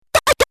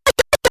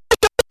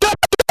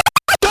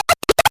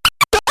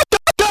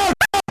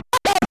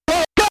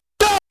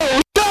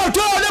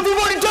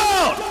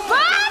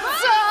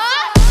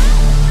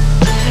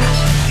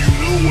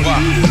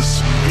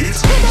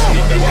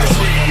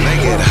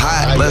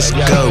Let's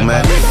go,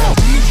 man.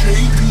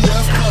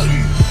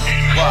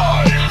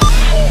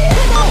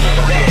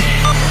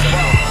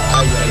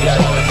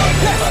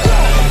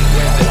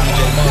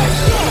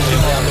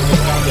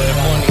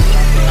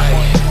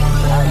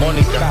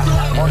 Mónica,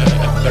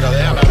 pero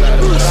déjame hablar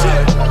de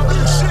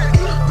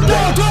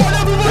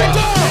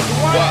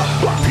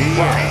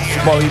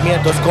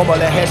movimientos como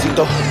el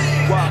ejército.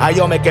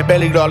 Ayome, qué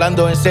peligro,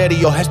 hablando en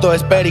serio, esto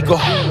es perico.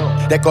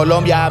 De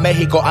Colombia a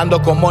México,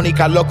 ando con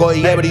Mónica, loco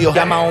y ebrio.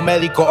 Llama a un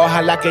médico,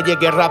 ojalá que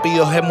llegue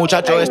rápido. El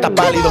muchacho está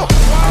pálido.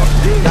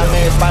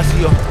 Dame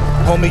espacio,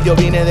 homie, yo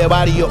vine de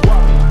barrio.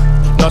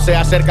 No se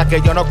acerca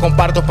que yo no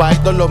comparto, pa'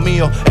 esto es lo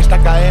mío. Esta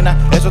cadena,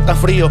 eso está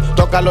frío.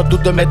 Tócalo tú,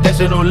 te metes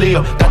en un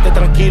lío. Date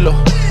tranquilo,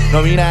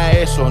 no vine a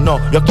eso, no.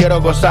 Yo quiero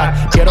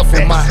gozar, quiero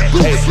fumar,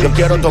 ey, yo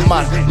quiero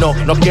tomar.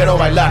 No quiero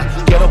bailar,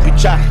 quiero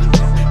pichar.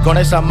 Con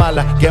esa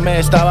mala que me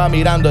estaba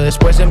mirando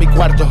después en mi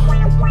cuarto.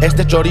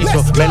 Este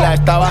chorizo me la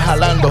estaba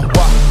jalando.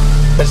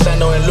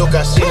 Pensando en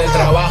Lucas sin el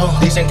trabajo,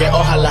 dicen que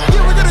ojalá.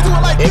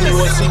 En mi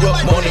bolsillo,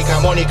 Mónica,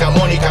 Mónica,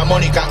 Mónica,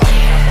 Mónica.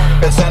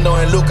 Pensando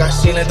en Lucas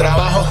sin el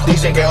trabajo,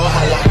 dicen que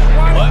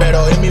ojalá.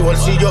 Pero en mi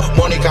bolsillo,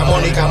 Mónica,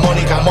 Mónica,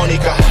 Mónica,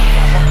 Mónica.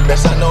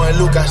 Pensando en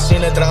Lucas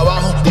sin el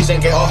trabajo, dicen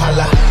que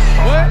ojalá.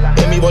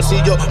 En mi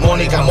bolsillo,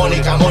 Mónica,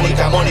 Mónica,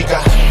 Mónica,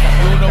 Mónica.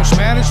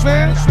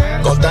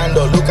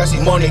 Contando Lucas y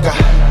Mónica.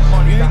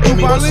 En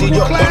mi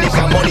bolsillo,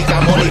 Mónica,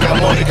 Mónica, Mónica,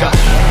 Mónica.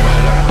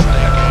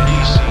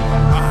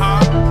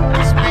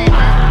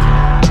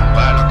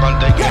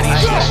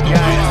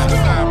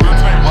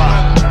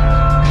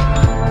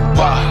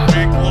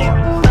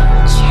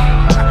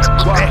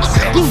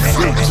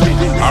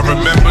 I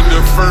remember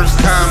the first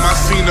time I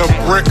seen a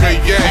brick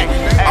of yay.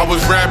 I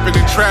was rapping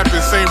and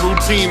trapping, same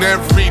routine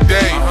every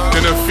day.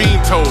 Then a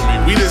fiend told me,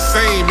 we the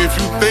same if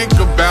you think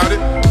about it.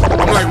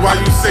 I'm like, why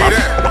you say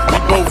that? We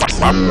both.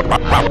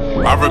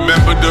 I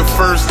remember the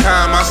first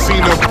time I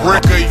seen a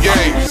brick of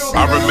yay.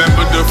 I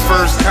remember the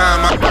first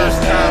time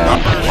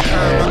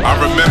I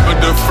remember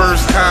the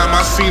first time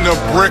I seen a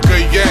brick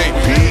of yay.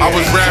 I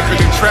was rapping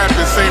and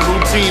trapping, same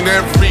routine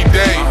every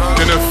day.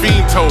 Then a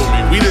fiend told me,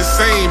 we the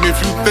same if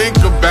you think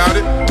about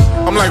it.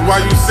 I'm like, why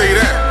you say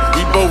that?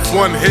 We both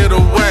one hit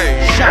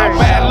away. Shout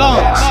bad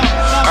lungs.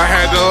 I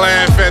had to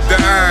laugh at the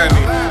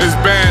irony. It's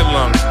bad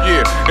lungs,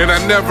 yeah. And I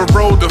never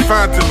rode the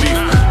Fontaine leaf.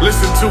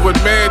 Listen to a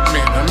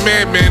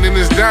madman in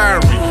his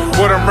diary.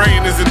 What I'm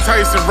writing is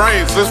enticing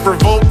riots. Let's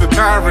revolt the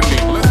tyranny.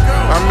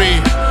 I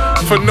mean,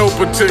 for no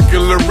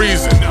particular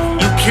reason.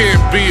 You can't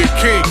be a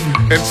king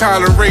and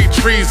tolerate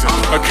treason.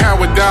 A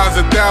coward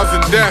dies 1,000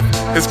 deaths.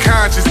 His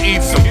conscience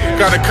eats him.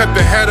 Gotta cut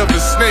the head of a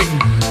snake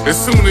as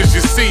soon as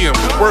you see him.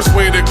 Worst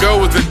way to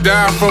go is to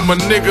die from a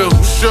nigga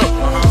who shook.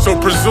 So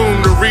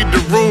presume to read the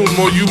room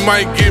or you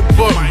might get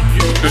booked.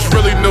 There's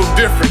really no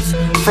difference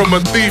from a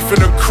thief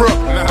and a crook.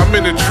 I'm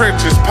in the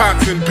trenches,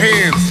 pots and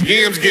pans,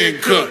 yams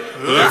getting cooked.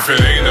 If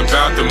it ain't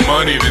about the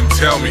money, then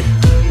tell me,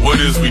 what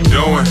is we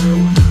doing?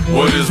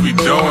 What is we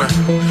doing?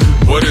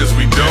 What is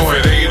we doing?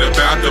 If it ain't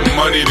about the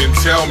money, then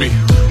tell me,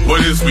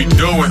 what is we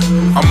doing?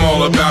 I'm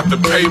all about the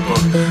paper,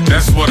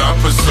 that's what I'm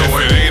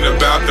pursuing. If it ain't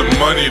about the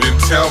money, then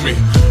tell me,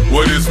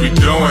 what is we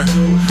doing?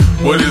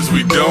 What is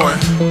we doing?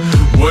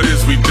 What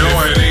is we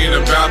doing? If it ain't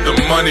about the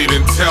money,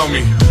 then tell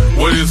me,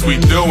 what is we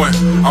doing?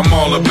 I'm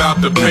all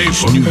about the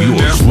paper,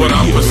 that's what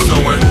I'm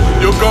pursuing.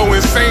 You'll go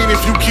insane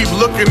if you keep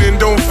looking and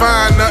don't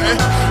find nothing.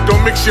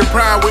 Don't mix your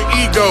pride with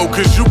ego,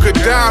 cause you could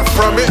die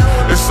from it.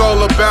 It's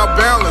all about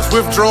balance,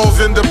 withdrawals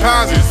and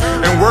deposits.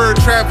 And word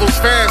travels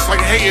fast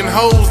like hating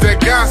hoes that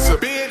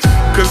gossip.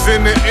 Cause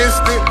in an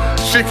instant,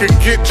 shit can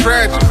get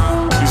tragic.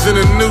 He's in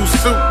a new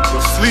suit,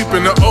 asleep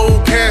in an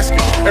old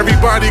casket.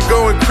 Everybody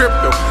going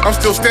crypto, I'm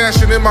still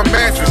stashing in my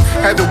mattress.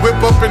 Had to whip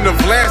up in the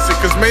Vlasic,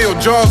 cause mail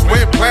jars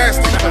went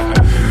plastic.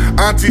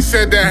 Auntie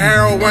said that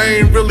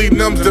heroin really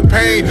numbs the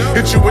pain.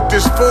 Hit you with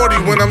this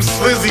 40 when I'm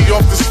slizzy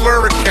off the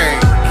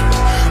slurricane.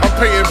 I'm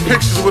painting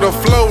pictures with a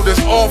flow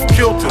that's off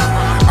kilter.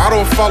 I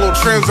don't follow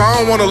trends, I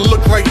don't wanna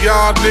look like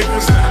y'all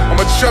niggas. I'm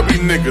a chubby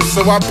nigga,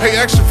 so I pay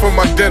extra for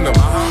my denim.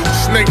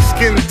 Snake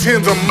skin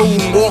Timbs, I'm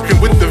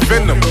moonwalking with the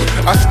venom.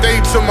 I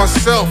stay to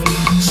myself,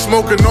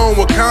 smoking on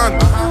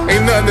Wakanda.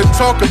 Ain't nothing to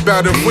talk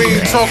about if we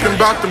ain't talking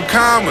about them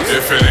commas.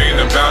 If it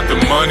ain't about the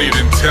money,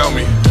 then tell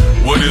me,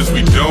 what is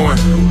we doing?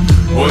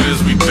 What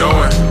is we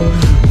doing?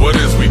 What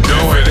is we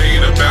doing? If it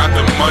ain't about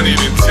the money,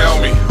 then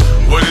tell me,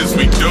 what is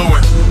we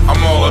doing?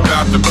 I'm all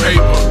about the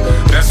paper,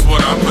 that's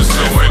what I'm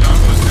pursuing.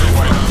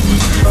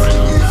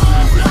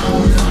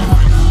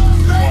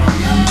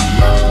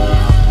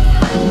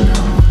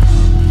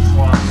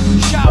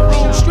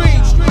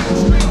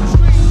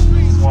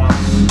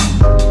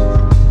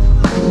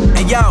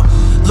 And yo,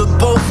 look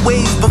both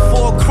ways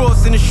before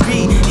crossing the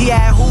street. He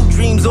had hoop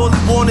dreams, all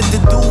he wanted to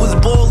do was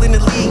ball in the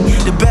league.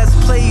 The best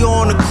player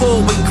on the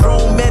court with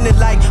grown men at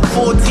like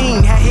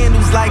 14. Had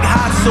handles like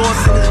hot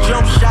sauce and his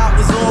jump shot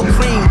was all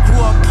cream.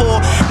 Grew up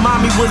poor,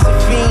 mommy was a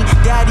fiend,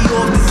 daddy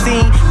off the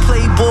scene.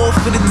 Played ball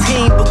for the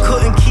team but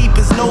couldn't keep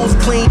his nose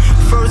clean.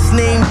 First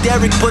name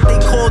Derek but they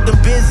called him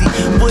Busy.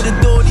 Would've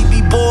thought he'd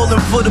be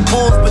balling for the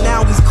Bulls but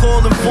now he's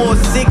calling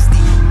 460.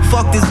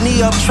 Fucked his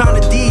knee up, trying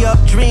to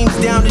D-up dreams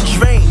down the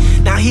drain.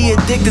 Now he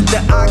addicted to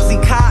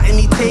Oxycontin,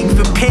 he take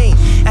for pain.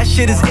 That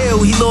shit is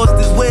ill, he lost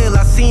his will,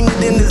 I seen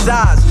it in his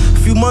eyes. A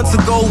few months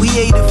ago, he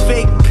ate a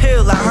fake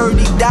pill, I heard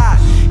he died.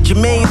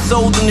 Jermaine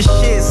sold him the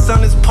shit,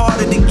 son is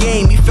part of the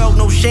game. He felt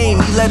no shame,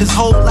 he let his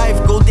whole life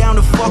go down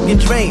the fucking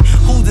drain.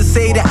 Who's to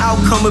say the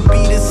outcome would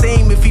be the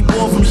same if he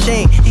bore from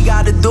shame? He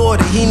got a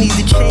daughter, he needs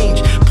to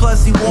change,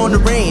 plus he want the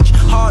range.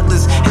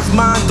 Heartless, his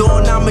mind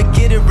on, I'ma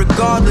get it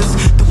regardless.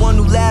 The one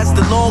who lasts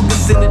the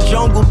longest in the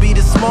jungle be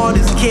the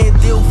smartest. Can't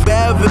deal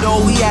forever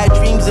though, he had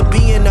dreams of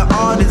being an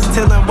artist.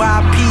 Till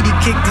NYPD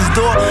kicked his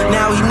door,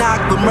 now he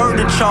knocked with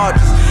murder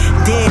charges.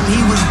 Damn, he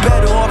was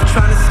better off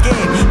trying to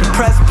scam. The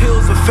press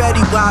pills for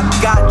Fetty Wap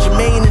got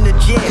Jermaine in the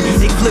jam.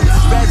 They flipped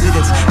his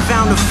residence,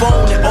 found the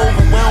phone and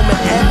overwhelming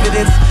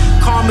evidence.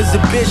 Karma's a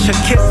bitch, her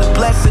kiss a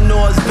blessing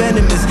or it's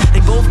venomous. They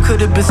both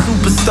could have been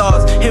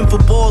superstars, him for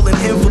ball and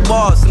him for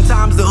bars.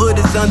 Sometimes the hood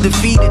is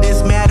undefeated,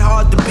 it's mad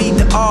hard to beat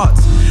the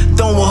odds.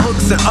 Throwing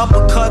hooks and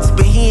uppercuts,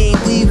 but he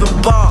ain't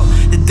leaving Bob.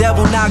 The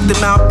devil knocked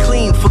him out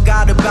clean,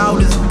 forgot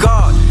about his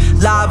guard.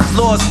 Lives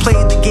lost,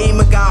 played the game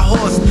and got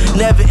horsed.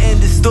 Never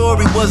ended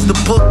story was the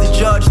book the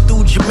judge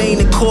threw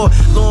Jermaine in court.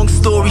 Long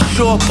story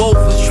short, both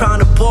was trying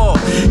to ball.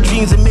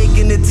 Dreams of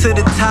making it to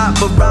the top,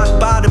 but rock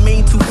bottom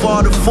ain't too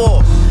far to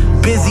fall.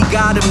 Busy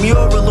got a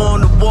mural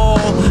on the wall.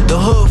 The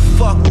hood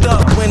fucked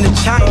up when the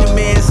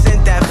Chinaman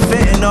sent that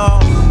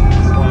fentanyl.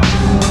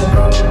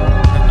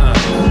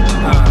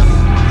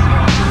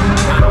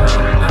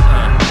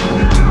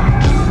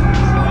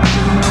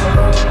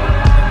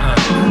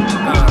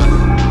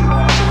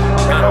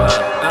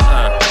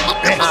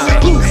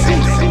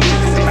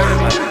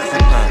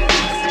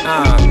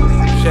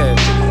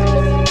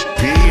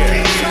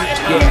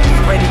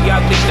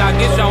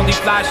 It's only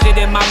fly shit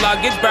in my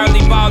luggage,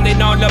 barely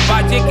ballin' on the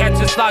budget.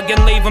 Catch a slug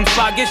and leave them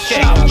sluggish.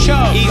 Shit,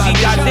 easy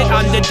does it,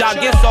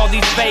 underdoggers. All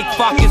these fake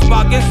fuckers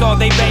buggers, all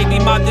they baby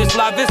mothers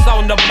love us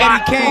on the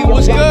block. Kaine,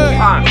 what's good?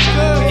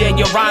 Yeah,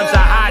 your rhymes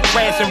are high,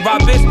 trash and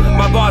rubbish.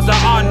 My bars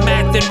are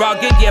unmatched and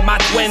rugged. Yeah, my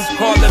twins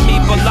calling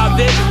me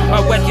beloved.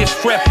 Or when you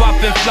strip up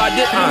and flood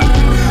it.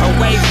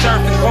 Away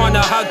surfing,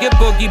 corner hugging,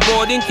 boogie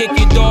boarding, kick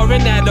your door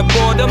in at the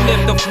boredom,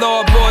 lift the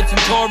floorboards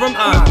and tore them.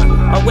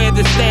 Where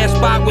the stash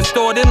spot was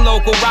stored in,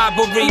 local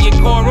robbery and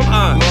quorum.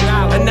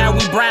 And now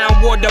we brown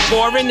water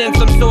boring in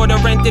some sort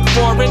of rented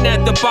foreign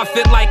at the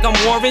buffet like I'm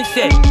Warren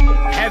shit.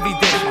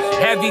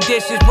 Heavy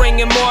dishes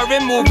bringing more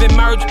in, moving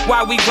merch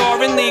while we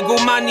touring. Legal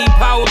money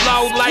polo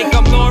like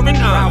I'm Lauren.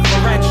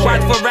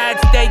 Watch for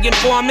rats, stay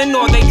informing,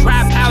 or they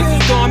trap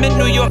houses storming.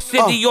 New York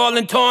City all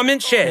in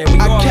torment shit.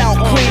 I count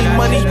clean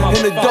money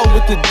in the dough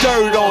with the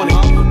dirt on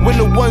it. When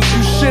the ones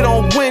you shit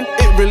on win,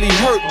 it really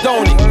hurt,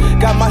 don't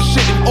it? Got my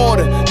shit in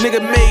order,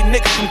 nigga made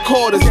nicks from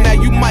quarters. Now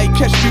you might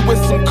catch me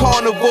with some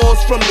carnivores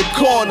from the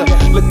corner.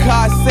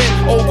 Lakai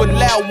sent over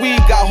loud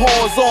weed, got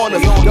whores on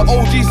us. The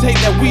OGs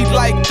hate that we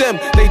like them,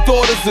 they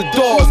daughters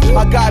adores.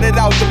 I got it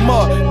out the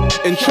mud,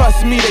 and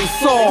trust me, they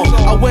saw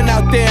 'em. I went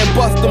out there and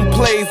bust them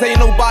plays, ain't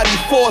nobody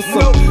force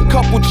 'em.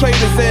 Couple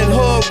traders and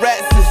hood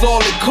rats is all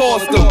it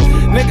cost them.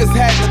 Niggas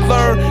had to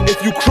learn,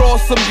 if you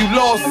cross them, you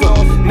lost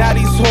them. Now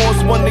these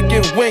whores wanna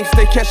give winks,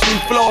 they catch me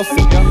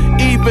flossing.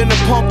 Even the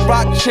punk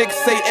rock chicks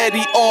say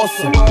Eddie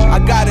awesome. I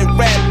got it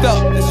wrapped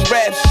up, this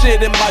rap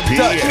shit in my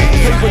Dutch.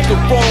 Play with the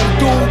wrong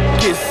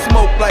dude, get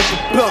smoked like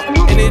a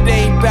blunt. And it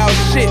ain't about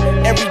shit,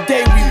 every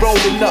day we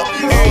rollin' up.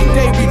 Every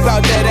day we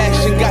bout that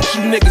action, got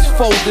you niggas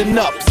folding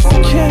up.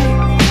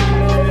 Okay.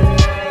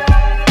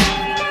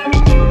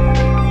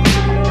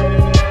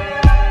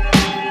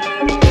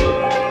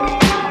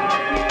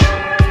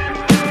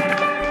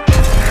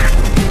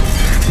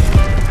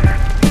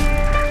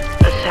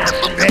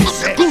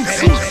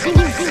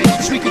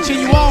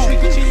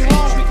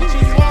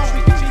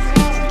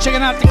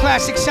 Checking out the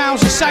classic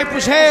sounds of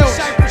Cypress Hills.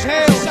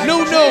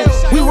 New.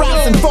 We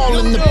rise and fall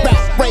in the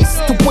rap race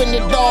to win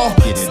it all.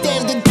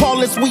 Standing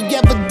tall as we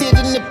ever did,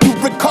 and if you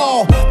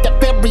recall, that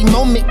very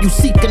moment you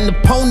seek an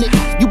opponent,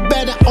 you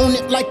better own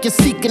it like you're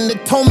seeking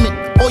atonement,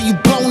 or you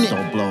blown it.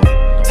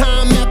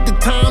 Time after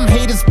time,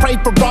 haters pray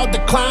for our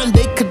decline.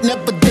 They could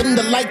never dim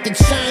the light that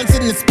shines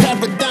in this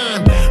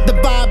paradigm. The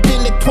vibe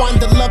intertwined,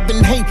 the love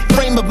and hate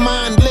frame of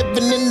mind,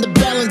 living in the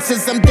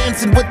balances. I'm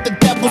dancing with the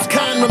devil's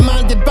kind,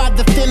 reminded by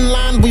the thin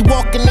line we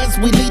walking as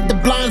we lead the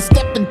blind,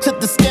 step into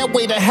the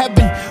stairway to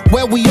heaven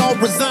where we all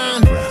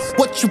resign.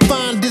 What you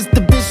find is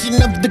the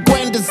vision of the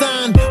grand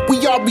design.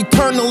 We are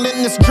eternal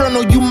in this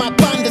journal, you might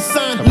find a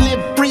sign.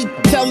 Live free,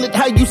 tell it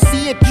how you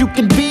see it, you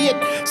can be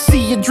it.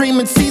 See your dream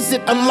and seize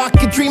it,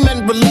 unlock your dream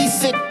and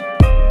release it.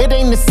 It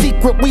ain't a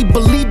secret, we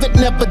believe it,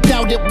 never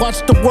doubt it.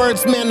 Watch the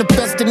words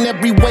manifest in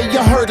every way you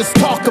heard us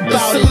talk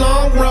about it. It's a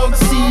long road,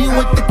 see you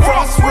at the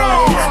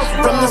crossroads.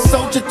 From the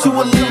soldier to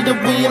a leader,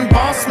 we in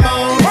boss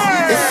mode.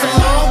 It's a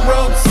long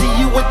road, see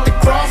you at the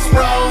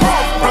crossroads.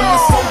 From the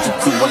soldier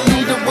to a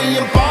leader, we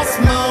in boss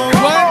mode.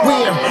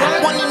 We're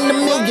 1 in a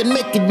million,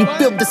 making you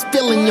feel this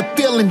feeling you're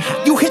feeling.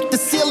 You hit the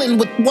ceiling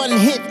with one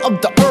hit of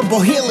the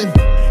herbal healing.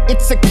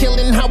 It's a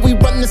killing how we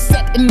run the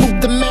set and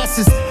move the mass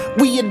passes.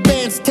 We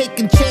advance,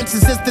 taking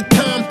chances as the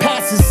time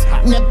passes.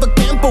 Never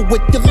gamble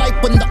with your life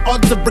when the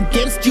odds are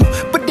against you.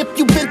 But if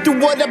you've been through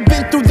what I've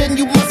been through, then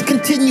you must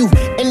continue.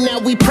 And now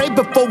we pray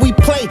before we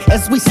play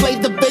as we slay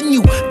the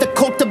venue. The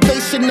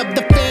cultivation of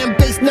the fan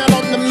base not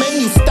on the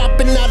menu.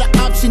 Stopping not an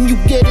option, you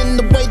get in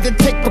the way, then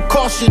take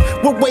precaution.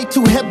 We're way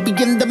too heavy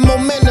and the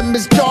momentum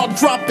is jaw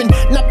dropping.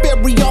 Not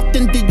very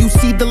often do you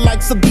see the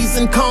likes of these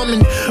in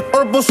common.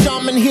 Herbal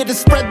shaman here to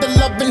spread the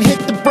love and hit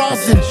the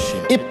browsing.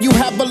 If you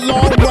have a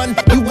long run,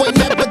 you ain't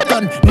never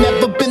done.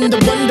 Never been the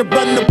one to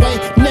run away,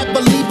 never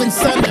leaving,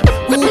 son.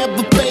 We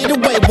never fade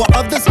away while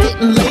others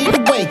getting laid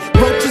away.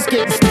 Roaches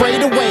getting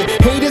sprayed away.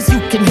 Haters, you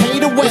can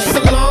hate away. It's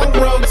a long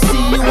road,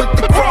 see you at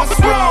the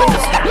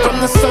crossroads. From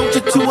the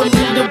soldier to a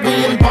leader, we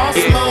in boss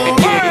mode.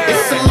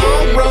 It's a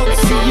long road,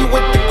 see you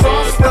at the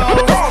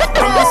crossroads.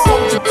 From the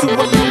soldier to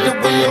a leader,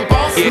 we in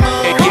boss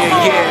mode.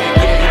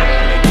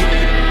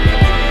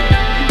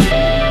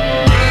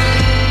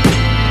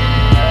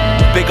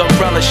 Big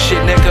umbrella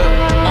shit, nigga.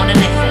 On the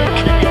next.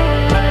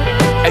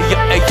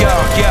 Hey yo.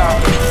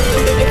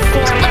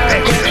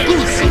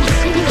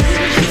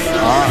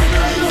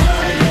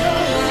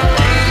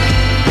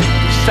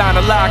 It's time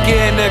to lock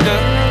in, nigga.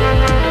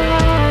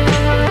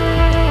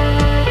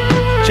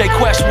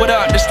 JQuest, what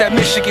up? This that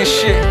Michigan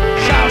shit.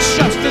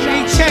 Chubs to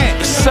A-Trak.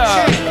 What's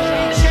up?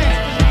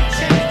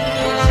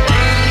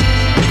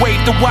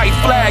 Wave the white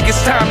flag,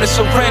 it's time to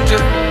surrender.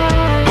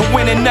 But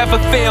winning never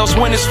fails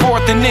when it's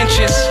 4th and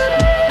inches.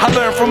 I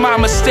learn from my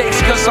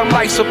mistakes cause I'm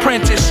life's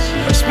apprentice.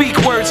 Speak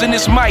words in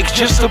this mic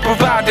just to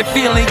provide the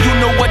feeling you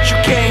know what you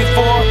came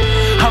for.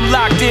 I'm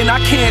locked in, I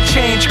can't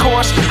change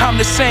course. I'm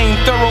the same,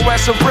 thorough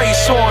as a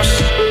racehorse.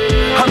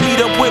 I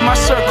meet up with my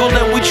circle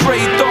and we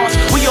trade thoughts.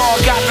 We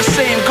all got the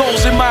same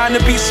goals in mind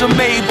to be some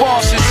made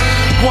bosses.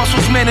 Once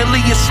was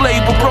mentally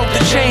enslaved but broke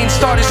the chain.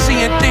 Started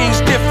seeing things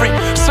different,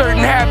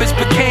 certain habits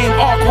became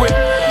awkward.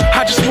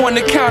 I just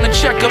wanted to count and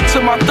check up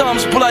till my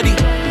thumb's bloody.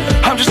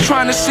 I'm just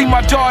trying to see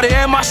my daughter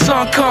and my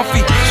son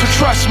comfy. So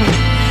trust me,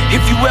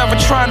 if you ever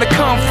trying to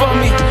come for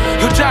me,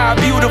 you'll die a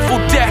beautiful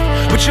death,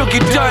 but you'll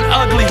get done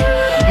ugly.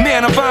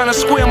 Man of honor,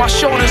 square my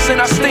shoulders and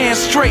I stand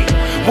straight.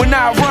 When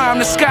I rhyme,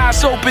 the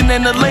sky's open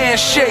and the land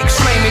shakes.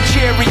 Flaming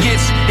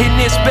chariots, in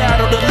this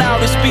battle the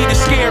loudest be the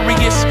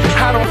scariest.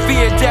 I don't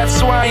fear death,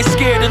 so I ain't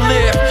scared to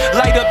live.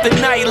 Light up the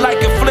night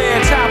like a flare,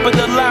 top of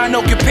the line,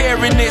 no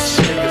comparing this.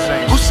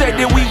 Who said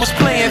that we was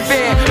playing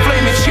fair?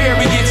 Flaming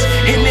chariots,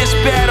 in this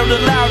battle the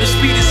loudest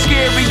be the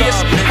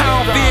scariest. I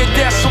don't fear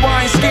death, so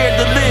I ain't scared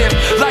to live.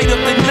 Light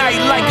up the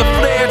night like a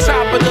flare,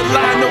 top of the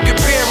line, no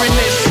comparing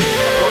this.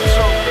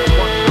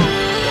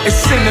 It's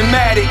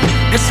cinematic,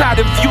 it's how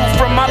the view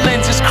from my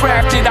lens is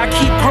crafted. I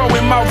keep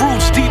growing my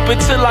roots deep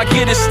until I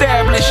get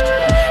established.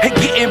 And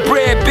getting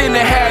bread been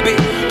a habit,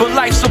 but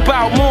life's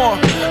about more.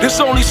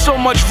 There's only so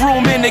much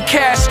room in the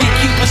casket,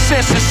 keep a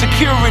sense of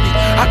security.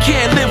 I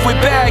can't live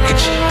with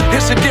baggage.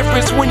 There's a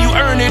difference when you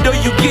earn it or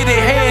you get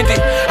it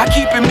handed. I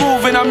keep it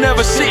moving, I'm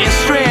never sitting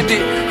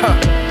stranded.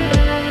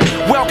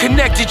 Well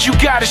connected, you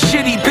got a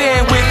shitty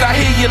bandwidth. I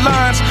hear your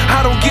lines,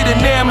 I don't get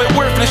enamored.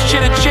 Worthless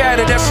chitter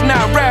chatter, that's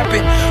not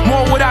rapping.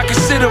 More what I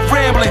consider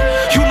rambling.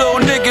 You little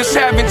niggas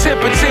having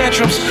temper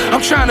tantrums. I'm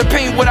trying to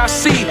paint what I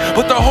see,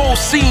 but the whole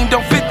scene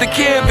don't fit the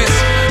canvas.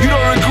 You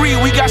don't agree,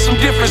 we got some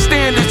different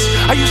standards.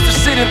 I used to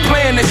sit and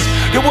plan this.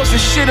 There wasn't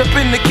shit up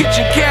in the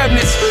kitchen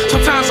cabinets.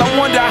 Sometimes I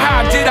wonder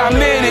how did I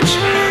manage.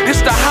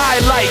 It's the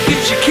highlight,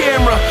 get your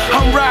camera.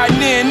 I'm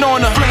riding in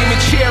on a flaming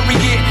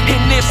chariot.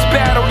 In this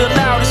battle, the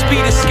loudest be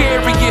the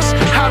scariest.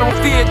 I don't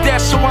fear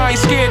death, so I ain't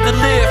scared to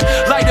live.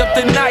 Light up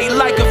the night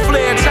like a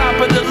flare, top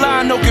of the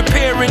line, no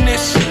comparing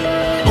this.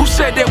 Who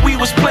said that we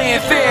was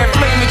playing fair?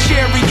 Flaming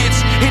chariots.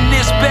 In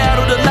this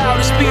battle, the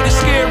loudest be the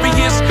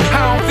scariest.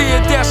 I don't fear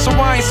death, so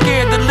I ain't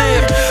scared to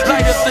live.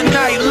 Light up the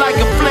night like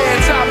a flare,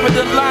 top of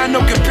the line,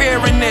 no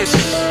comparing this.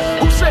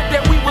 Who said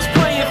that we was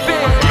playing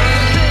fair?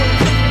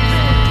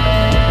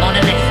 On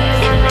the next.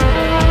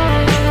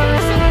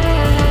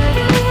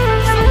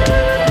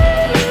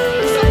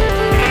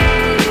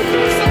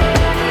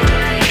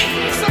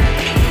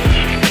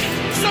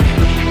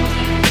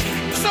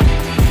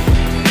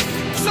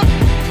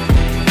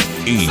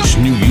 East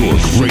New York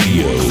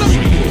Radio.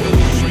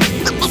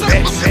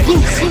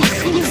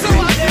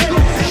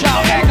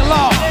 Shout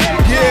Agallah.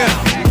 Yeah,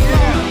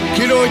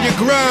 get on your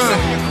grind.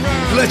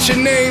 Let your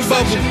name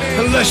bubble.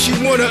 Unless you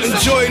wanna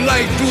enjoy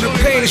life through the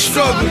pain and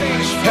struggle.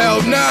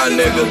 Hell nah,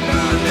 nigga.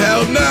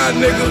 Hell nah,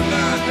 nigga.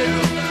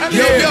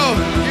 Yo.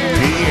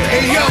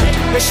 Hey yo,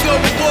 it's no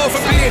reward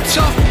for being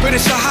tough, but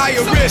it's a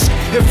higher risk.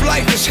 If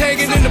life is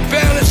hanging in the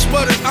balance,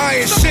 but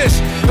I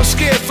insist. I'm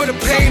scared for the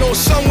pain on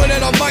someone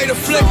that I might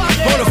afflict.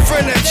 On a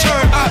friend that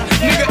turned out,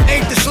 nigga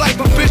ain't this like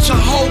a bitch. A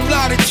whole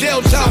lot of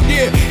jails out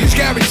here is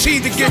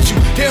guaranteed to get you.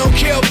 They don't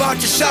care about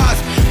your size,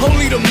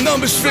 only them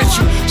numbers fit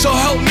you. So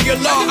help me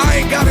Allah,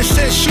 I ain't gotta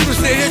send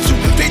shooters to hit you.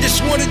 They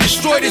just wanna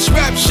destroy this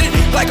rap shit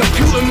like a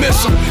Putin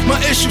missile. My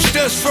issue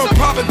stems from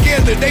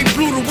propaganda, they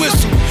blew the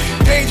whistle.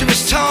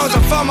 Dangerous times, I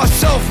find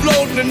myself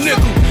loading a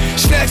nickel.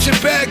 Snatching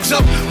bags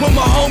up with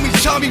my homie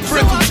Tommy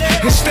Brickles.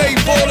 And stay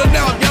ballin'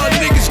 out, y'all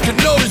niggas can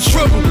know the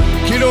triple.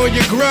 Get on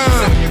your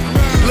grind,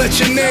 let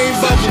your name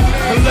bubble.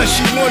 Unless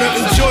you wanna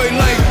enjoy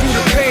life through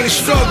the pain and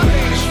struggle.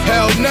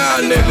 Hell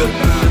nah, nigga.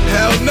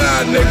 Hell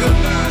nah, nigga.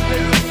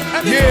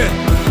 Yeah.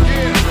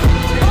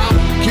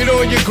 Get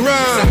on your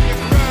grind,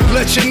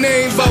 let your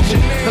name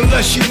bubble.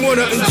 Unless you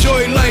wanna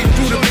enjoy life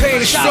through the pain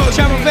and struggle.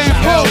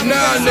 Hell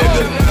nah,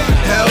 nigga.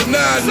 Hell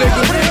nah,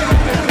 nigga.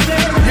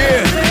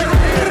 Yeah.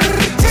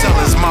 Tell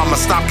his mama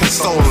stop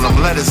consoling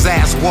him, let his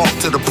ass walk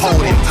to the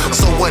podium.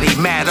 So what, he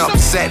mad,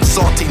 upset,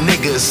 salty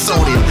nigga is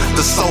sodium,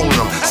 the soul in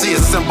him. See, it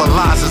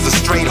symbolizes a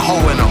straight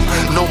hole in him.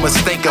 No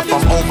mistake if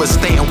I'm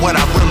overstating what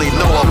I really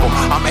know of him.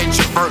 I'm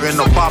introverting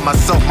all by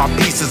myself, my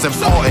piece is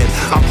important.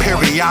 I'm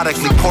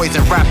periodically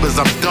poison rappers,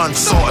 I'm done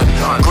sorting.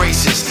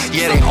 Gracious,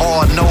 yeah, they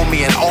all know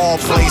me in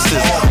all places,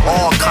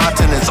 all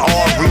continents,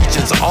 all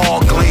regions, all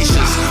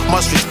glaciers.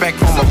 Much respect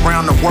from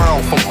around the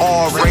world, from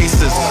all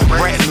races.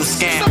 Brand new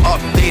scan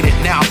updated,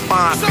 now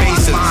fine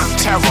faces.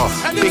 Terror,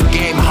 big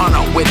game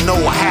hunter with no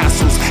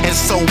hassles. And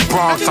so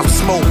Bronx, I'm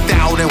smoked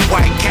out in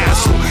White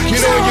Castle. Get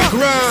on your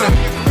grind,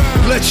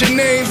 let your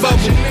name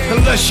bubble.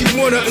 Unless you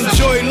wanna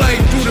enjoy life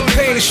through the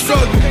pain and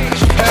struggle.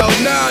 Hell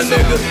nah,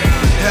 nigga.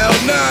 Hell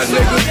nah,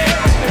 nigga.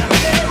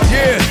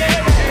 Yeah.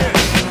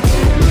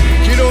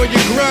 Get on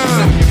your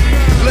grind,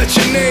 let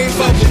your name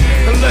bubble.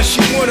 Unless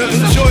you wanna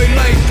enjoy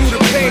life through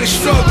the pain and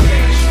struggle.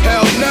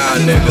 Hell nah,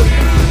 nigga.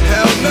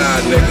 Hell nah,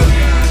 nigga.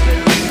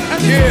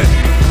 Yeah.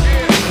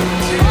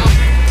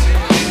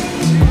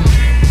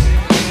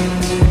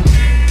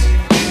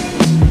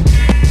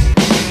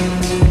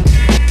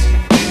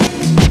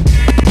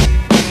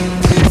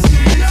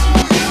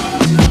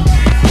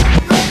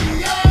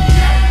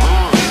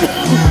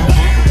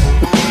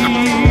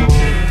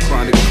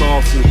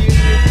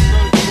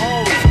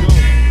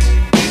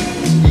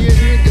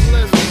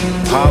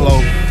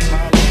 Hollow,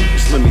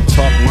 just let me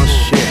talk my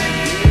shit.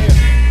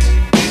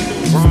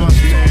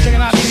 Checking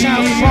out the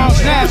sound of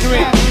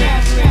Nazareth.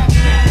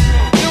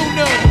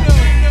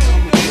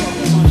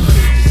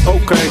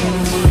 Okay.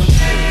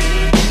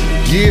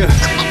 Yeah.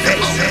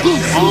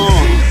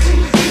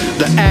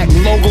 The act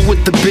logo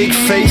with the big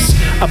face.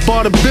 I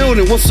bought a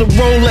building, what's a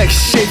Rolex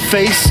shit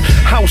face?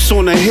 House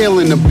on a hill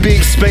in a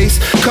big space.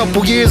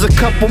 Couple years, a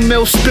couple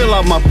mil spill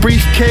out my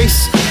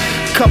briefcase.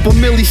 Couple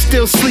milli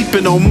still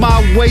sleeping on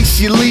my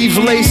waist. You leave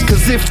lace,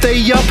 cause if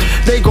they up,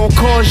 they gon'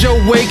 cause your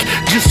wake.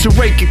 Just to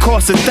rake it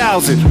costs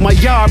 1,000. My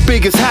yard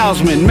big as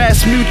Houseman.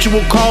 Mass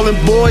Mutual calling,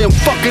 boy, I'm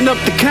fucking up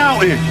the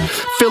counting.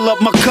 Fill up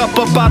my cup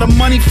up out of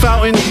money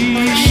fountain.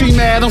 She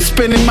mad, I'm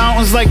spending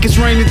mountains like it's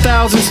raining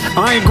thousands.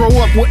 I ain't grow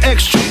up with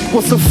extra,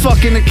 what's a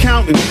fucking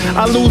accountant?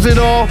 I lose it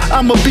all,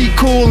 I'ma be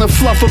cool and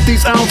fluff up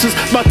these ounces.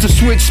 About to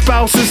switch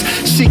spouses,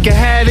 she can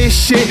have this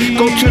shit.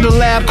 Go to the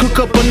lab, cook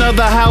up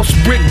another house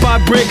brick by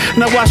brick.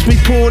 Now watch me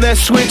pull that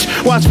switch,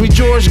 watch me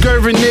George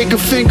Gervin nigga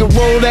finger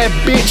roll that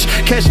bitch.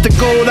 Catch the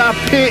gold I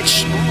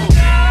pitch.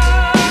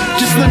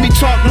 Just let me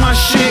talk my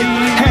shit.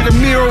 Had a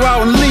mirror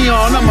out in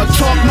Leon, I'ma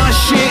talk my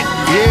shit.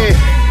 Yeah.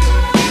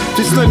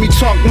 Just let me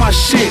talk my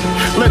shit.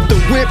 Let the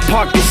whip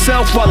park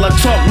itself while I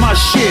talk my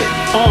shit.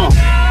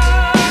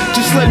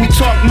 Just let me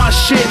talk my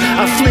shit.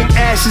 I flick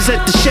ashes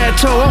at the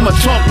chateau, I'ma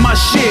talk my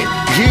shit.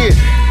 Yeah.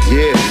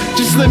 Yeah,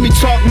 just let me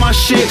talk my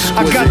shit.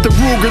 I got the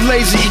Ruger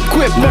laser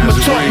equipped, I'ma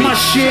talk my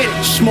shit.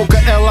 Smoke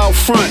a L out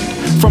front,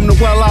 from the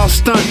well out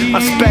stunt. I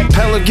spec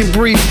Pelican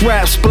brief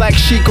raps, Black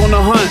Sheik on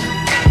the hunt.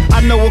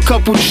 I know a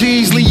couple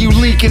G's leave you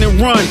leaking and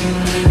run.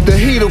 The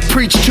heat'll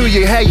preach to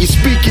you, how you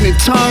speaking in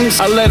tongues.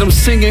 I let them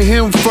sing a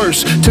hymn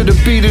first, to the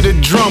beat of the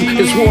drum.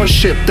 It's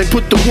worship, they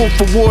put the Wolf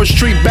of Wall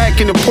Street back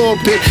in the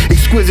pulpit.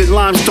 Exquisite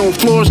limestone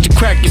floors to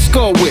crack your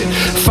skull with.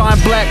 Fine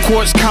black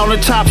quartz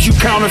countertops, you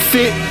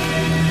counterfeit.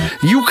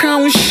 You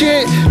countin'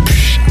 shit?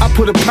 Psh, I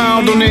put a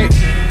pound on it.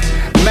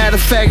 Matter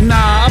of fact,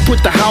 nah, I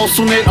put the house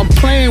on it. I'm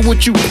playing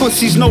with you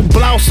pussies, no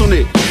blouse on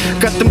it.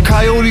 Got them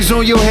coyotes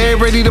on your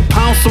head, ready to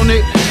pounce on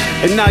it.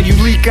 And now you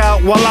leak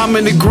out while I'm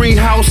in the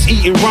greenhouse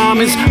eating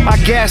ramens. I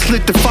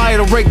gaslit the fire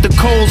to rake the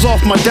coals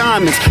off my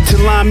diamonds.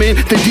 Till I'm in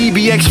the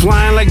DBX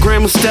flying like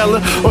Grandma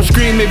Stella, or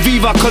screaming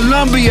Viva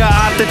Colombia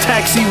out the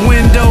taxi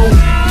window.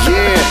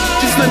 Yeah,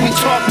 just let me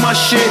talk my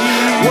shit.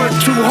 Work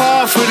too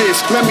hard for this,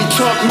 let me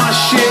talk my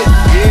shit.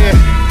 Yeah,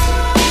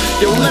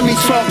 yo, let me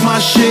talk my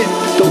shit.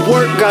 The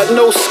work got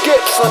no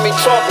skips, let me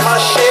talk my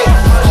shit.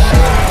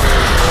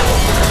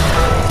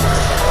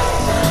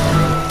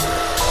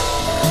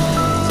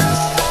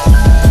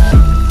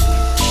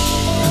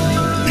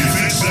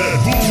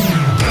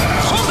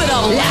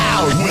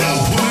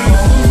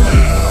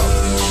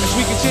 As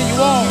we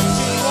continue on,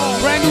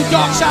 brand new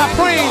Darkside. Darkside,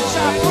 Preme,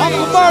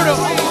 Uncle Murda,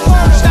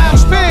 Style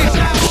Spin.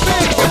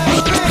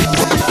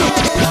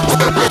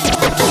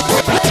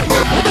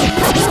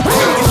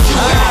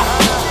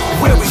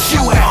 Where was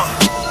you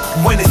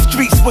at? When the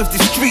streets was the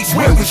streets,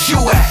 where was you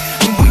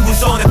at? When we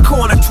was on the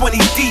corner 20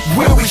 deep,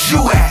 where was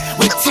you at?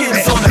 When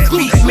Tim's on the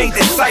beat made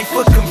the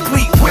cipher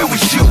complete, where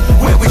was you?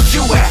 Where was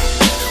you at?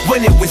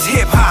 When it was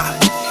hip hop.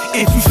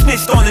 If you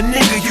snitched on a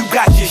nigga, you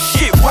got your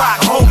shit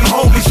rocked.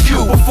 Homie, it's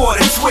you. Before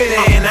the Twitter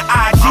and the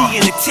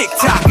IG and the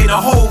TikTok and the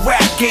whole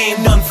rap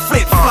game done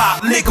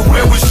flip-flop. Nigga,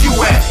 where was you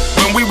at?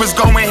 When we was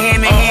going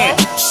hand in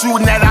hand,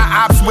 shooting at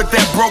our ops with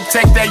that broke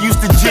tech that used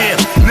to jam.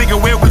 Nigga,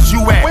 where was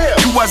you at?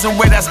 You wasn't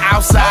with us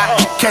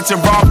outside, catching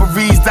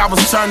robberies that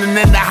was turning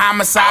into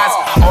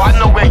homicides. Oh, I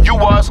know where you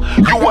was.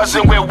 You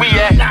wasn't where we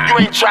at.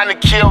 You ain't trying to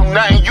kill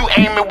nothing. You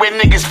aiming where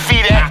niggas'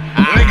 feet at.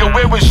 Nigga,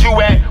 where was you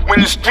at? When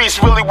the streets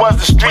really was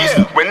the streets.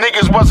 When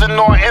niggas wasn't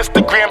on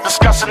Instagram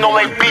discussing all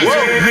they beef.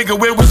 Nigga,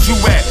 where was you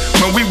at?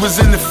 When we was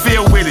in the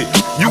field with it.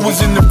 You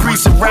was in the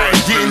precinct right,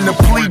 getting the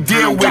plea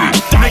deal with it.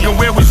 Nigga,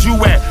 where was you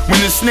at? When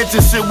the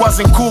snitching shit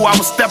wasn't cool, I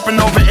was stepping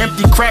over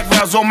empty crack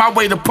rounds on my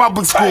way to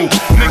public school.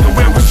 Nigga,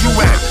 where was you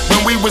at?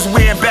 When we was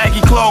wearing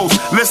baggy clothes,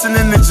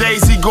 listening to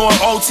Jay-Z going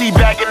OT,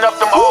 bagging up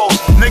them O's.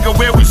 Nigga,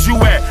 where was you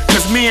at?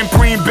 Cause me and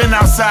Preme been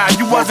outside.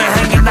 You wasn't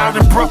hanging out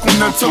in Brooklyn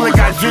until it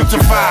got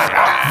gentrified.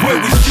 Where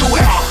was you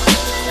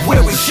at?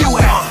 Where was you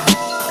at?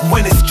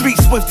 When the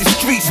streets was the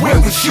streets, where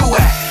was you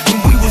at?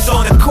 When we was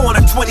on the corner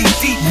 20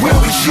 deep, where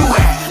was you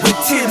at? When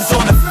Tim's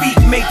on the feet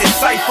made the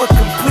cipher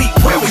complete,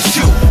 where was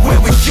you?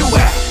 Where was you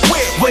at?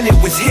 When it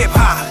was hip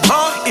hop.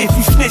 If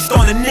you snitched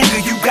on a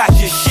nigga, you got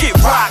your shit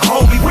rocked.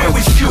 Homie, where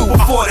was you?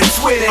 Before the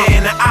Twitter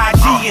and the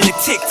IG and the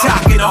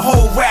TikTok and the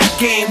whole rap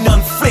game done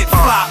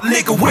flip-flop.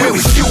 Nigga, where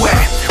was you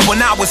at?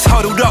 When I was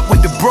huddled up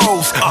with the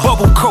bros,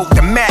 bubble coat,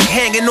 the Mac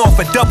hanging off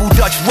a double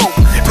Dutch rope.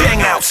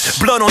 Bang outs,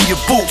 blood on your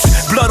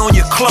boots, blood on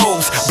your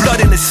clothes,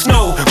 blood in the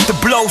snow. The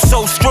blow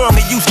so strong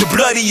it used to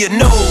bloody your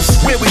nose.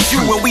 Where was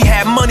you when we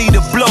had money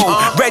to blow?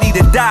 Ready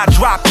to die,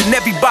 dropped, and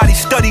everybody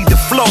studied the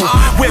flow.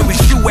 Where was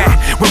you at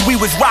when we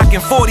was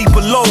rocking 40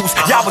 belows?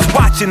 Y'all was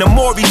watching the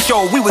Maury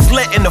show, we was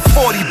letting the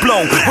 40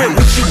 blow. Where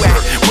was you at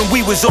when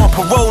we was on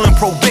parole and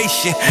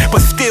probation,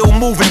 but still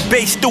moving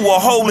bass through a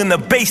hole in the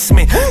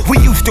basement? We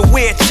used to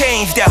wear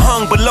chains that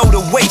hung below the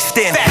waist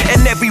end,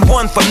 and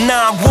everyone from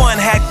 9-1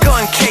 had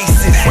gun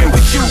cases. Where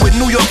was you when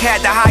New York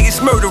had the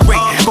highest murder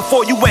rate?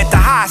 Before you went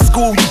to high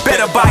school, you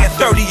better buy a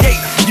 38.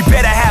 You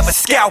better have a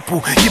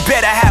scalpel, you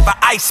better have an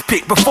ice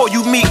pick before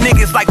you meet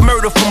niggas like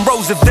Murda from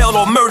Roosevelt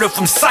or Murda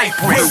from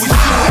Cypress. Where was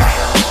you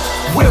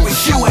at? Where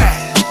was you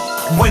at?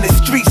 When the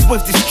streets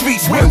was the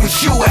streets, where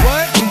was you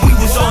at? When we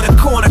was on the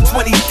corner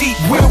 20 deep,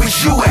 where was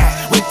you at?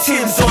 When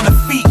Tim's on the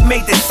feet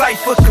made the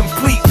cipher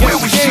complete, where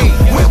was you?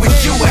 Where was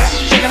you at?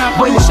 Checking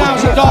out Blue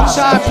sounds of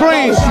Darkside,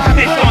 Preme.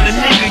 Snitch on a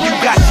nigga, you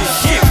got your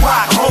shit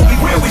rocked. Homie,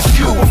 where was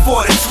you?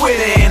 Before the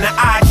Twitter and the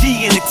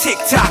IG and the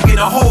TikTok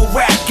and the whole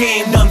rap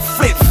game done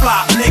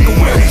flip-flop. Nigga,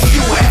 where was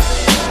you at?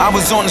 I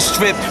was on the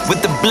strip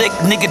with the blick,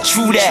 nigga,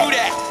 true that.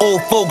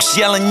 Old folks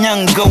yelling,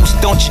 young ghost,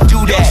 don't you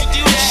do that.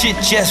 Shit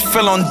just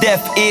fell on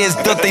deaf ears,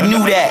 thought they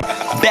knew that.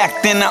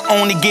 Back then I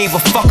only gave a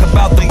fuck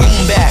about the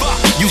boom bap.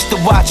 Used to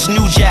watch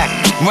New Jack,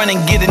 run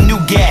and get a new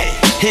gat.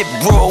 Hit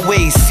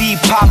Broadway, see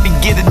Poppy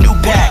get a new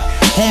pack.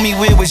 Homie,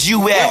 where was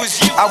you at?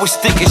 I was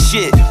thick as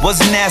shit,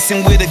 wasn't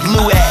asking where the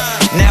glue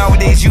at.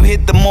 Nowadays you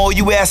hit the mall,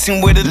 you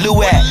asking where the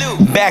loo at.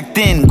 Back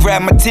then,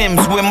 grab my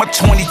Timbs, where my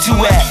 22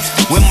 at?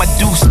 Where my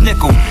deuce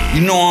nickel?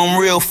 You know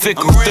I'm real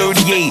fickle.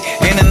 38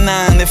 and a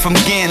 9 if I'm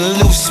getting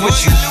loose with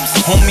you.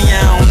 Homie,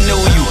 I don't know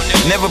you.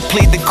 Never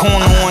played the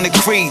corner on the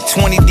crate.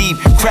 20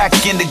 deep, crack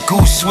in the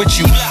goose with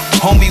you.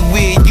 Homie,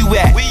 where you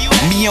at?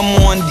 Me, I'm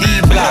on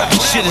D-block.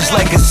 Shit is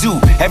like a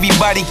zoo.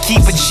 Everybody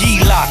keep a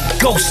G-lock.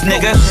 Ghost,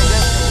 nigga.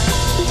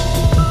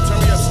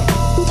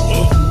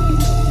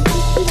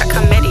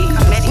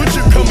 What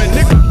you coming,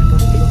 nigga?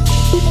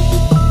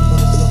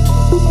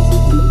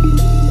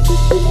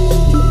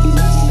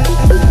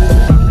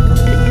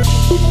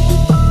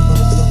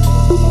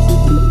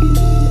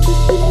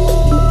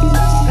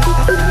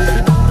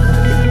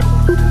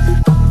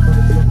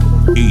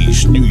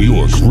 East New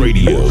York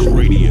Radio.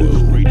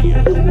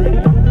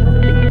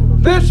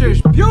 This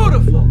is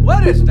beautiful.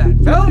 What is that?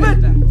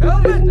 Velvet?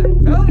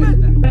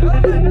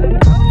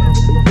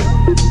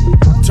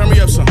 Turn me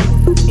up some.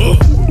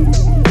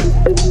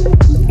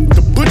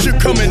 The butcher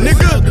coming,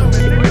 nigga.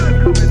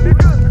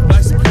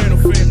 Like Soprano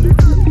family.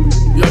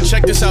 Yo,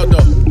 check this out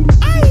though.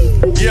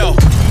 Yo,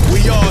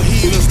 we all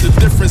heathens. The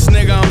difference,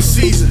 nigga, I'm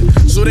Caesar.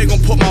 So they gon'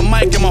 put my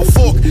mic and my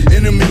fork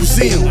in the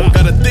museum.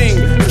 Got a thing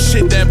for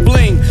shit that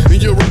bling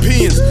and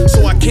Europeans.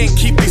 So I can't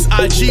keep these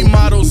IG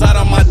models out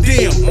of my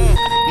DM.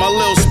 My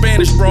little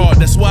Spanish broad,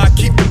 that's why I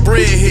keep the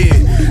bread here.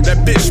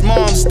 That bitch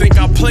moms think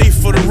I play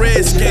for the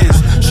Redskins.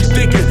 She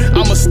thinking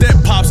I'm a step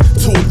pops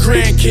to her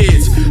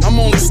grandkids. I'm I'm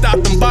only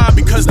stopping by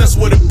because that's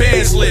where the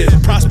bands live.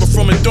 Prosper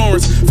from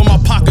endurance, for my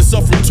pockets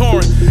up from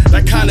touring.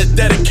 That kind of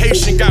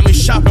dedication got me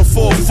shopping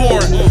for a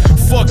foreign.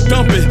 Fuck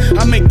dumping,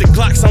 I make the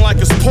Glock sound like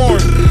it's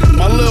pouring.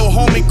 My little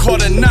homie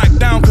caught a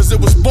knockdown cause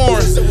it was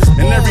boring.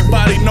 And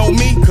everybody know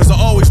me cause I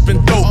always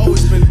been dope.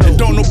 And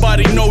don't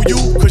nobody know you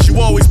cause you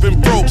always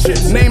been broke.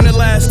 Name the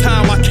last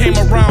time I came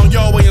around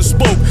Yahweh and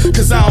spoke.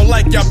 Cause I don't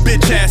like y'all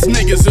bitch ass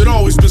niggas, it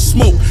always been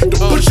smoke. The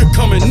butcher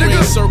coming,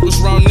 nigga.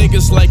 Circles round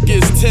niggas like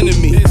it's 10 of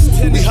me.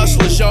 We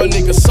hustlers, y'all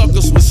niggas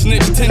suckers with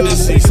snitch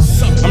tendencies.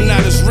 I'm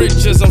not as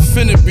rich as I'm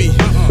finna be.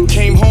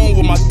 Came home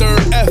with my third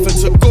F and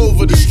took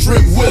over the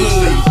strip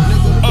willingly.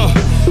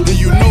 And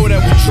you know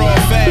that we draw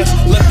fast.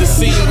 Left the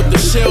scene with the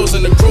shells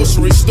in the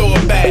grocery store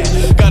bag.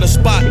 Got a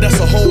spot that's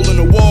a hole in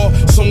the wall,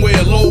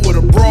 somewhere low with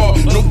a bra.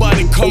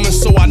 Nobody coming,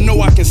 so I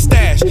know I can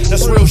stash.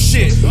 That's real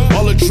shit.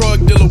 All a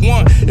drug dealer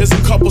want is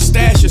a couple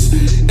stashes.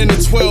 In a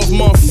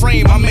 12-month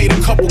frame, I made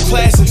a couple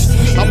classics.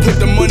 I put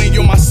the money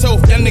on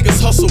myself, y'all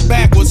niggas hustle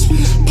backwards.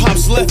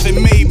 Pops left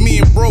and made me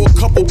and bro a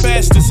couple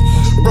bastards.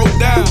 Broke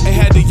down and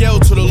had to yell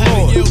to the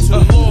Lord.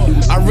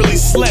 I really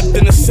slept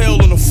in a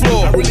cell on the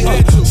floor.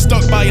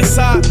 Stuck by your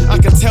side, I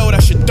can tell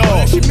that's your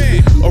dog.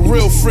 A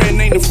real friend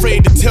ain't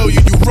afraid to tell you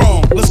you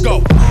wrong. Let's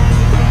go.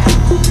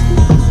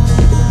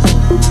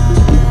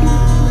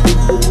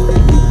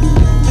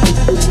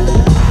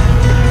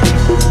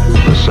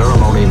 The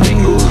ceremony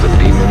mingles the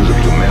demons of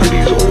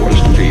humanity's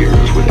oldest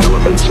fears with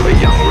elements of a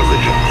young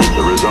religion.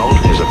 The result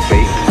is a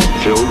faith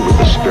filled with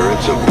the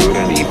spirits of good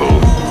and evil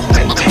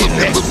and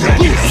tinged with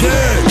magic.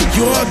 Yeah,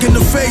 you hug in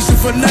the face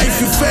with a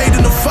knife, you fade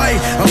in the fight.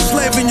 I'm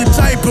slaving your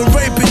type and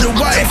raping your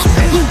wife.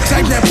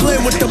 Type that play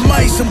with the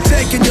mice, I'm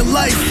taking your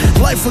life.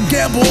 Life a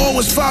gamble,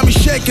 always find me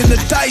shaking the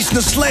dice.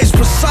 The slave's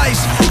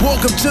precise,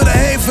 walk up to the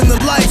haven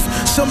of life.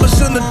 Summer's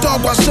in the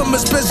dark while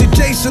summer's busy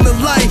chasing the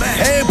light.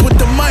 Abe with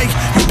the mic,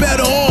 you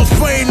better all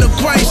praying to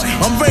Christ.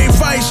 I'm Ray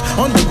Vice,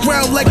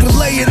 underground like a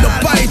lay in the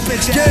pipe.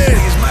 Yeah,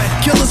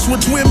 killers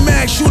with twin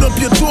mags, shoot up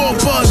your tour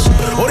bus.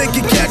 Or they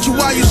can catch you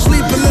while you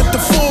sleep and let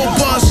the floor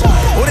bust.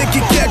 Or they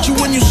can catch you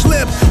when you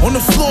slip on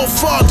the floor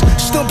fucked.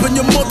 Stumping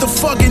your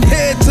motherfucking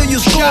head till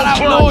your skull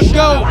crushed.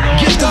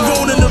 Get the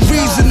road and the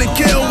reason to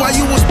kill. While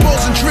you was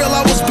posing drill,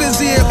 I was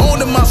busy at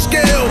honing my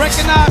scale.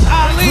 Recognize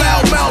Alias.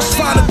 Loud mouths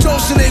find a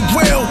dose in their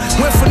grill.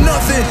 Went for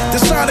nothing, to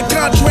sign the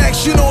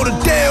contracts, you know the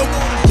deal.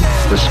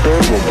 The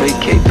spirit will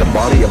vacate the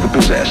body of the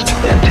possessed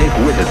and take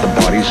with it the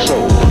body's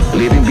soul,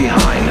 leaving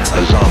behind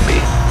a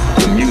zombie.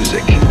 The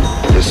music,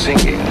 the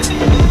singing.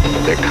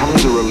 There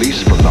comes a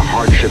release from the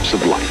hardships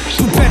of life.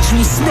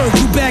 Perpetual smirk,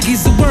 you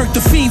baggies of work, the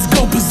fiends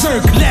go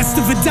berserk. Last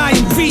of a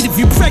dying breed, if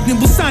you're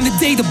pregnant, we'll sign the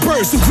date of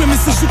birth. So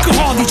grimaces you can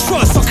hardly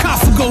trust,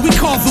 sarcophago, we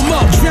carve them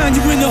up. Drown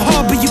you in the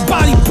harbor, your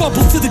body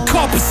bubbles to the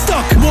carpet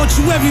stuck.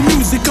 Mortuary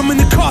music, I'm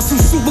in the Carson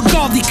suit with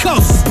godly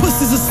cuffs.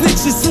 Pussies are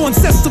snitches, sworn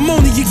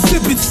testimony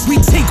exhibits. We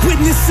take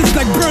witnesses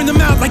like burn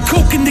them out like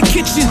coke in the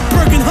kitchen.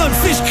 Bergen Hunt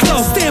Fish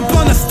Club, stamp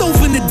on a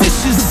stove in the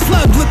dishes. The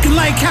flood looking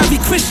like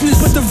Harry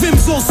Krishnas, but the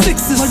rims all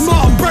sixes. Like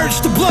Martin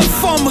Birch, the blood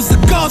farmers, the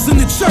guards in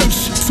the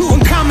church. Two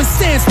uncommon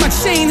stance, my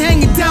chain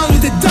hanging down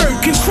with the dirt.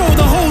 Control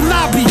the whole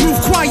lobby, move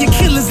quiet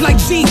killers like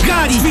Gene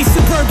Gotti. Three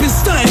suburban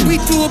stunting, we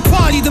threw a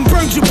party, then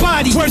burned your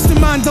body. Worse than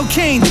Mondo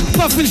Kaine,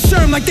 puffin'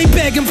 Sherm like they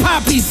begging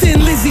poppies.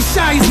 In Lizzie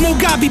Shire's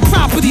Mogabi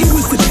properties.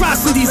 With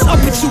atrocities up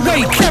at your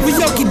way,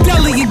 karaoke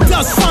deli and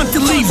dust font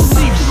leaves.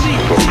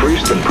 For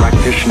priest and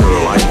practitioner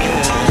alike,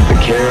 the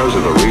cares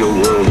of the real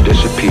world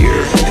disappear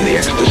in the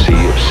ecstasy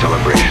of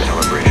celebration.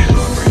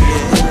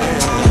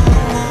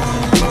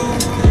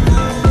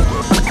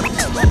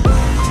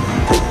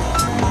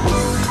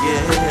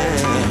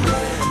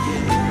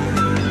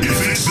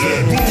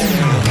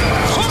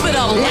 Pump it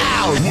up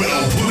loud.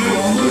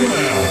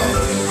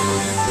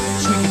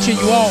 So we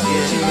continue on.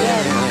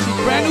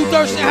 Brand new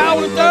Thirstin,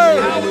 Howl the third.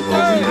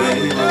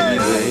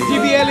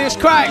 DB Alias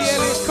Christ.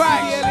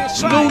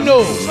 Lungz.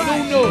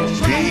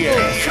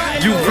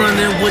 You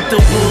running with the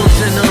wolves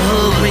in the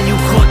hood when you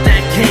caught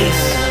that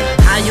case.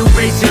 How you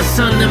raise your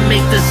son to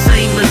make the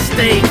same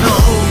mistake? The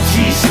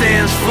OG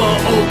stands for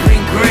open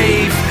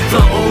grave.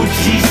 The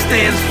OG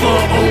stands for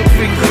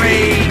open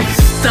grave.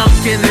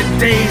 Stuck in the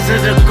days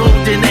of the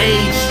golden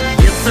age.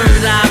 Your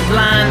third eye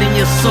blind and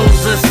your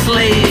soul's a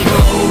slave.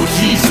 The OG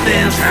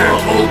stands for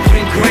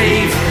open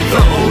grave.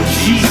 The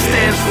OG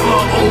stands for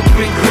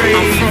open grave.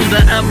 I'm from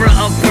the era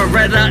of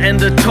Beretta and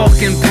the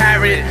talking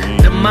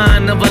parrot. The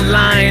mind of a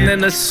lion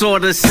and a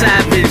sort of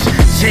savage.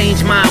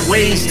 Change my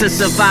ways to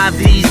survive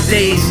these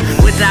days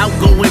without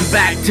going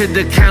back to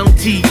the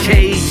county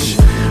cage.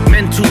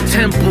 Mental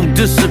temple,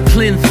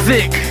 discipline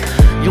thick.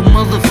 You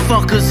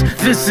motherfuckers,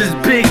 this is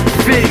big.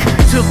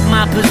 Took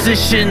my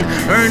position,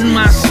 earned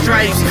my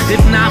stripes.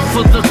 If not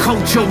for the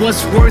culture,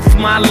 what's worth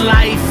my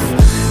life?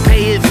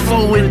 Pay it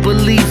forward,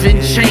 believe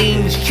in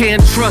change.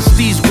 Can't trust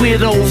these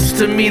widows,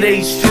 to me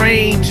they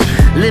strange.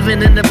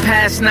 Living in the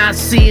past, not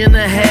seeing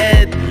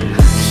ahead.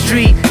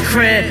 Street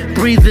cred,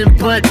 breathing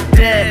but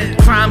dead.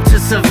 Crime to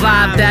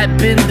survive, that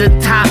been the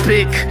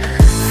topic.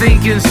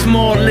 Thinking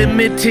small,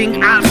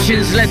 limiting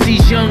options. Let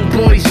these young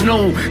boys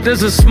know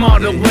there's a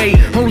smarter way.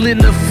 Holding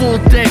the full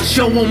deck,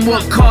 show them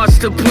what cards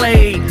to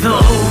play. The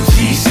OG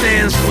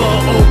stands for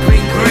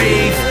open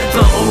grave.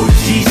 The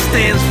OG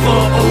stands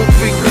for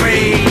open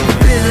grave.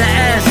 Bitter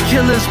ass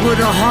killers with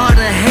a heart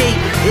of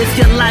hate. If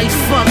your life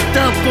fucked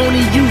up,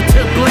 only you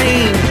to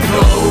blame.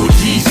 The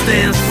OG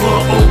stands for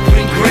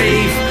open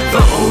grave. The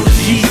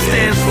OG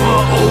stands for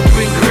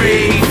open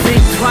grave.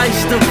 Think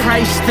twice the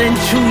price, then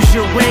choose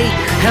your way.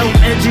 Help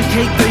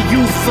educate the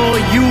youth or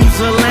use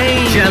a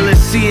lane.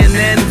 Jealousy and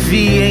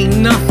envy ain't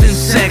nothing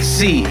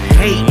sexy.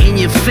 Hate in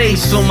your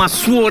face, so my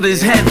sword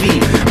is heavy.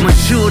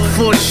 Matured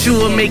for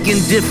sure,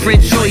 making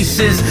different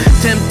choices.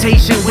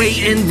 Temptation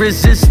waiting,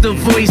 resist the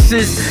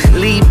voices.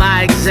 Lead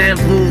by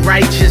example,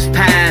 righteous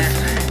path.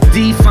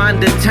 Define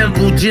the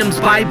temple, Jim's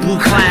Bible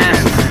class.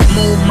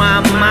 Mold my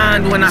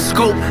mind when I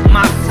scope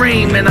my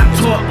frame. And I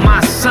taught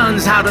my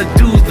sons how to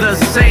do the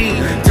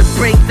same. To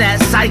break that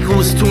cycle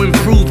is to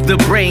improve the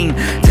brain.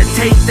 To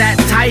take that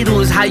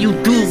title is how you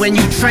do when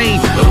you train.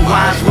 The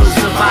wise will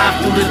survive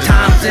through the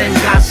times and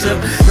gossip.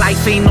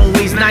 Life ain't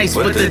always nice,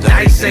 but the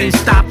dice ain't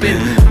stopping.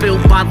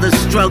 Built by the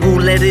struggle,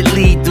 let it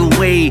lead the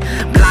way.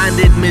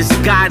 Blinded,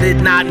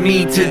 misguided, not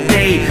me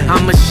today.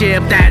 I'ma share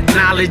that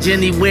knowledge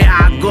anywhere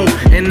I go.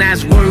 And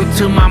that's word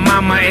to my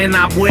mama and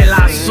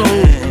abuela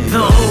soul. The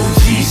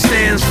OG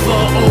stands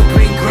for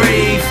open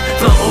grave.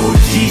 The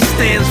OG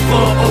stands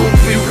for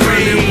open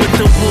grave. With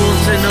the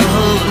wolves in the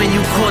hood when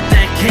you caught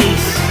that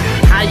case.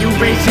 How you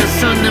raise your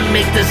son to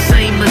make the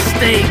same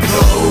mistake.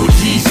 The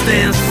OG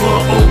stands for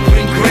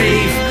open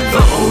grave.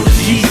 The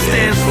OG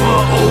stands for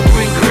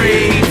open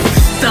grave.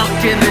 Stuck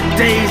in the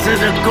days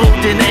of the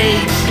golden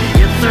age.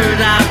 Your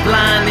third eye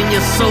blind and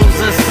your soul's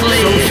a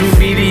slave. Social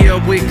media,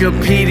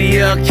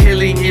 Wikipedia,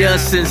 killing ya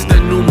since the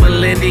new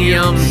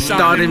millennium.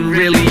 Starting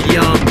really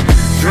young.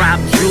 Drop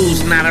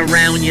jewels not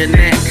around your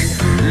neck.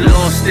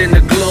 Lost in the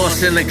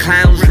gloss and the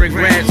clown's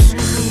regrets.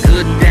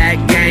 Good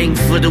that gang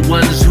for the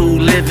ones who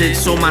live it.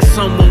 So my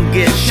son won't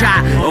get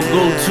shot or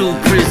go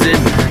to prison.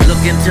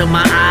 Look into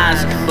my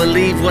eyes,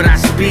 believe what I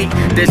speak.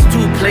 There's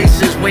two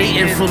places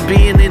waiting for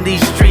being in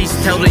these streets.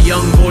 Tell the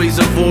young boys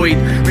avoid,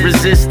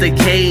 resist the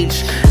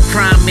cage.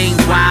 Crime ain't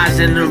wise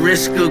and the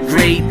risk are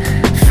great.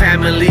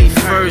 Family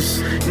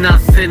first,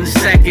 nothing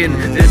second.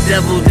 The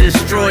devil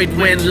destroyed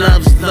when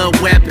love's the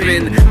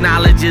weapon.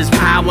 Knowledge is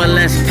power,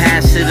 let's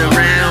pass it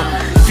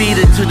around. Feed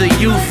it to the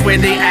youth when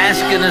they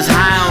asking us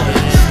how.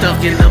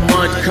 Stuck in the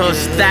mud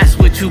cause that's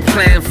what you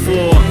plan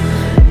for.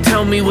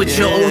 Tell me what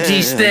your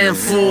OG stand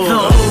for. The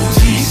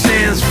OG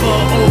stands for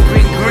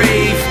open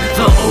grave.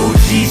 The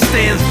OG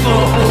stands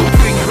for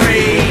open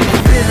grave.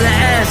 Bitter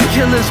ass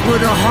killers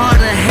with a heart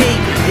of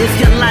hate. If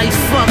your life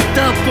fucked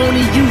up,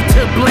 only you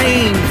to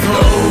blame. The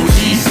OG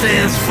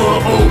stands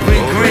for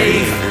open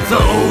grave. The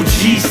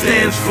OG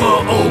stands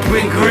for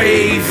open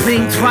grave.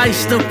 Think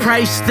twice the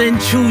price, then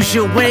choose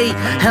your way.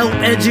 Help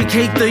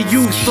educate the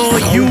youth or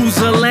use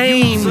a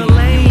lane.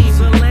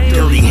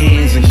 Dirty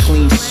hands and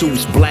clean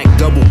suits, black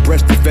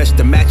double-breasted vest,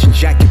 a matching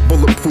jacket,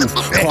 bulletproof.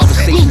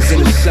 Conversations in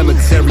the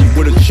cemetery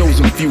with a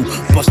chosen few.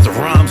 Bust the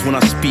rhymes when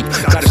I speak,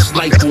 got a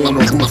sniper on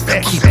the roof.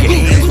 Keep your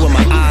hands where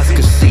my eyes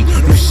can see.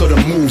 New sort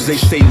of moves, they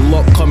say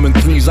luck come in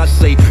threes. I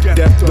say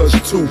death does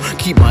too.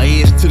 Keep my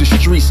ears to the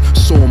streets,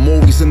 so I'm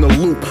always in the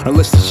loop.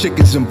 Unless the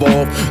chicken's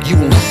involved, you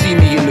won't see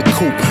me in the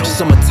coop.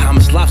 Summertime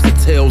is lobster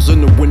tails, in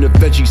the winter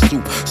veggie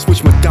soup.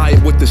 Switch my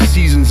diet with the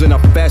seasons and I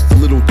fast a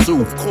little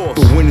too.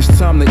 But when it's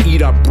time to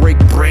eat, I break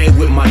bread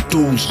with my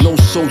dudes. No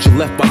soldier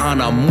left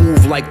behind, I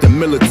move like the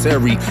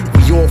military.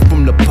 We all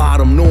from the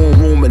bottom, no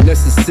room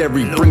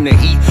unnecessary. Bring the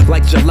heat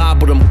like July,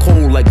 but I'm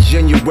cold like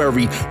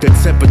January. The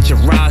temperature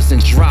rise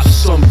and drop,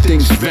 some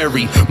things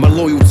vary. My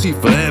loyalty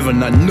forever,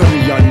 now none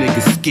of y'all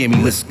niggas scare me,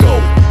 let's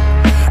go.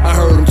 I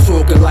heard him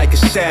talking like a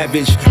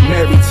savage.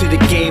 Married to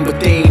the game, but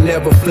they ain't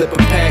never flip a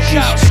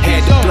package.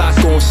 Had the block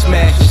on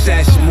smash, just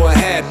ask him what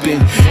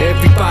happened.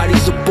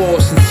 Everybody's a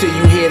boss until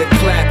you hear the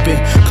clapping.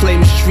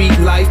 Claim street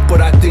life, but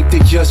I think they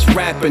just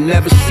rapping.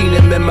 Never seen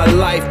him in my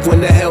life,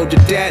 when the hell did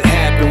that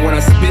happen? When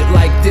I spit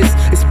like this,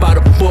 it's by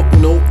the book,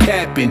 no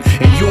capping.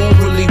 And you don't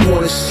really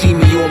wanna see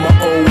me on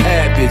my old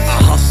habits.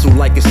 I hustle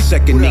like a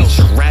second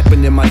nature,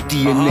 rapping in my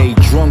DNA.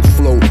 Drunk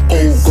flow,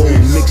 old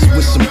gold mixed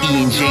with some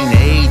E and J.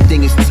 Now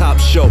everything is top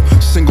shelf.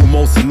 Single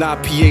malts and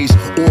IPAs,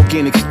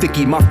 organic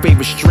sticky, my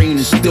favorite strain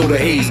is still the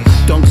haze.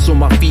 Dunks on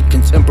my feet,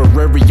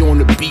 contemporary on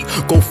the beat.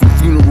 Go from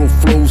funeral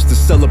flows to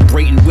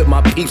celebrating with my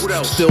peeps.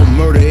 Still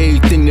murder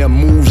everything that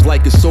moves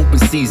like it's open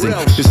season.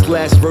 This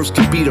last verse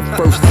could be the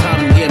first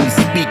time you hear me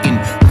speaking.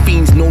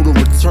 Fiends know the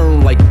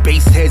return like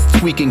bass heads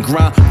tweaking.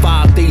 Grind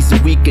 5 days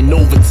a week and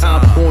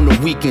overtime on the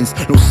weekends.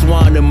 No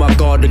swine in my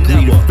guard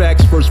degree. The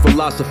facts first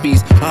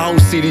philosophies. I don't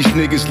see these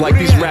niggas like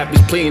these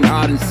rappers playing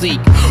hide and seek.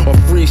 Or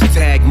freeze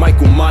tag,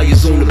 Michael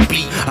Myers on the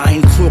beat. I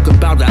ain't talking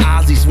about the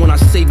Aussies when I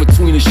say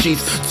between the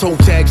sheets. Toe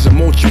tags and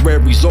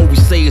mortuaries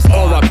always say it's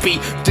R.I.P.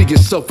 Dig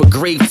yourself a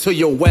grave till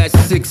your ass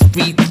 6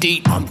 feet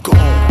deep. I'm gone.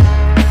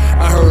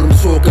 I heard him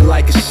talking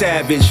like a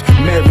savage.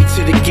 Married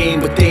to the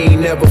game, but they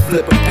ain't never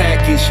flip a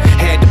package.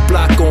 Had the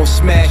block on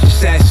smash,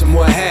 just ask him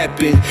what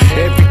happened.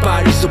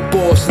 Everybody's a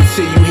boss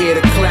until you hear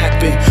the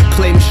clapping.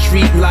 Claim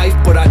street life,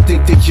 but I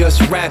think they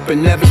just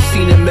rapping. Never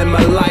seen him in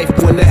my life.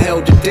 When the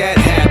hell did that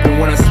happen?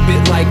 When I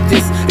spit like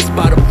this, it's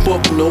by the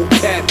book, no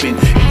capping.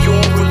 And you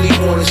don't really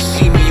wanna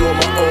see me on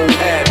my old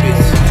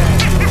habits.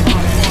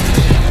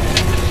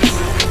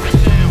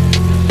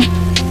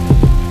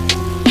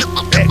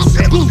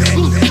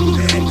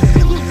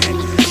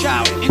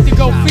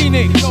 Indigo,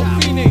 Phoenyx.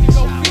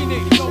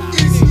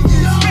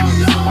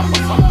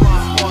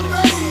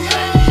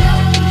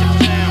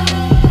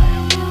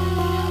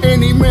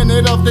 Any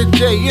minute of the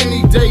day,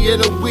 any day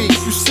of the week,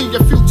 you see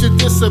your future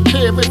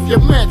disappear if you're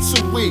meant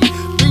to weak.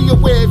 Be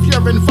aware of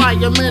your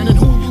environment and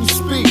who you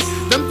speak.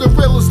 Them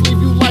gorillas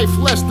leave you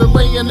lifeless to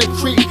lay in the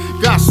creek.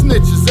 Got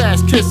snitches,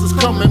 ass kisses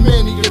coming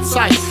many a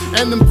type.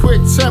 And them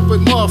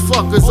quick-tempered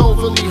motherfuckers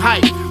overly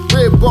hyped.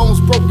 Rib bones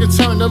broke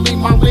internally,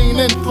 my lean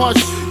and punch.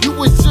 You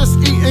was just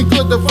eating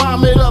good to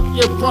vomit up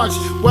your brunch.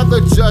 Whether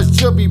judge,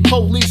 jury,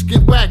 police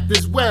get whacked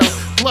as well.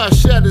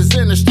 Bloodshedders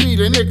in the street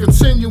and they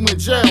continue in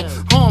jail.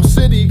 Harm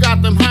City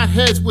got them hot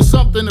heads with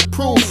something to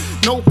prove.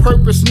 No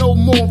purpose, no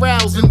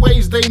morals in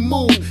ways they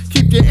move.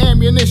 Keep your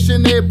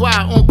ammunition nearby,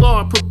 on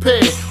guard,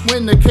 prepared.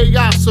 When the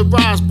chaos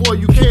arrives, boy,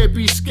 you can't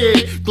be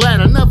scared.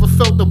 Glad I never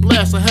felt the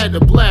blast, I had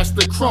to blast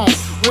the chrome.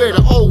 Where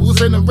the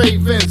O's and the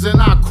Ravens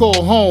and I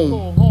call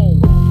home.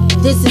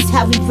 This is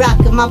how we rock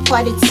in my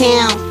part of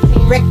town.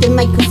 Wreck the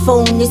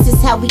microphone, this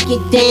is how we get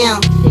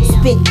down.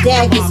 Spit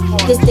daggers,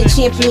 this the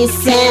champion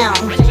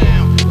sound.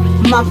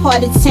 My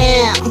part of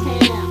town,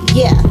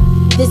 yeah.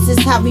 This is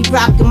how we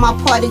rock in my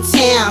part of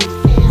town.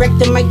 Wreck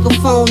the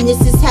microphone,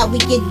 this is how we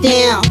get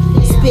down.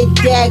 Spit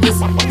daggers,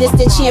 this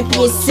the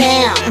champion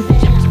sound.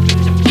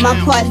 My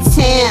part of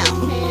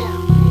town.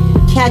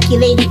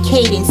 Calculated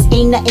cadence,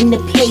 ain't nothing to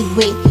play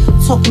with.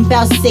 Talking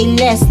about say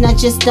less, not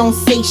just don't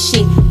say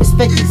shit.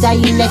 Respect the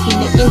dialect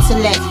and the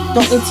intellect,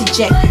 don't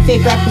interject.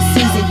 Favorite rapper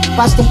season,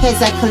 watch the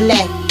heads I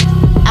collect.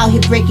 Out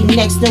here breaking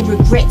necks, no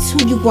regrets,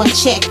 who you gon'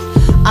 check?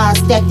 Odds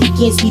stacked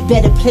against me,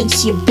 better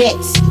place your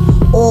bets.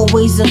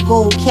 Always a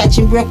goal,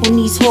 catching breath on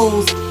these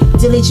hoes.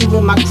 Diligent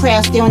with my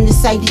craft, stay on the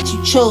side that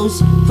you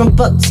chose. From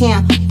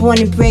Bucktown, born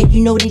and bred,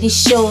 you know that it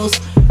shows.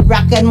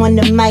 Rockin' on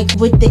the mic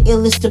with the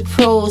illest of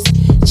pros.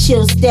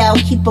 Chill style,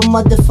 keep a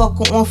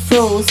motherfucker on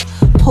froze.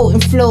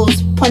 Potent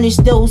flows, punish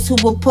those who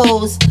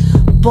oppose.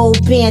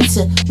 Bold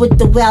banter with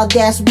the wild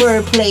ass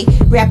wordplay.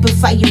 Rapid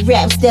fire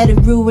raps that'll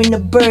ruin the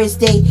bird's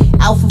day.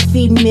 Alpha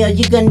female,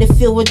 you're gonna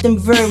feel what them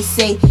verbs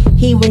say.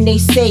 Hear when they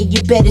say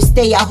you better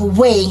stay out her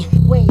way.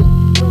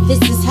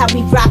 This is how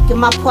we rock in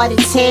my part of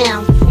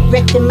town.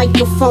 Wreck the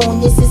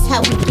microphone, this is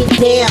how we get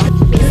down.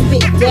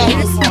 Spit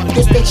daggers,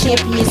 this the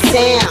champion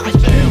sound.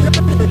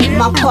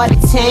 My part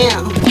of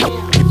town,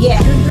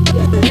 yeah.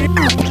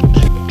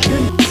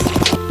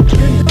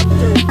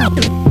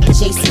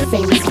 Jason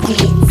famous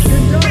Beatz.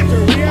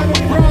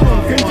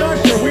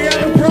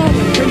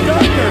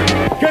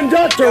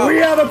 Conductor, we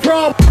have a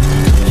problem.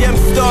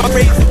 Gemstar,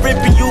 razor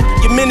ripping you.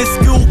 You're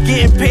minuscule,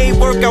 getting paid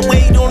work. I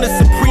wait on the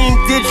Supreme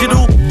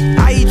Digital.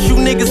 I eat you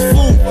niggas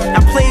food. I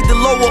played the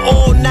lower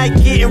all night,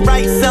 getting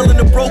right, selling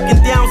the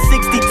broken down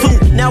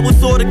 62. Now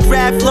it's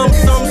autographed lump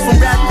sums from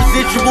rap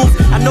residuals.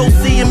 I know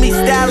seeing me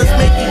stylists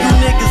making you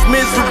niggas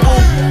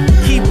miserable.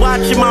 Keep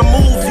watching my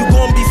moves, you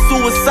gon' be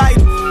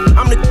suicidal.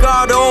 I'm the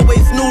god I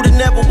always knew to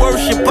never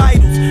worship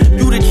idols.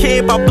 You the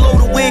champ, I blow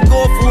the wig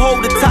off who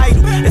hold the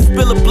title. And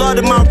spill the blood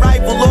of my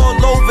rival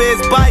all over his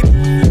Bible.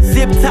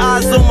 Zip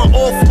ties on my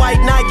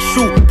off-white night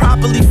shoe.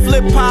 Properly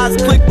flip pies,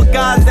 click with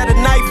guys that'll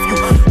knife you.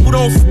 Who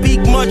don't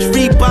speak much,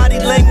 read body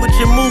language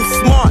and move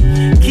smart.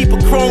 Keep a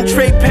chrome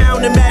tray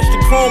pound and match the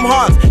chrome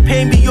hearts.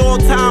 Pay me all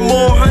time,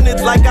 more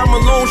hundreds like I'm a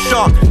loan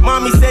shark.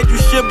 Mommy said you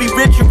should be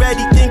rich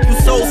already, think you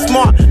so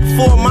smart.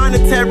 Before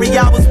monetary,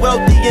 I was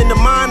wealthy in the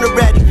mind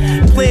already.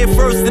 Plan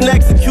first and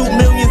execute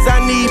millions, I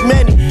need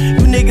many.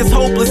 You niggas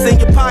hopeless and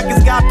your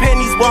pockets got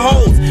pennies with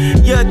holes.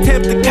 Your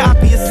attempt to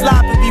copy is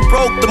sloppy, we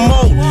broke the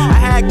mold. I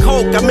had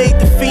coke, I made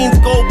the fiends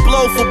go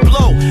blow for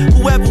blow.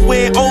 Whoever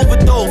went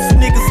overdose,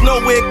 niggas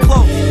nowhere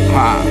close.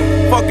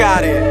 Fuck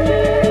out here.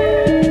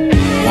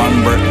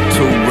 1 brick,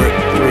 2 brick,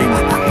 3.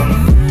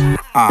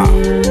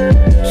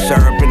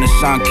 Syrup in the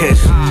sun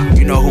kiss.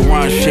 You know who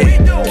runs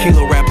shit.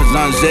 Kilo rappers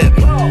unzip.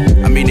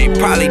 I mean they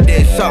probably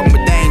did something,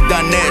 but they ain't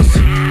done this.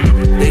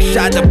 They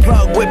shot the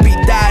plug, Whippy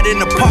died in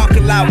the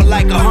parking lot with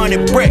like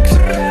 100 bricks.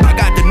 I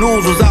got the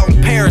news, was out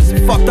in Paris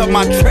and fucked up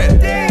my trip.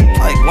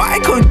 Like, why I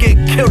couldn't get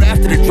killed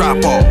after the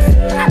drop off?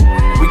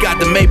 We got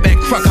the Maybach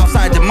truck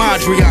outside the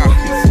Mondrian.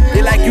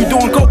 They like you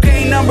doing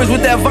cocaine numbers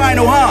with that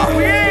vinyl, huh?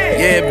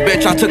 Yeah,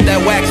 bitch, I took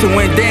that wax and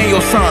went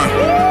Daniel, son.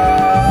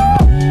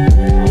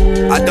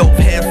 I dove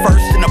head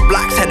first in the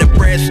blocks, had the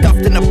bread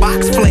stuffed in the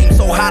box. Flame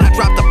so hot, I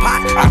dropped the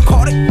pot, I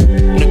caught it.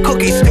 The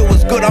cookie still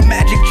was good, I'm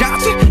Magic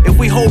Johnson. If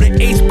we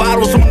holding ace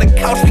bottles on the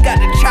couch, we got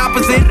the chop.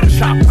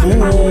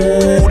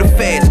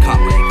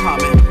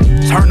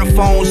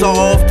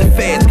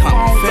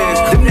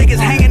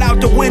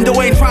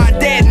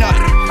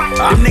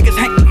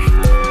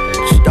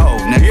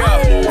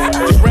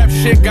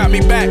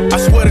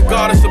 to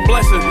God it's a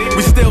blessing.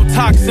 We still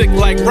toxic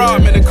like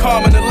Rodman and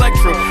Carmen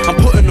Electra. I'm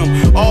putting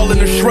them all in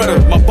the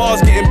shredder. My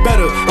bars getting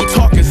better. I'm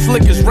talking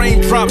slick as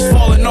raindrops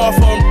falling off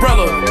an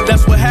umbrella.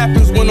 That's what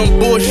happens when them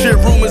bullshit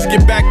rumors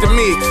get back to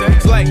me.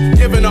 It's like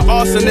giving an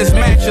arsonist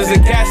matches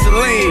and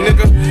gasoline,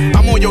 nigga.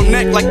 I'm on your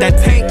neck like that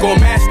tank on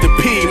Master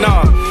P.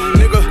 Nah,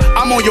 nigga,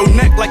 I'm on your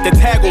neck like the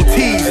tag on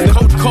T's. The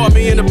coach called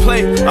me in to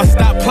play, I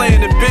stopped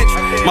playing the bench.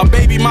 My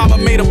baby mama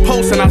made a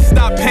post and I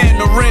stopped paying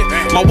the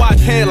rent. My watch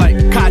hand like,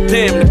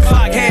 goddamn, the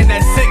clock hand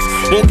at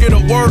 6. Won't get a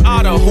word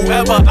out of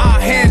whoever I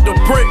hand the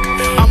brick.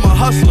 I'm a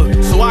hustler,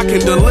 so I can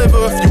deliver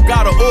if you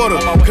got an order.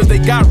 Cause they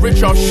got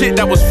rich off shit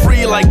that was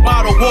free like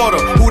bottled water.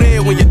 Who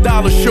there when your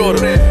dollar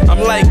shorter? I'm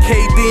like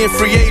KD in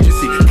free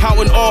agency,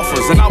 counting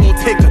offers, and I won't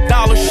take a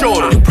dollar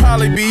shorter. You'd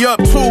probably be up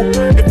too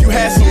if you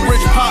had some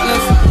rich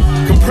partners.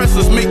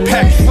 Compressors make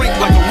packs shrink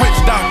like a witch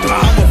doctor.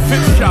 I'm a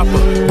fit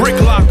shopper, brick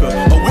locker,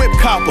 a whip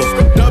copper,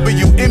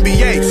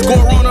 WNBA,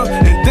 score runner,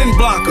 and then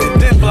blocker.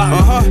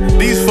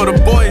 These for the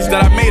boys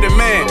that I made a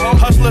man.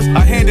 Hustlers, I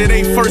handed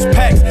they first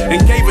packs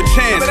and gave a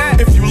chance.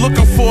 If you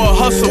looking for a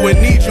hustle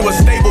and need you a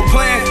stable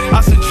plan,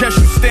 I suggest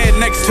you stand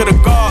next to the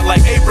guard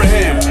like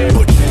Abraham.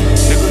 Butch,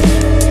 nigga.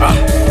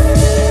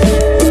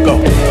 Let's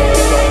go.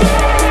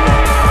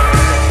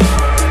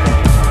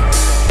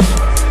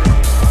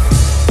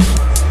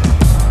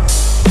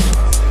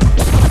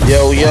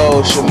 Yo,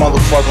 it's your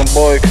motherfucking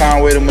boy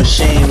Conway the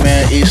Machine,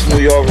 man. East New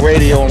York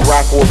Radio and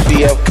rockin' with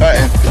PF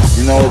Cuttin'.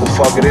 You know what the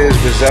fuck it is,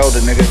 Griselda,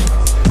 nigga.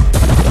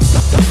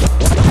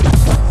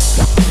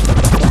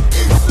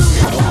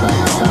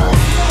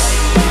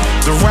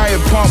 The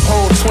riot pump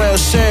hold 12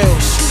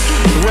 shells.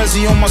 The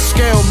resi on my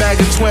scale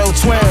bagging 12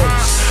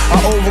 12s. I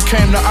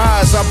overcame the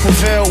odds, I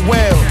prevailed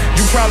well.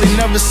 You probably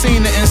never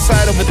seen the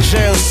inside of a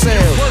jail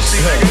cell.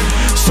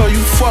 So you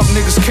fuck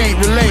niggas can't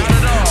relate.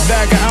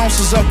 Bag of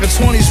ounces up at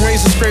 20s,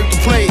 razor scrape the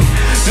plate.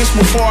 This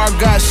before I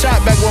got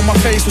shot back when my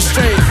face was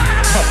straight.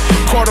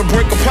 Caught a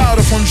brick of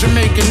powder from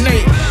Jamaican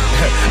Nate.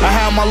 I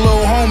had my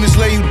little homies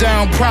lay you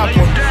down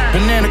proper.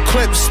 Banana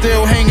clips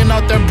still hanging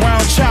out that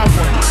brown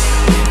chopper.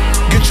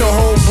 Get your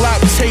whole block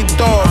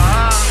taped off.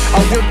 I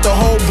whipped the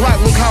whole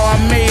block, look how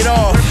I made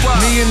off.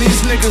 Me and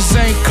these niggas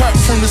ain't cut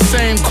from the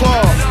same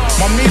cloth.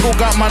 My Migo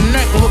got my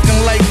neck looking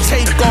like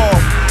takeoff.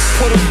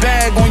 Put a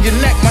bag on your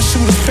neck, my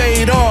shooters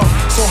paid off.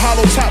 So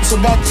hollow tops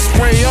about to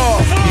spray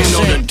off. You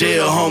know the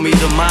deal, homie,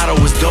 the motto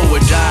is do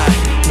or die.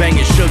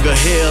 Banging Sugar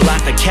Hill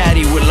out the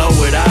caddy with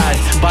lowered eyes.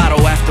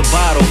 Bottle after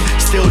bottle,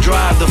 still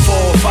drive the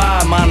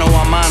 405, mano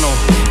a mano.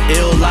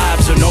 Ill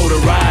lives are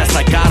notarized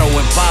like Otto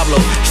and Pablo.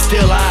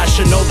 Still I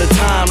should know the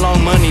time,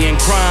 long money and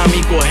crime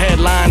equal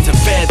headlines and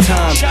fed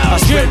time.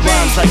 I spread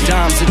rhymes like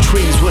dimes and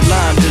trees with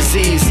Lyme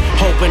disease.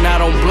 Hoping I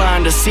don't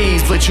blind the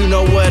seas, but you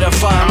know where to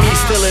find me.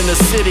 Still in the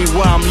city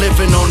where I'm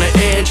living on the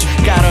edge.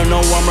 Gotta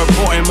know I'm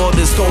reporting more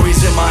than stories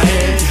in my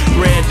head.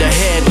 Read the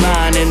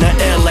headline in the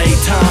LA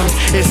Times.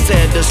 It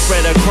said the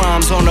spread of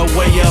crimes on the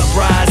way up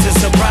rise. It's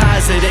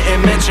surprised they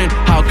didn't mention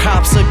how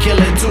cops are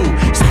killing too.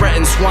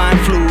 Spreading swine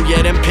flu,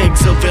 yeah them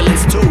pigs are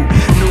villains too.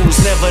 News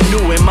never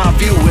new in my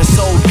view, it's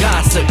so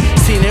gossip.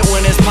 Seen it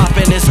when it's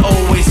popping, it's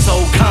always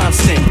so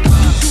constant.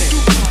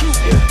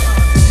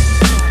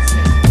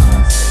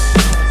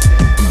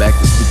 I'm back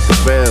to speak the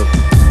real.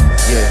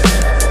 Yeah,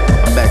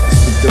 I'm back to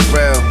speak the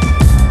real.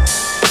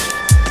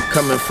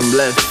 Coming from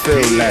left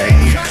field like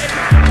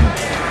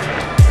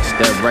it's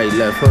that right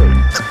left hook.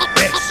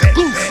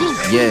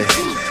 Yeah,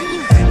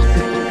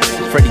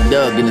 Freddie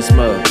Doug in this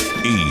mug.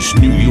 East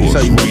New York.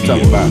 Tell you what I'm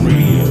talking about.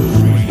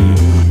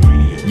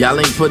 Y'all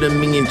ain't putting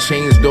me in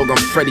chains, dog, I'm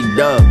Freddie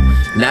Doug.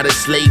 Not a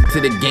slave to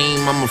the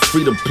game, I'm a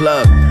free to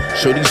plug.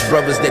 Show these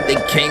brothers that they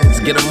kings,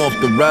 get them off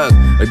the rug.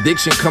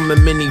 Addiction come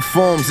in many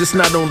forms, it's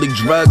not only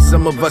drugs,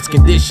 some of us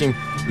condition.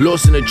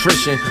 Loss and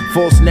attrition,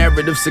 false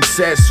narrative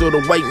success, or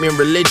the white man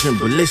religion.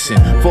 But listen,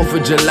 4th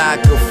of July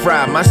could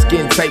fry, my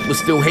skin type was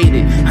still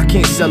hated. I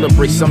can't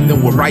celebrate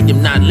something where I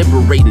am not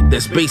liberated,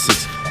 that's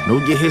basics. Know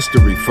your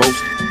history,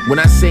 folks. When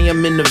I say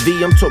I'm in the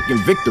V, I'm talking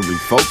victory,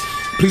 folks.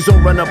 Please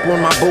don't run up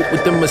on my boat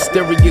with the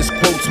mysterious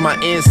quotes. My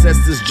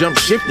ancestors jumped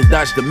ship to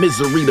dodge the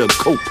misery to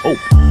cope. Hope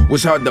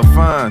was hard to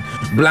find,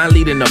 blind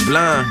leading the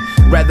blind.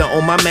 Rather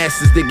on my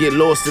masters to get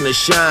lost in the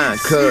shine.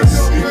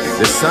 Cause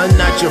the sun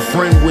not your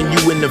friend when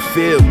you in the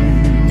field.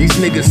 These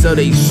niggas sell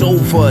they soul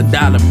for a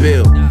dollar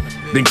bill.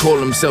 Then call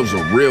themselves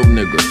a real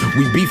nigga.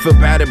 We beef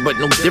about it, but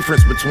no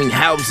difference between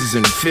houses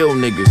and field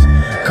niggas.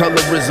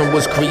 Colorism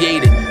was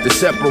created to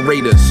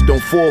separate us.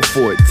 Don't fall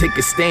for it, take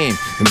a stand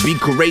and be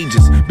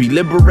courageous. Be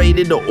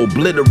liberated or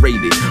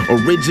obliterated.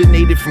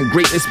 Originated from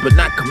greatness but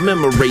not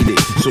commemorated.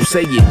 So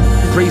say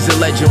it, praise a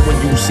legend when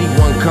you see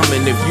one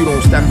coming. If you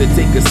don't stop to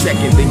take a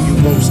second, then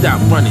you won't stop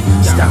running.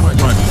 Stop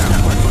running.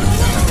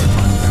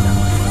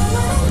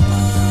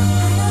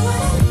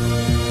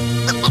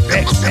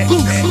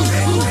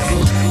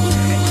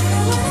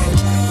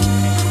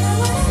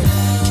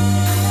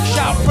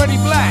 Freddie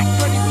Black.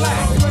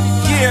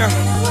 Yeah,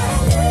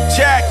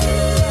 Jack.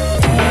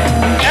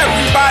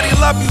 Everybody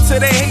love love you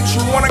till they hate you.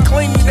 Wanna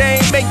clean you, they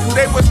ain't make you.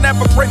 They was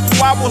never grateful.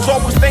 I was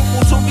always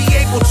thankful to be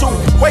able to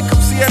wake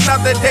up, see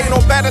another day. No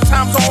better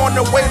times are on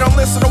the way. Don't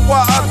listen to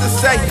what others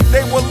say.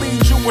 They will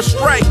lead you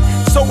astray.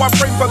 So I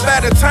pray for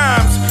better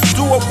times.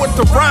 Do it with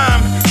the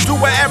rhyme. Do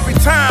it every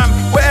time.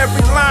 With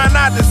every line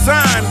I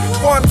design.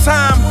 One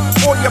time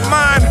for your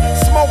mind.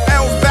 Smoke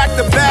L's back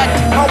to back.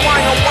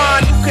 Hawaiian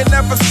wine. You can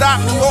never stop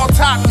me or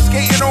top me.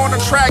 Skating on the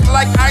track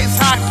like ice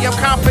hockey. I'm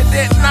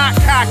confident, not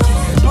cocky.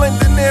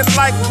 Blending in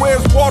like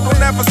where's Waldo,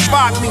 never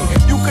spot me.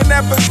 You can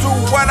never do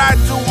what I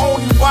do,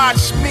 only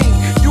watch me.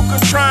 You can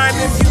try and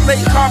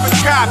emulate carbon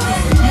copy.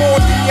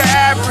 More than your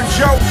average,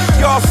 yo.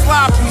 Y'all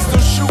sloppy. Still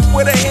shoot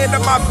with a hand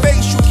in my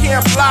face, you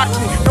can't block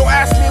me. Don't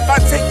ask me if I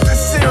take this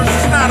serious,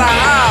 it's not a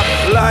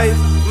hobby. Life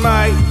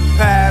might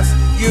pass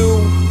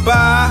you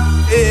by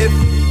if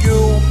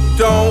you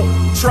don't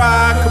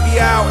try. Could be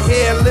out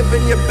here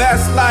living your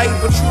best life,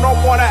 but you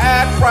don't wanna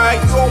act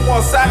right. You don't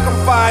want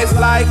sacrifice.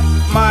 Life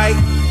might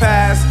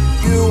pass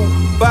you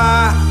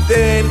by,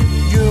 then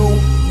you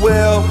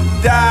will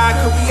die.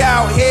 Could be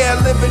out here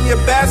living your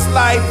best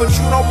life, but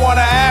you don't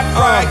wanna act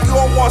right. You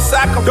don't want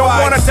sacrifice. Don't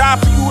wanna die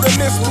for you to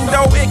miss me,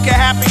 though. It can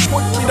happen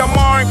quickly.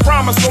 Tomorrow ain't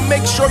promise, so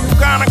make sure you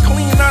got a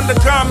clean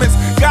undergarments.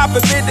 God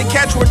forbid to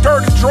catch with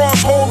dirty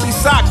drawers, holy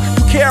socks.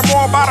 You care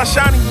more about a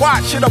shiny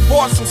watch. Should've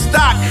bought some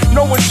stock.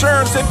 No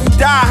insurance if you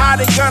die. How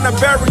they gonna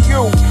bury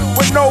you?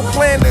 With no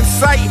plan in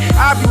sight,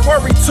 I be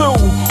worried too.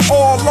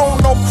 All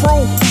alone, no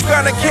crew. Who's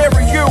gonna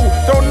carry you?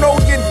 Don't know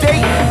your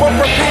date, but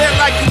prepare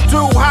like you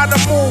do. How to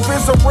move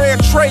is a rare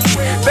trait.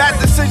 Bad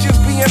decisions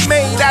being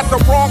made at the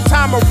wrong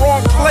time or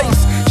wrong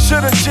place.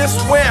 Should've just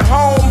went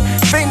home.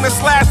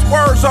 Famous last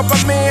words of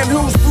a man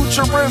whose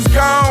future is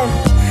gone.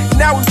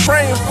 Now we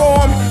praying for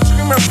him,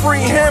 screaming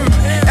free him.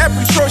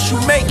 Every choice you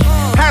make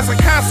has a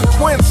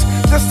consequence.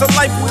 This the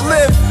life we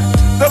live,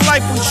 the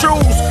life we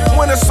choose.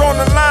 When it's on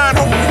the line,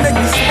 hope we make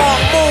a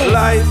smart move.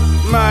 Life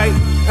might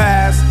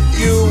pass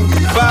you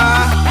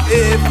by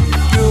if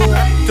you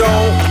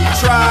don't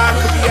try.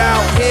 Could be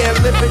out here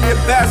living your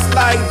best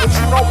life, but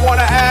you don't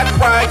wanna act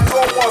right. You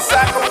don't want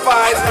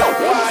sacrifice.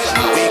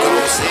 We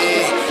gon'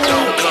 see.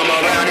 Don't come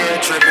around here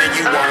tripping,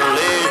 you won't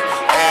live.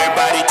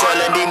 Everybody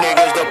telling these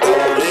niggas the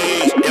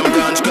police. Them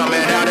guns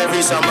coming out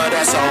every summer,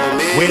 that's on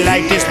me. We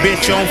light this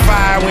bitch on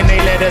fire when they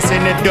let us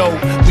in the door.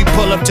 We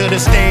pull up to the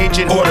stage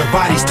and order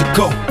bodies to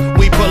go.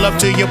 We pull up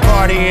to your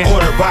party and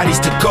order bodies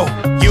to go.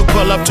 You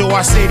pull up to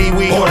our city,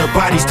 we order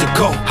bodies to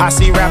go. I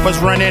see rappers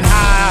running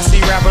high, I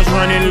see rappers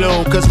running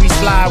low. Cause we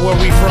slide where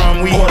we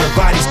from, we order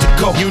bodies to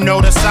go. You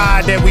know the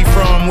side that we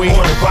from, we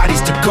order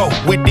bodies to go.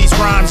 With these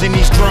rhymes and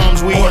these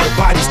drums, we order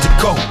bodies to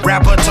go.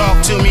 Rapper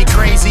talk to me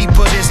crazy,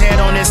 put his head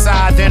on his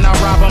side. Then I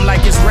rob him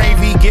like it's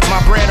gravy, get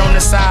my bread on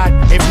the side.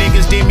 If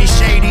niggas did me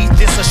shady,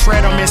 this a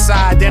shred them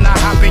inside. Then I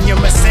hop in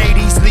your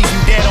Mercedes, leave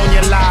you dead on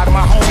your live.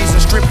 My homies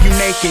will strip you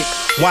naked.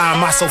 Why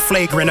am I so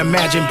flagrant?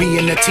 Imagine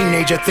being a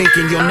teenager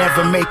thinking you'll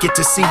never make it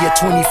to see your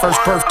 21st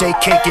birthday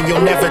cake and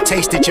you'll never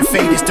taste it. Your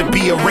fate is to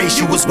be erased.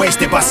 You was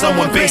wasted by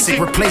someone basic.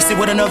 Replace it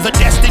with another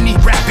destiny.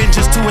 Rapping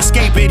just to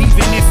escape it,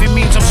 even if it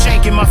means I'm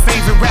shaking my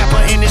favorite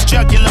rapper in his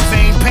jugular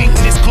vein,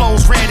 painting his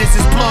clothes red as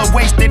his blood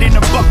wasted in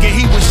a bucket.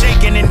 He was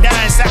shaking and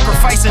dying,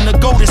 sacrificing the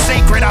gold is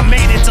sacred. I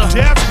made it to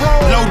death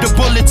row. Load the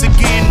bullets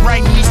again,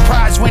 writing these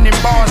prize-winning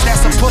bars.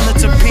 That's a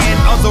Pulitzer pen.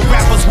 Other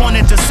rappers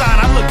wanted to sign.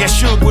 I look at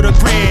Suge with a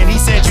grin. He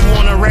said, "You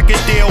want a record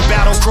deal?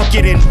 Battle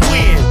crooked and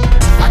win."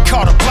 I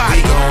caught a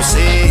body. We gon'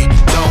 see.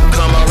 Don't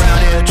come around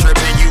here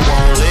tripping, you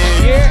won't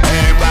live.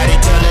 Everybody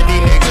telling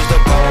these niggas the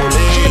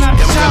police.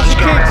 Them guns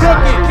coming.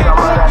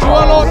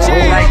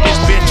 Light this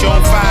bitch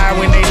on fire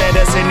when they let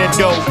us in the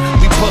door.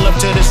 We pull up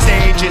to the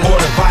stage and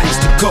order bodies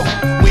to go.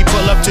 We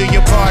pull up to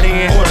your party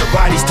and order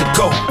bodies to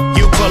go.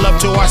 You pull up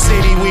to our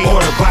city, we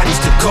order bodies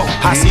to go.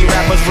 I see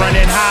rappers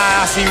running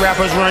high, I see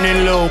rappers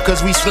running low.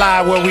 Cause we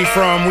slide where we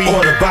from, we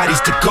order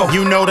bodies to go.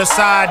 You know the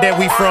side that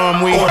we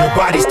from, we order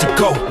bodies to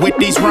go. With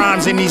these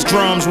rhymes and these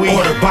drums, we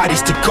order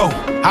bodies to go.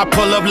 I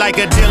pull up like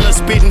a dealer,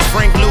 spitting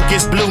Frank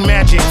Lucas, blue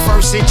magic.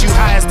 First hit you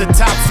high as the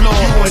top floor,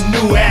 you a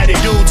new addict.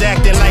 Dudes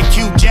acting like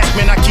Hugh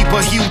Jackman, I keep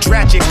a huge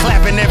ratchet.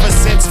 Clapping ever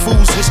since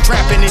fools was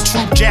trapping in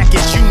troop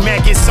jackets. You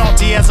man get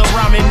salty as a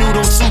ramen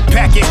noodle soup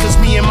packet. Cause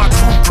me and my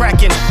crew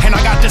cracking, and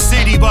I got the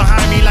city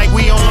behind me like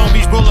we on Long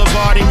Beach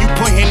Boulevard. And you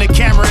pointing the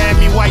camera at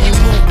me while you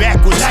move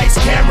backwards. Lights,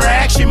 camera,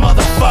 action,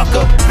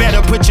 motherfucker.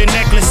 Better put your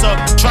necklace up.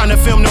 Trying to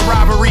film the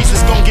robberies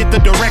is gon' get the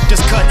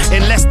director's cut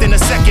in less than a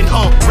second.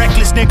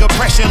 Reckless nigga,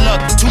 pressure luck.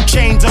 2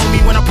 chains on me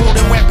when I pull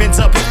them weapons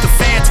up. If the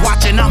fans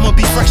watching, I'ma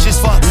be fresh as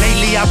fuck.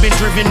 Lately I've been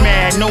driven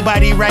mad.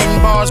 Nobody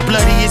writing bars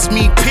bloody, it's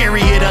me,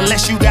 period.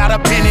 Unless you got a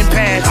pen and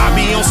pad. I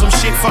be on some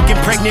shit, fucking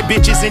pregnant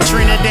bitches in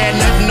Trinidad.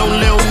 Nothing, no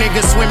little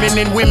niggas swimming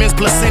in women's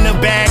placenta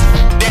bag.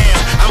 Damn,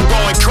 I'm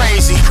going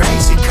crazy.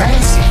 Crazy.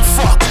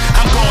 Fuck,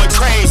 I'm going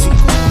crazy.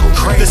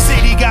 The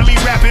city got me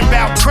rapping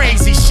about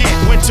crazy shit.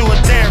 Went to a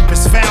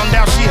therapist, found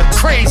out she a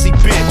crazy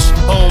bitch.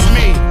 On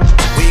me.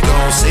 We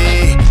gon'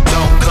 see.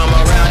 Don't come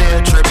around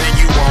here tripping,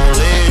 you won't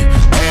live.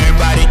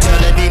 Everybody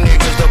telling these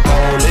niggas the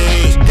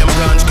police. Them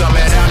guns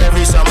coming out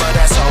every summer,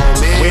 that's on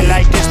me. We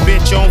like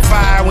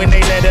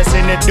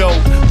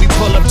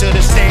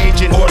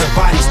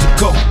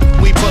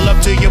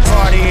up to your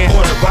party and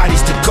order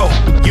bodies to go.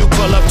 You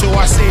pull up to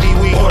our city,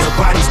 we order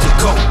bodies to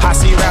go. I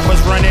see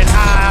rappers running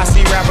high, I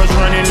see rappers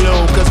running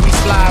low. Cause we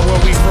slide where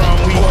we from,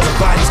 we order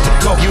bodies to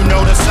go. You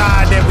know the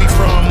side that we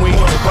from, we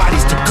order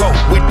bodies to go.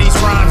 With these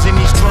rhymes and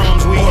these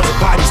drums, we order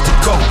bodies to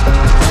go.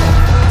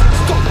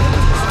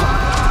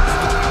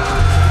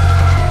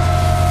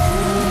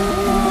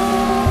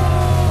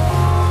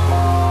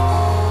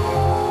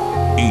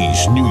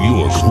 East New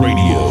York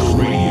Radio.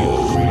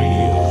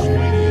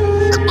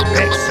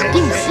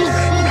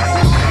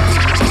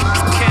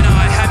 Can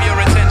I have your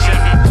attention?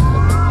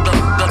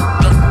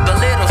 The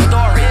little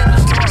story.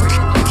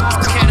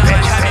 Can I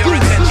have your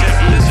attention?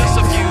 There's just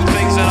a few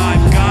things that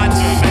I've got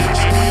to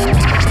mention.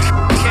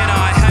 Can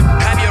I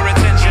have your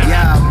attention?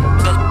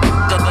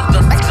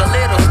 The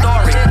little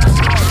story.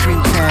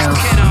 Street tales.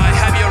 Can I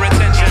have your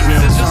attention?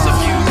 There's just a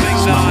few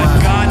things that I've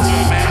got to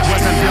mention.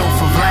 Wasn't built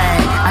for Vlad.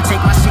 I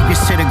take my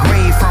secrets to the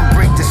grave from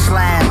brick to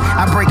slab.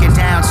 I break it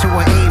down to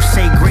an Ave,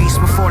 say grace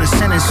before the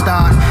sinners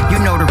start. You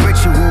know the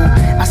ritual.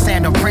 I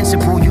stand on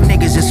principle, you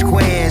niggas are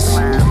squares.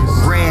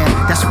 Rare,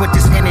 that's what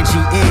this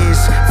energy is.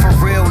 For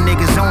real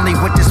niggas, only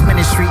what this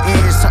ministry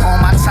is. To all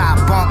my top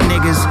bunk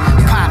niggas,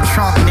 pop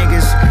trunk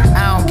niggas.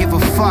 I don't give a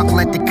fuck,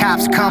 let the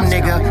cops come,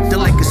 nigga. The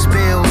liquor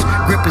spills,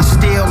 gripping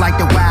steel like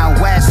the Wild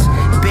West.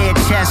 Bare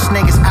chest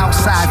niggas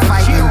outside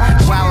fighting,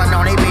 wildin'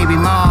 on they baby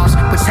moms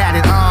with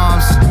tatted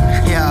arms.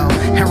 Yo,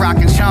 and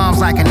rockin' charms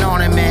like an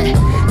ornament.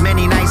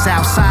 Many nights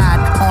outside,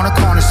 on a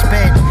corner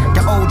spent.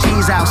 The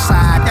OGs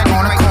outside,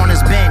 on the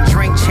corners bent.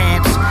 Drink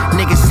champs,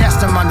 niggas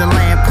test them under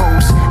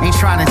lampposts. Ain't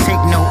trying to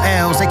take no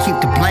L's, they keep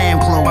the blame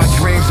close. My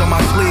dreams on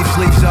my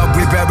sleeves up,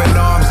 we bearing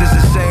arms. It's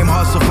the same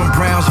hustle from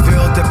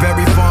Brownsville to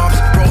Berry Farms.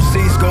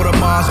 Proceeds go to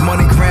Mars,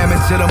 money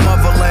cramming to the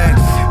motherland.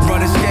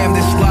 Run a scam,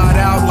 then slide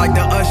out like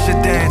the Usher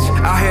dance.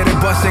 I hear it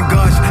busting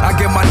guns, I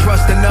give my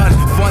trust to none.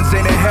 Funds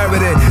ain't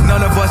inherited,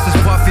 none of us is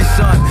Puffy's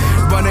son.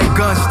 Running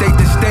guns, state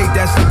to state,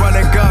 that's the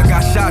running gun.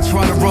 Got shot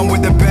trying to run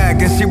with the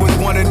bag, and she was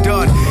one and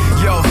done.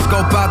 Yo,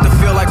 scope out to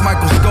feel like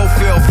Michael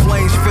Schofield.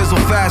 Flames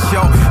fizzle fast,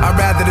 yo, I'd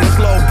rather the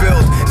slow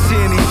build.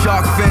 Seeing these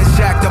shark fins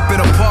shacked up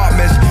in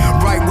apartments.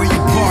 Right where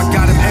you park,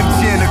 got him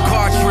emptying the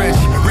cartridge.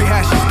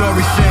 Rehash the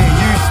story saying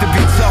you used to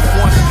be tough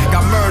once.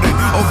 Got murdered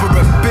over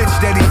a bitch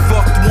that he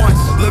fucked once.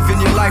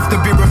 Living your life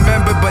to be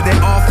remembered, but they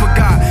all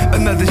forgot.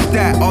 Another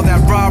stat, all that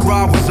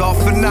rah-rah was all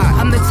for naught.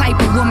 I'm the type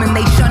of woman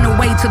they shun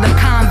away to the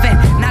convent.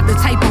 Not the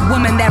type of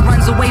woman that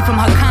runs away from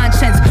her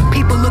conscience.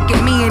 People look at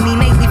me and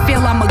innately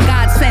feel I'm a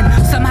godsend.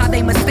 Somehow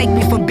they mistake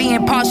me for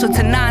being partial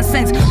to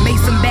nonsense. Made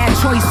some bad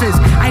choices,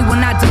 I will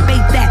not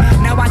debate that.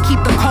 Now I keep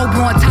the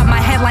cobra on top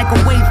my head like a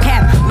wave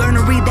cap. Learn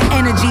to read the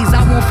energies,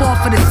 I won't fall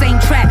for the same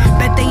trap.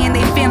 Bet they in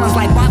their feelings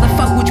like, why the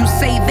fuck would you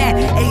say that?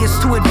 A is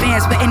too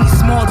advanced for any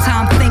small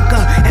time thinker.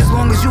 As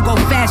long as you go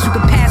fast, you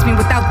can pass me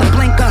without the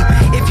blinker.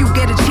 If you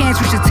get a chance,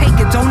 you should take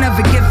it, don't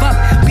ever give up.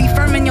 Be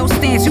firm in your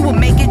stance, you will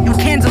make it, you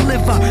can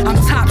deliver. I'm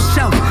top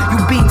shelf, you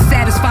being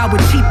satisfied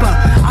with cheaper.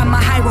 I'm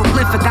a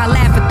hieroglyphic, I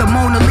laugh at the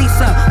Mona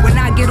Lisa. When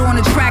I get on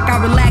the track,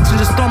 I relax and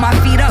just throw my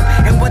feet up.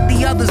 And what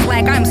the others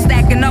lack, I'm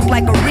stacking up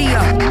like a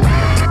Rhea.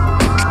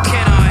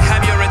 Can I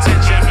have your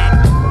attention?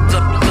 The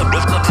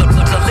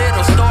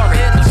little story.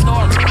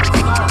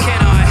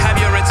 Can I have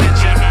your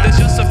attention? There's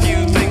just a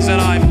few things that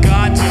I've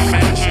got to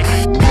mention.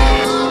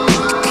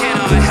 Can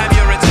I have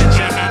your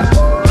attention?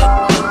 The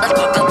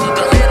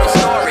little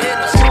story.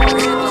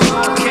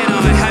 Can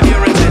I have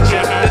your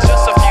attention? There's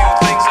just a few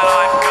things that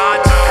I've got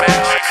to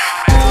mention.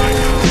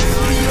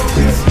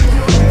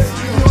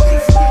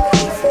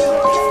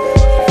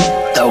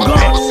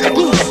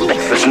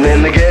 Listen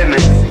in to get me.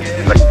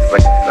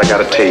 I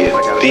gotta tell you,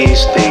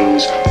 these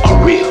things are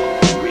real.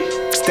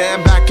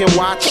 Stand back and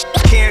watch.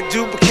 Can't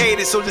duplicate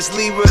it, so just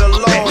leave it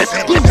alone.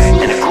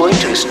 And according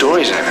to the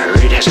stories I've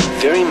heard, it has a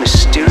very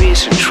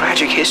mysterious and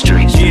tragic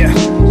history. Yeah.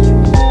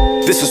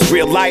 This is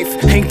real life,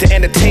 ain't the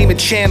entertainment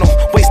channel.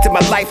 Wasted my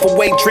life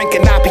away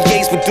drinking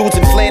IPAs with dudes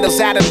in flannels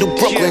out of New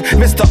Brooklyn.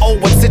 Mr. O,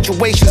 what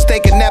situations they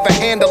can never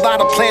handle. I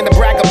don't plan to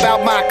brag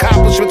about my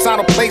accomplishments, I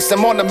don't place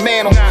them on the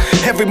mantle.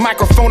 Every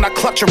microphone I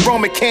clutch a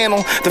Roman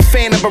candle. The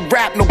fan of a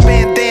rap, no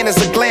bandanas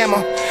or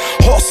glamour.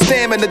 All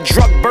stamina,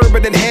 drug,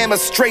 bourbon and hammer.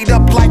 Straight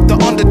up like the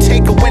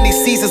Undertaker when he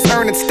sees his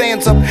earning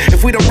stands up.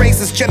 If we don't raise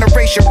this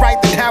generation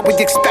right, then how we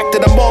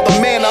expected them all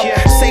to man up.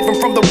 Save them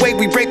from the way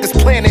we rape this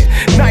planet.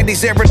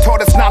 90s era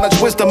taught us knowledge,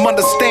 wisdom,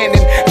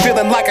 understanding.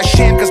 Feeling like a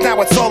sham cause now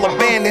it's all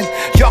abandoned.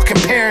 Y'all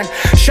comparing,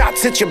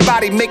 shots hit your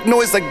body, make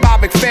noise like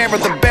Bob McFerrin.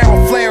 The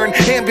barrel flaring,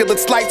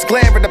 ambulance lights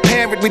glaring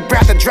apparent. We'd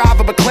rather drive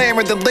a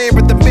McLaren than leer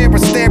at the mirror,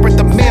 stare at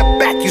the man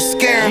back, you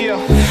scaring.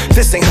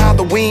 This ain't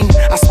Halloween,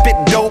 I spit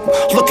dope,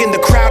 look in the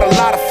crowd, a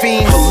lot of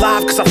fiends.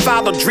 Alive cause I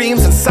follow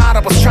dreams, inside I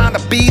was trying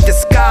to be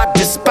this God,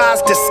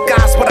 despise,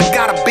 disguise what I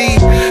gotta be.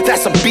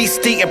 That's a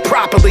beast eating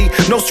properly,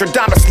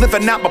 Nostradamus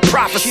living out my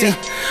prophecy.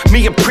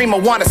 Me and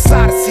Preme want a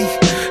odyssey,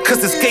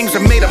 cause this games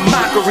are made of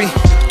mockery.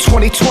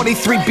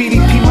 2023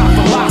 BDP my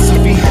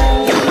philosophy.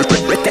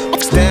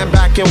 Stand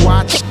back and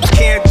watch.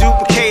 Can't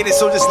duplicate it,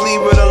 so just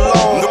leave it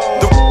alone.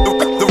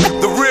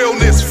 The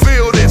realness,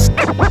 feel this.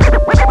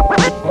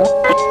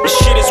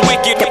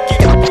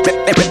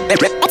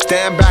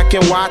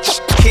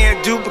 watch.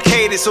 Can't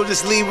duplicate it, so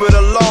just leave it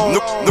alone.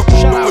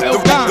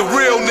 The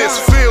realness,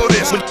 feel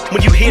this.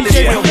 When you hear this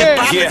real hip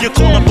hop, you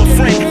call up a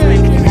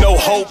friend. No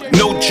hope,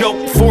 no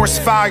joke.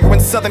 Forest fire in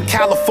Southern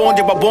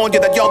California. I warn you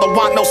that y'all don't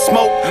want no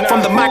smoke.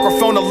 From the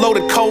microphone, a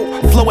loaded coat,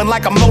 flowing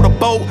like a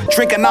motorboat,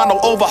 drinking on no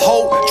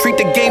overhaul. Treat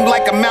the game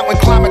like a mountain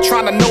climber,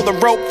 trying to know the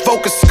rope.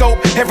 Focus scope.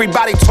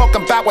 Everybody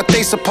talking about what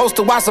they supposed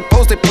to. I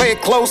suppose they play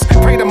it close.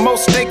 Pray the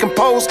most, stay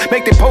composed.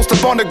 Make they post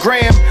up on the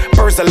gram.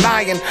 Birds are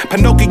lying.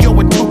 Pinocchio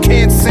with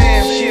Toucan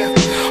Sam.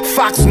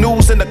 Fox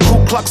News and the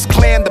Ku Klux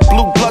Klan. The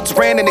blue bloods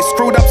ran and they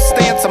screwed up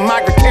stance of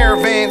migrant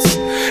caravans.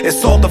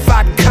 It's all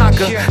divide and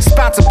conquer.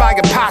 Sponsored by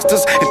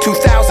imposters. In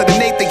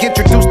 2008 they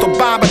introduced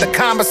Obama to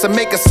commerce and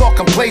make us all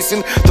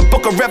complacent. The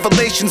book of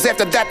Revelations,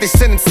 after that they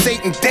sending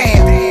Satan.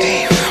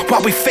 Damn.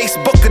 While we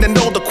Facebooking an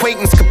old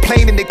acquaintance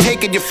complaining they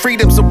taking your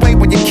freedoms away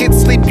when your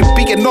kids sleep. You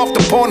beating off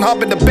the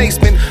Pornhub in the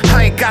basement.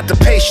 I ain't got the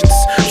patience.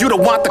 You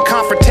don't want the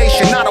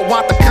confrontation. I don't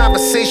want the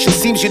conversation.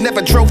 Seems you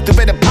never drove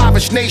through an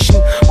impoverished nation.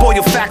 Boil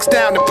your facts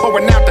down and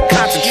pouring out the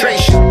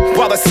concentration.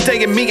 While it's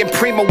staying me and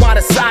Preme want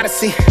this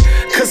odyssey.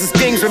 Cause his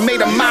games were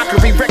made a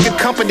mockery. Record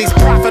companies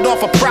profit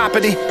off of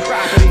property.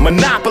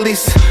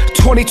 Monopolies.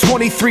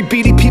 2023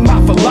 BDP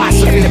my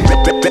philosophy.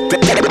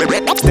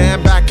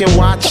 Stand back and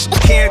watch.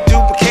 Can't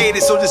duplicate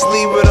it, so just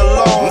leave it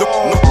alone. The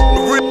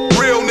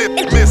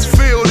realness,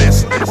 feel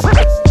this.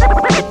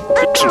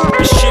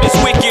 This shit is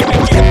wicked.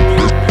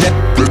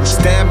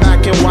 Stand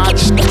back and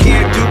watch.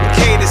 Can't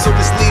duplicate it, so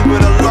just leave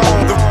it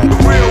alone. The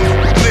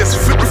realness,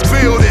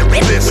 feel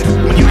this.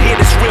 When you hear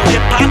this real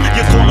hip hop,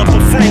 you call up a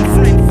friend.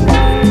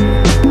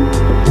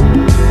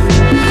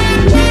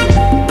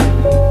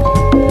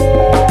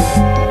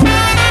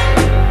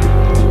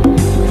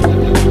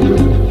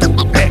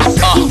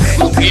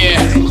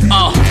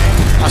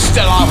 I'm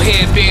still out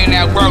here being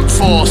that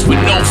workforce with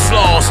no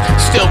flaws,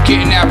 still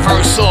getting that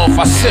verse off.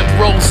 I sip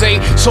rosé,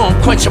 so I'm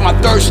quenching my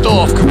thirst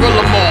off.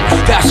 Gorilla mode,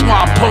 that's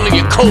why I'm pulling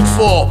your coat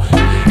for.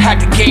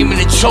 Had the game in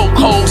the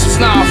chokehold since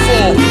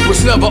 9-4.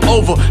 Was never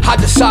over, I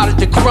decided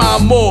to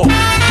grind more.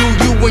 Do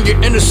you when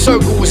you're in a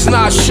circle, it's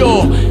not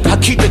sure. I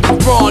keep the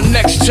Quran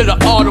next to the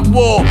art of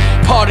war.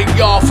 Part of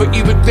y'all for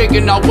even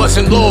thinking I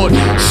wasn't Lord.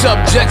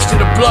 Subjects to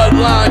the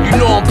bloodline, you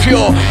know I'm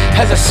pure.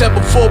 As I said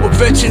before,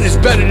 prevention is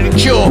better than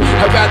cure.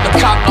 I'd rather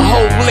cop the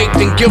whole link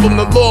than give them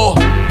the law.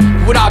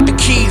 Without the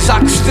keys, I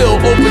can still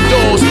open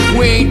doors.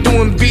 We ain't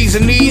doing B's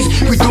and E's,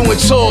 we doing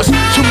tours.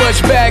 Too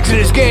much bags in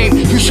this game,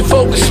 you should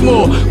focus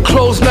more.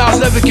 Closed mouths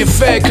never get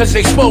fed cause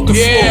they spoken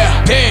for.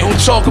 Damn. Don't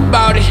talk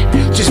about it,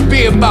 just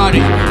be about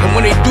it. And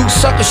when they do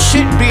sucker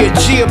shit, be a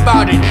G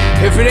about it.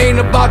 If it ain't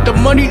about the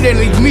money, then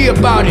leave me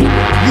about it.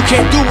 You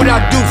can't do what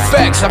I do,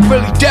 facts, I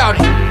really doubt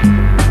it.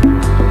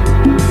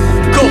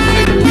 Go,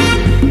 nigga.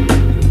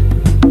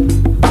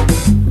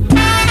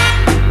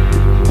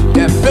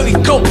 Yeah, Billy,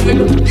 go,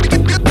 nigga.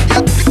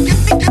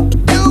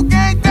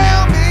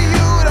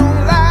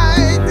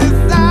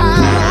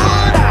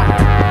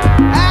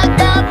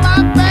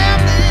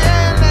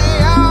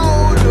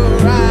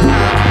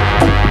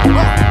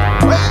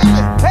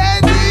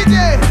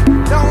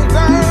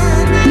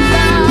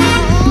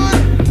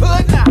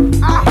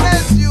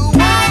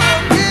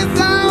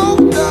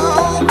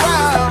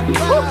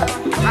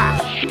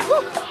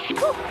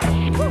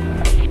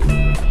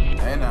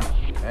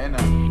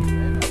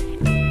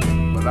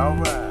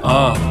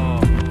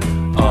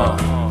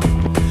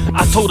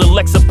 Told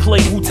Alexa play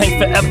Wu-Tang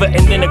forever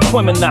and then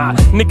Aquemini.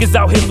 Niggas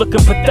out here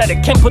looking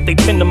pathetic, can't put they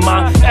pen to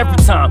mine. Every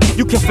time,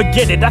 you can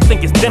forget it, I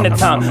think it's dinner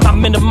time. I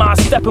minimize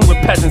stepping with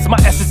peasants, my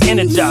S is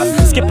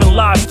energized. Skipping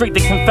live, straight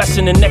to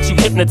confession and next you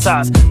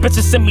hypnotized.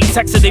 Bitches send me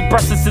texts of they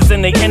breasts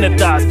and they inner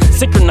thighs.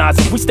 Synchronized,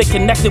 if we stay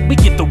connected, we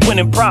get the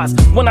winning prize.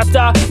 When I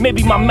die,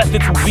 maybe my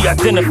methods will be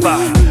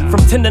identified.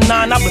 From 10 to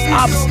 9, I was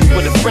obviously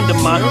with a friend of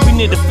mine. We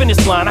near the finish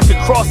line, I could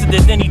cross it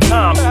at any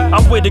time.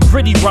 I'm with a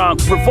gritty rhyme,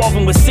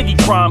 revolving with city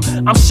crime.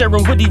 I'm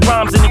sharing witty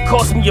rhymes and it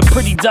cost me a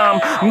pretty dime.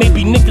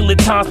 Maybe nickel at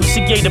times, but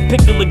she gave the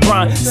pickle a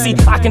grind. See,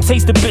 I can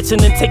taste the bitch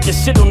and then take the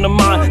shit on the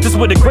mind. This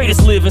where the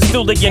greatest live and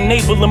still they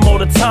enable them all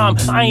the time.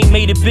 I ain't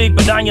made it big,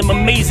 but I am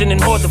amazing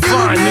and hard to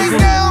find, nigga.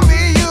 Tell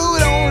me you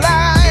don't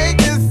like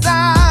this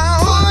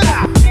sound.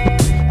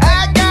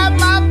 I got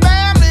my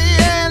family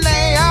and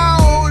they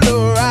all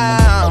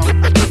around.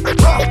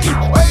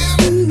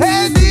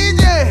 Hey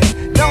DJ,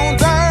 don't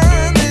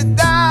turn me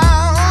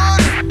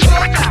down.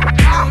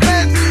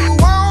 Unless you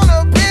wanna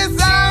piss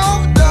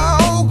off the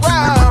whole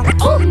crowd.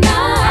 Oh,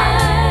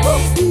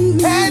 nice.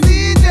 Hey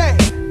DJ,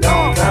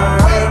 don't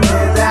turn me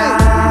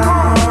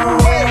down.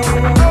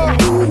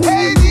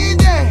 Hey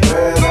DJ,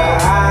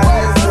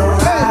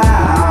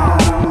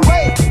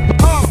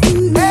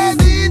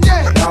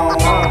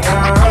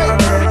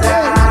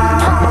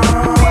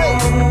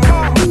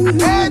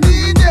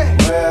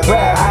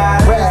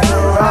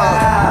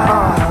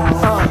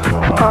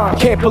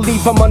 Can't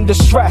believe I'm under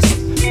stress.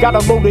 got a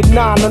loaded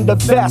 9 under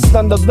vest.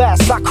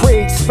 Nonetheless, I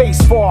create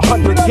space for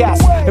 100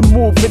 guests and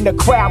move in the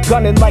crowd,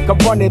 gunning like a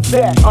running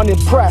vet.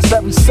 Unimpressed,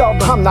 every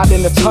seldom I'm not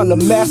in a ton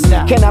of mess.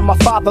 Can't have my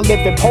father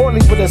living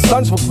poorly with his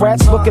son's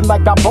regrets. Looking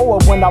like I boa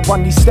when I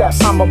run these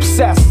steps. I'm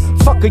obsessed.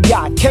 Fuck a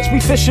yacht, catch me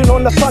fishing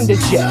on the Thunder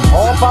Jet.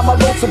 All by my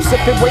lonesome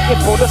sipping, waiting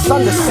for the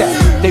sun to set.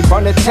 They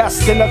run a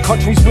test in the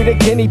countries with the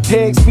guinea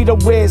pigs. Be the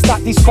whiz, not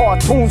these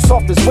cartoons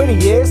soft as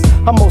Winnie is.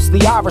 I'm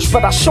mostly Irish,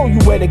 but I'll show you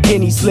where the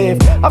guineas live.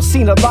 I've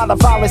seen a lot of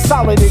violence,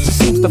 solid, it just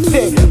seems to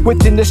fit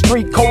within the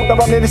street code. I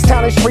run in this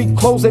town in street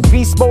clothes and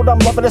beast mode. I'm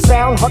loving the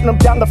sound, hunting them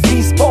down the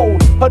feast bowl.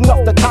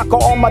 Enough to conquer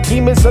all my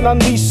demons and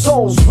unleash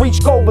souls.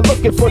 Reach gold, but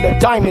looking for the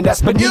diamond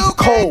that's beneath you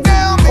cold.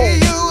 Tell me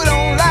you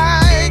don't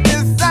like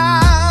this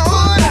sound.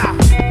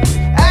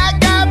 I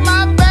got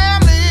my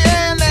family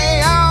and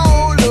they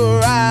all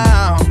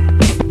around.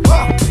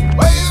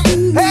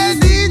 Hey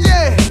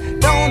DJ,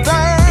 don't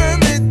turn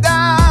me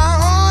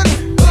down.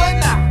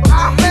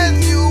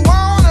 Unless you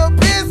wanna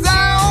piss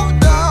out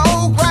the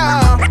whole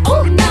crowd.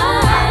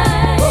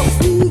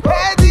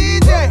 Hey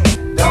DJ,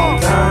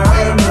 don't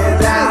turn me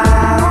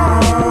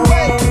down.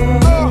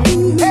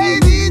 Hey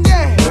DJ,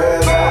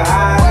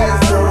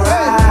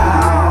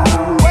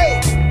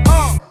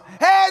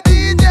 hey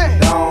DJ,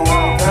 don't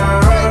turn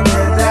me down.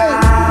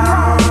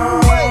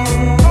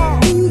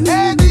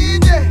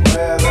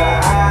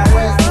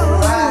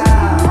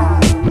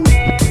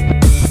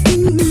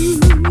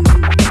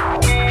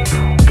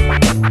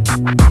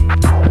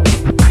 Hey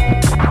DJ,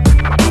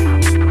 where the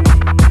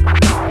eyes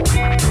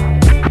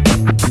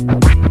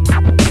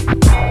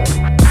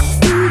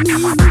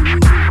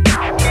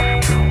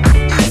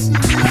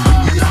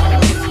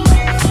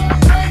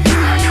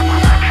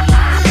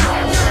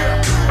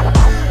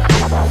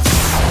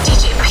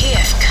DJ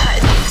PF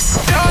Cuts.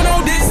 Y'all know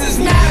this is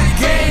not a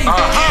game.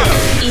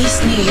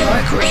 East New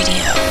York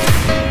Radio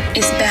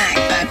is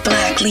backed by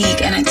Black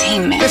League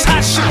Entertainment. It's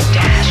hot shit.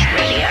 Dash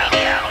Radio.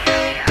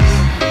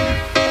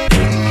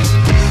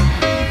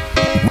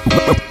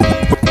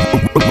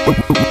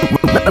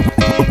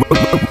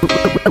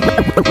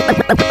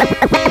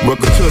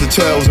 Welcome to the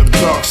tales of the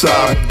dark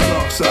side.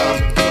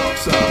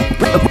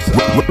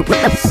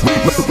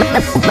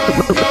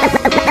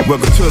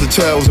 Welcome to the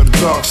tales of the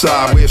dark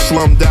side. We're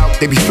slummed out,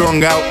 they be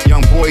strung out.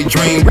 Young boy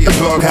dream, we a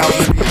drug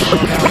house.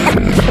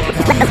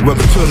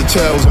 Welcome to the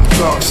tales of the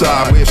dark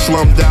side. We're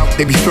slummed out,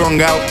 they be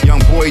strung out. Young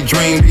boy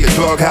dream, be a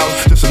drug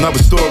house. Just another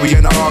story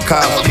in the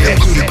archives. Yeah,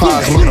 cutie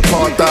pies, learn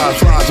apartheid.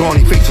 Flies on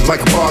their faces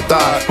like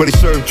apartheid. Where they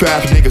serve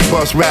trash, niggas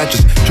bust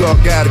ratchets.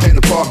 Drug addict in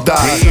the park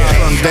dies.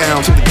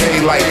 Sundown to the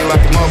daylight.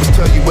 Like the mothers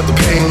tell you what the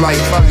pain like.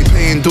 Finally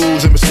paying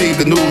dues and receive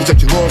the news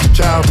that you lost a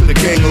child to the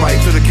gang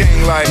life.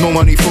 No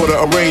money for the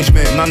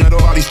arrangement. None of the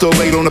bodies still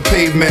laid on the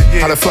pavement.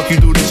 How the fuck you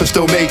do this and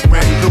still make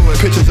rent?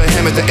 Pictures of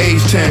him at the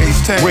age 10.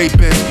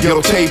 Raping,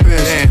 yellow taping.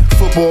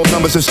 Football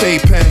numbers and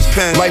state pens.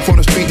 Life on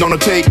the street, no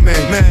take, man.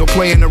 No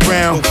playing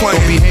around.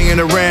 Don't be hanging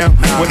around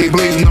when they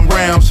blazing them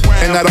rounds.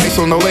 And that ice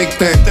on the lake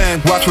then.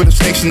 Watch for the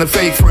snakes and the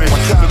fake friends.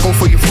 Go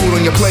for your food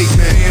on your plate,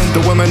 man.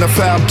 The women are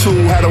foul too.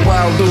 Had a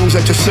wild lose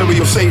at your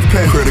cereal safe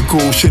pen.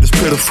 Critical, shit is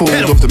pitiful.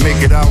 Love to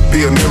make it out,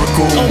 be a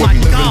miracle. What we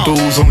living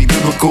through's only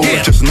biblical.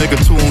 Just a nigga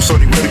tune, so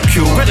they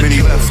ridicule.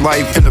 Many left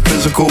life in the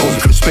physical.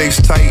 Cause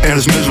space tight and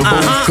it's miserable.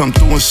 Come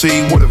through and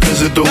see what a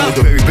visit do.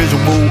 Very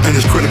visual and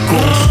it's critical.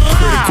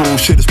 Critical,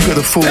 shit is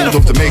pitiful.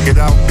 Love to make it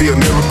out, be a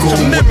miracle.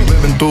 What we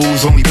living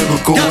through's only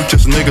biblical.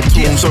 Just a nigga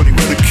tune, so they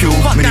ridicule.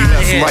 Many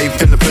left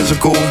life in the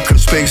physical.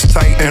 Cause space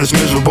tight and it's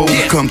miserable.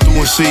 Come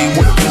through and see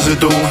what a visit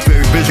do.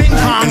 Very visual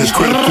and it's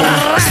critical.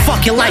 It's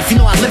fuck your life, you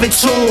know I live it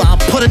too. I'll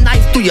put a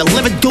knife through your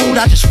liver, dude.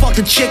 I just fucked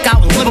a chick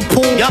out in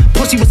Liverpool.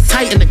 Pussy was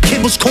tight and the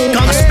kid was cool.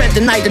 I spent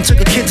the night and took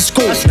a kid to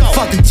school.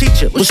 Fuck the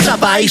teacher, what's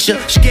up Aisha?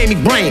 She gave me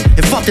brain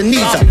and fucked the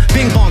knees up.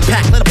 Bing bong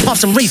pack, let her puff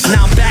some reef.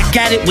 Now I'm back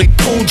at it with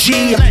Cool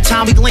G. Every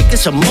time we link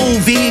it's a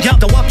movie.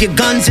 Throw up your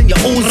guns and your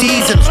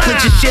Uzis and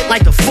split your shit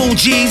like the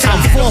Fugees.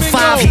 I'm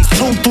 4'5", he's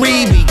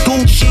 2'3". We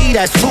Gucci,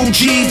 that's 2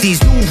 G's.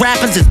 These new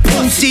rappers is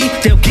pussy.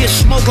 They'll get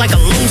smoked like a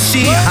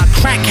Lucy. I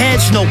crack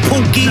heads, no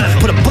pookie.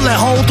 Put a bullet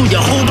hole through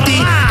your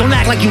hoopty. Don't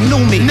act like you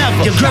knew me.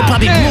 Never. Your girl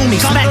probably blew me.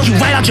 Smack you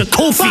right out your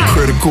koofy.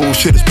 Critical,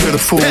 shit is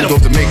pitiful.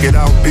 Love to make it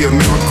out, be a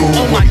miracle.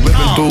 What we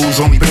living through's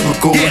only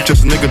biblical.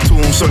 Just a nigga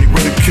tune, so they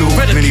ridicule.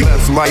 Many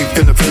left life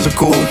in the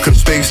physical. Cause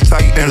space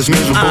tight and it's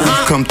miserable.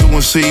 Come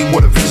through and see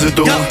what a visit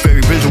do.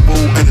 Very visual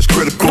and it's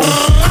critical.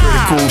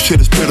 Critical,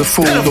 shit is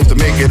pitiful. Love to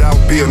make it out,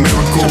 be a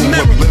miracle.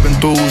 What we living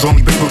through's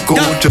only biblical.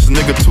 Just a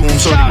nigga tune,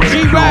 so they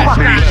ridicule. Many left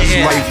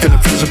life in the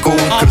physical.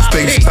 Cause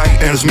space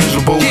tight and it's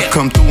miserable.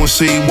 Come through and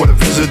see what a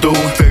visit do.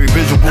 Very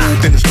visual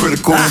and it's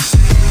critical.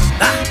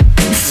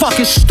 You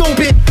fucking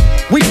stupid.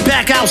 We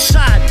back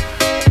outside.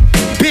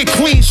 Big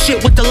Queen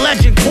shit with the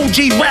legend Cool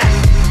G rap.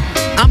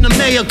 I'm the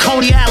mayor,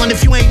 Coney Island,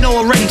 if you ain't know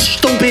already,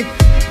 stupid.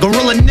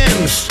 Gorilla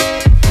Nims.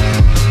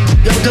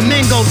 Yo,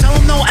 Domingo, tell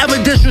them don't ever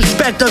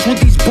disrespect us with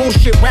these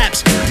bullshit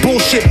raps.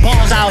 Bullshit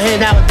bars out here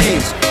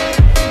nowadays.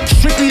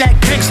 Strictly that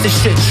gangster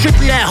shit.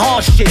 Strictly that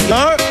hard shit, you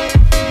heard?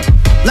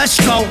 Let's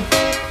go.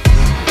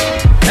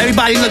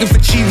 Everybody looking for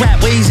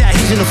G-Rap, where he's at?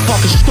 He's in the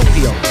fucking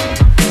studio.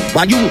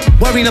 While you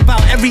worrying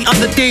about every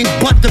other thing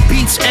but the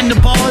beats and the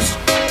bars,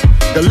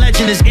 the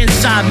legend is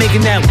inside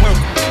making that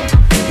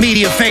work.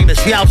 Media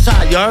famous, we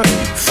outside, you heard?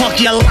 Fuck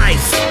your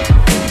life.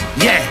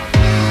 Yeah.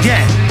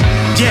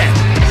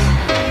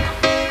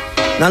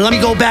 Now let me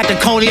go back to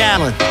Coney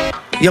Island.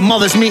 Your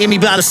mother's meeting me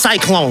by the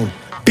cyclone.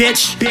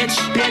 Bitch.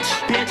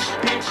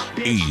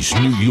 East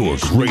New York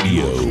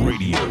Radio.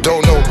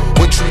 Don't know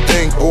what you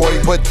think,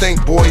 boy, but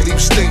think, boy, leave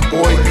stink,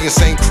 boy. Being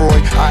St.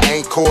 Croix, I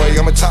ain't coy.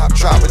 I'm a top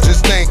dropper,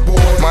 just think, boy.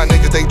 My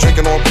niggas, they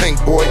drinking on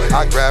pink, boy.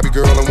 I grab your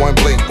girl in one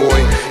blink, boy.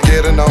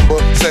 Get a number,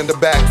 send her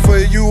back. For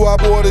you, I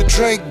bought a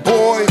drink,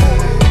 boy.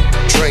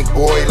 Drink,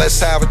 boy, let's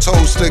have a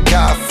toast to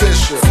Guy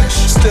Fisher.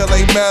 Still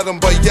ain't met him,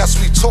 but yes,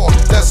 we talk,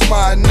 that's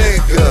my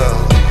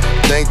nigga.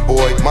 Think,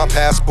 boy, my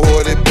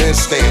passport it been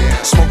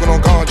stamped. Smoking on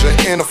ganja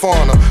in a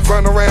fauna,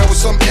 run around with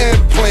some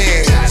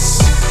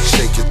implants.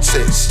 Shake your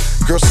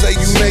tits, girl say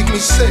you make me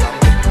sick.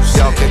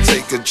 Y'all can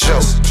take a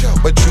joke,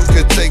 but you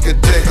can take a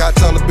dick. I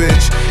tell a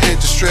bitch,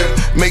 hit the strip,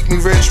 make me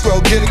rich,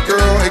 well get it,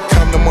 girl. It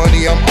come to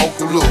money, I'm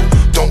Uncle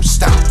Lou. Don't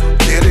stop,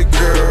 get it,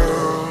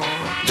 girl.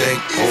 Think,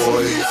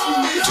 boy,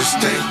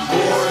 just think,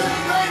 boy.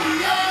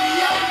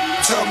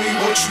 Tell me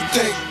what you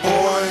think,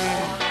 boy.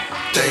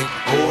 Think,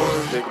 boy.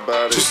 Think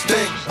about it. Just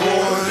think,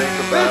 boy.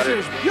 Think about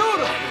it.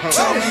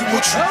 Tell me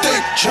what you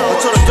think, boy. I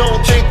told her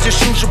don't think, just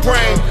use your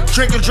brain.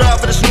 Drink and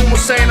drive, but it's new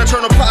saying I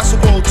turn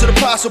impossible to the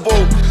possible.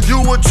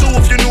 You would too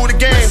if you knew the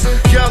game.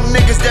 Young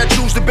niggas that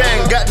choose to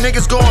bang. Got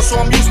niggas gone, so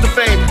I'm used to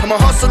fame. I'm a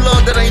hustler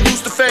that ain't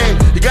used to fame.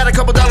 You got a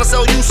couple dollars,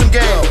 sell you some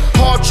game.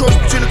 Hard choice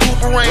between the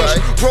Cooper range.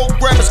 Broke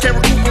rappers can't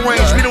recuperate.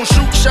 We don't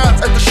shoot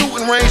shots at the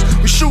shooting range.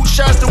 We shoot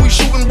shots, then we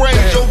shooting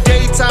range. Your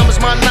daytime is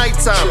my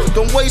nighttime.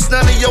 Don't waste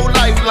none of your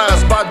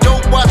lifelines. Buy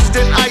dope watches,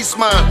 then ice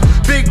mine.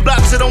 Big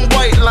blocks it on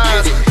white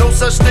lines. No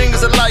such thing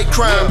as a light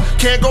crime.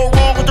 Can't go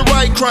wrong with the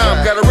right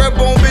crime. Got a red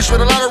bone bitch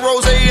with a lot of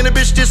rosé and a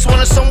bitch just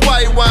wanted some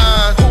white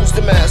wine. Who's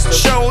the master?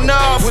 Show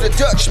enough. With a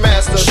Dutch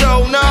master.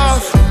 Show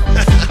enough.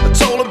 I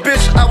told a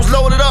bitch I was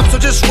loaded up, so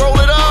just roll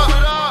it up.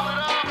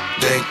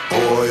 Think,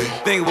 boy.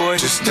 Think, boy.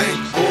 Just think,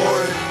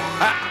 boy.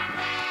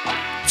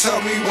 Tell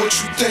me what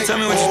you think. Tell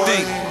me what you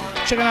think.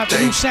 Checking out the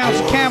new sounds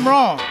of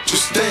Cameron.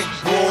 Just think,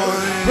 boy.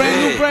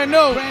 Brand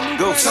new.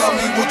 Go. Tell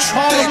me what you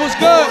Harlem think. was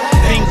good.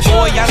 Think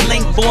boy, I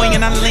link boy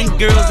and I link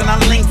girls and I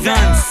link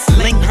guns.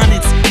 Link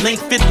hundreds, link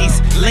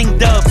 50s, link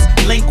dubs,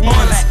 link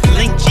ones,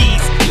 link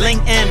G's,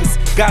 link M's.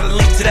 Got a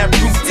link to that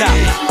rooftop,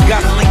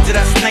 got a link to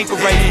that sniper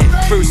rifle.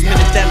 First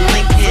minute that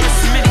link is.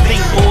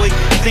 Think boy,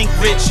 think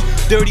rich,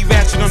 dirty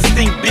ratchet on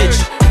stink bitch.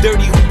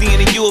 Dirty Houdini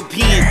and a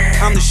European.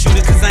 I'm the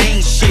shooter cause I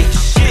ain't shit.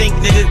 Think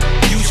nigga,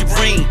 use your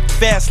brain.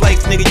 Fast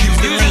life nigga, use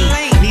the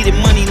lane. Needed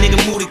money nigga,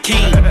 move the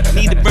cane.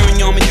 Need to burn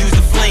your arm and use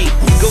the flame.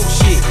 Go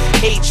shit,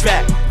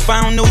 A-Trak. If I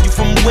don't know you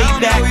from way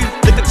back,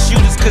 look at the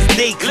shooters cause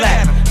they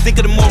clap. Think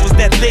of the morals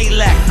that they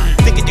lack.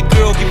 Think of your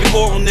girl, give you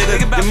oral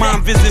nigga. Your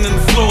mom visiting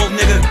the floor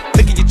nigga.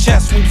 Think of your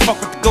chest when you fuck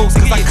with the ghost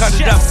cause I cut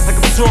it up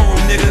like a Toro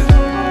nigga.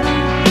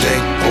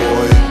 Think,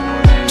 boy.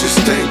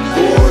 Just think,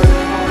 boy.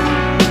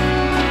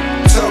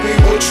 Tell me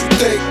what you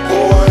think,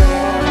 boy.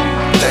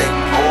 Think,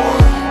 boy.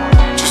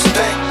 Just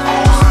think,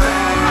 boy.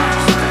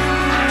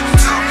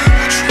 Tell me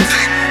what you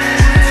think.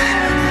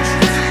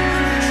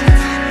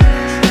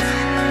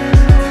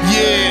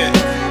 Yeah,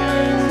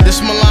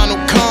 this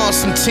Milano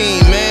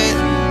Constantine, man.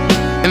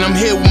 And I'm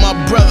here with my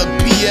brother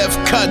PF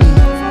Cuttin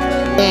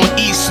on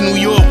East New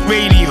York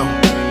Radio.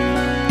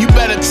 You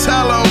better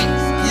tell him,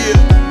 yeah.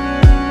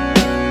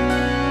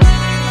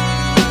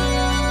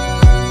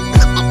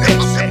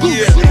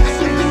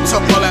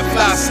 Talk all that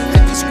flossy,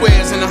 50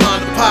 squares in a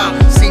Honda Pilot.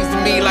 Seems to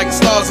me like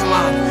the stars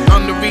align.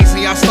 I'm the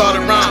reason y'all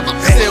started rhyming.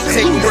 Still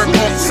taking work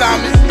off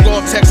assignment. Go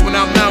off text when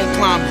I'm mountain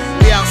climbing.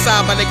 We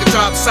outside, my nigga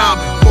drop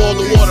silent. Boil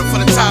the water for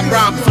the top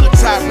rhyme.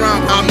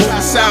 I'm moving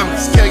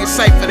silence. Kill your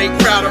cipher, they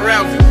crowd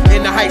around me.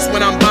 In the heights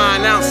when I'm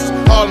buying ounces.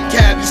 All them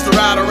cabs used to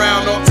ride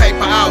around all type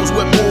of hours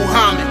with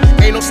Muhammad.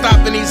 Ain't no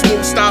stopping these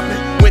moves stopping.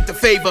 Went to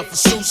favor for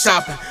suit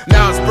shopping.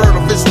 Now it's bird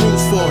off his roof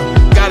for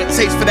it. Got a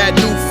taste for that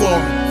new form.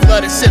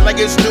 Flooded shit like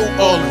it's New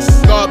Orleans.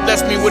 God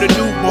bless me with a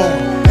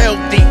newborn.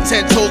 Healthy,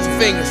 10 toes and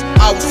fingers.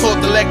 I was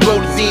taught to let go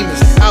the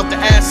demons. Out the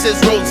ashes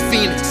rose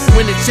Phoenyx.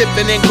 Win the chip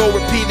and then go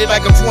repeat it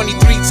like I'm 23.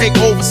 Take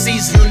over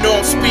season. You know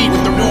I'm speed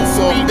with the roof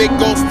on. Big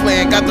ghost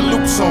playing, got the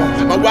loops on.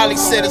 My Wally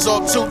said it's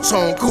all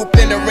two-tone. Coupe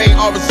in the rain,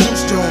 Orange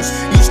Juice Jones.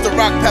 Used to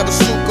rock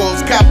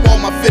Pabasucos. Cop all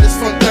my fitters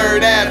from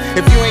 3rd Ave.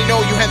 If you ain't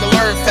know, you had to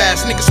learn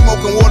fast. Niggas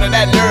smoking water,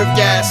 that nerve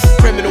gas.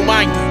 Criminal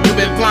minded, you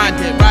been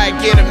blinded. Riot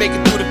gear to make it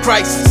through the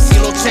crisis.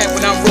 Kilo champ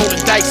when I'm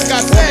rolling dice.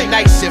 On the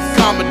night shift,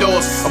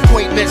 Commodores.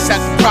 Appointments at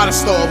the Prada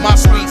store. My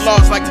street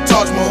laws like the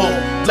Taj Mahal.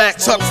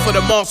 Black tux for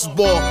the monster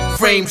ball.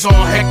 Frames on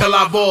Hector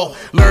Lavoie.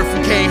 Learn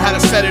from Kaine how to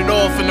set it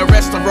off in the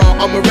restaurant.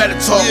 I'm a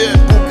Redditor.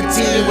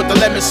 Bucatini with the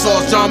lemon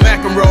sauce. John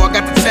McEnroe, I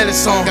got the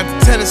tennis on.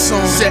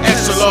 Shit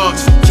extra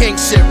large. King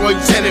shit, Royal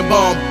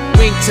Tenenbaum.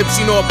 Wingtips,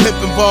 you know a pimp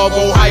involved.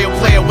 Ohio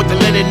player with the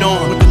linen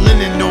on.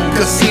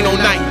 Casino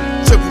night.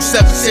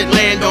 777 shit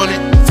land on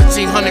it.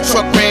 1500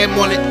 truck ram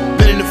on it.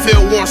 Been in the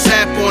field, worn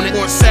sap on it.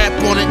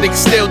 Niggas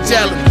still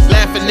telling me.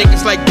 Laughing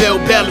niggas like Bill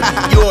Bellamy.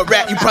 You a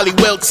rat, you probably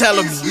will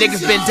telling me.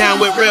 Niggas been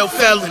down with real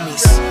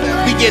felonies.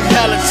 We get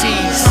hella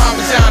cheese.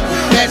 Parmigiano,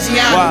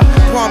 Maggiano,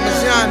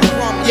 Parmigiano.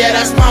 Yeah,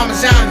 that's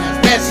Parmigiano,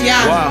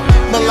 Maggiano.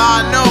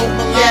 Milano,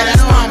 yeah,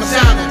 that's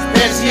Parmigiano,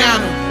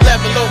 Maggiano.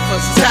 Level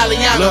overs,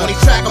 Italiano. When he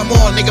track them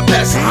all, nigga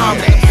better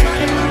Sahame.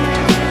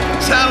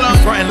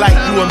 Frontin' like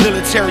you a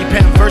military,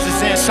 penning verses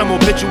and some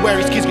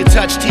obituaries. Kids get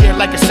touched here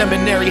like a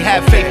seminary.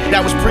 Have faith,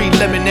 that was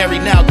preliminary.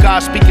 Now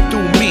God speaking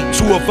through me.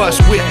 Two of us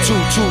with 2,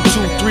 2,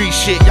 2, 3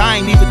 shit. Y'all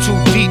ain't even too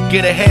deep.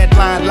 Get a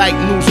headline like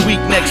Newsweek.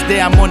 Next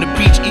day I'm on the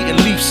beach eating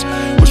leaves.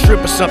 With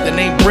strip or something,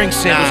 ain't bring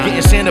sandals.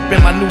 Getting sand up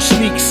in my new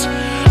sneaks.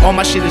 All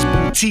my shit is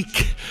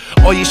boutique.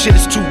 All your shit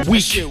is too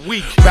weak.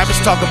 Rappers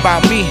talk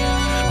about me,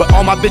 but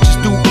all my bitches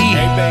do eat.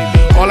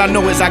 All I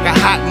know is I got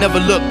hot, never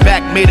look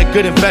back, made a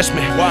good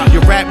investment.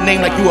 Your rap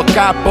name like you a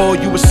capo,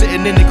 you was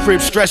sitting in the crib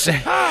stressing.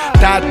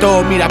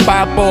 Dato, me that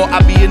babo,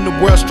 I be in the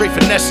world straight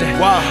finessing.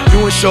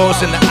 Doing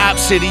shows in the op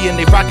city and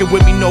they rockin'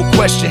 with me, no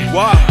question.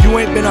 You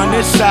ain't been on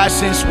this side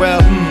since, well,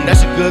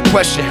 that's a good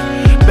question.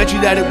 Bet you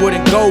that it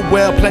wouldn't go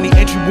well, plenty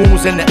entry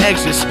wounds and the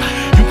exits.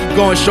 You could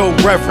go and show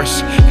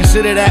reverence,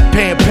 consider that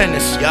paying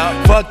penance.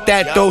 Fuck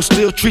that though,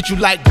 still treat you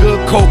like good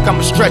coke,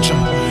 I'ma stretch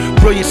 'em.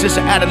 Brilliant since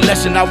an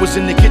adolescent, I was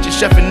in the kitchen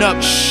chefing up.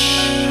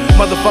 Shh,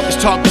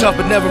 motherfuckers talk tough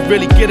but never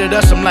really get at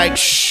us. I'm like,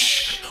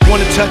 shh.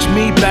 Wanna touch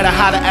me, better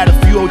holler at a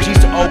few OGs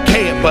to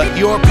okay it. But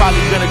you're probably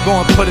gonna go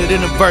and put it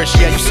in a verse.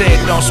 Yeah, you say it,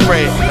 don't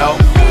spread, no.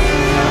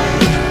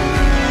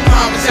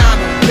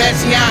 Parmigiano,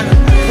 Maggiano,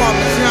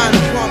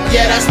 Parmigiano.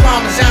 Yeah, that's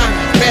Parmigiano,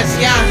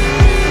 Maggiano.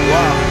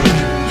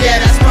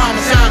 Yeah, that's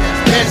Parmigiano,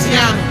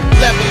 Maggiano.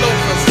 Level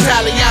overs,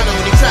 Italiano.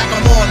 When he track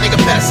them all, nigga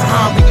better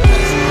Sahame.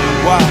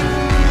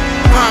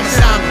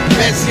 Parmigiano,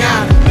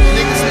 Maggiano.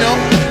 Niggas know?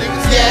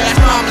 Yeah, that's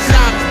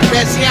Parmigiano,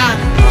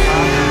 Maggiano.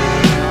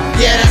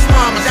 Yeah, that's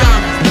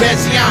Parmigiano,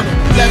 Maggiano.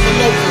 Level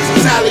overs,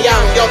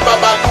 Italiano. Yo,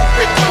 Baba,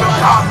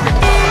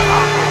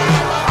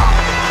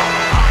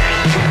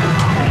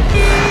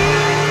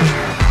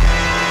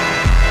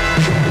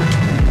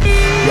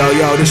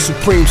 Yo, this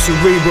Supreme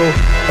Cerebral,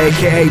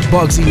 aka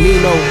Bugsy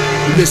Nino.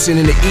 You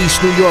listening to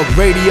East New York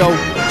Radio.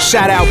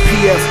 Shout out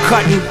PF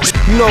Cutting.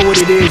 You know what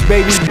it is,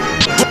 baby.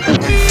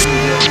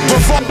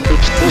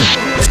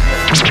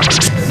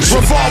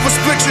 Revolver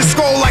splits your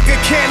skull like a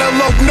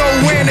cantaloupe, no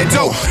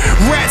antidote.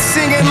 Rats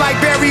singing like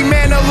Barry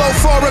Manilow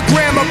for a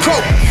gram of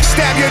coke.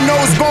 Stab your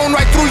nose bone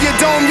right through your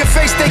dome, your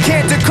face they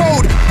can't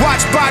decode.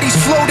 Watch bodies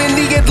float in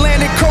the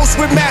Atlantic coast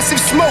with massive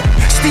smoke,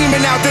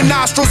 steaming out the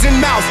nostrils and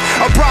mouth.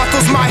 A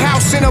brothel's my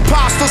house, and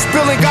apostles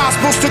spilling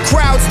gospels to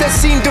crowds that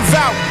seem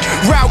devout.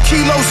 Route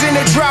kilos in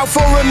a drought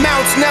for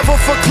amounts, never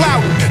for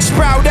clout.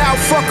 Sprout out,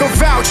 fuck a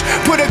vouch,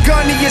 put a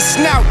gun in your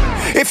snout.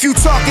 If you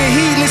talking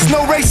heedless,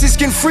 no racists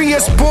can free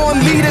us.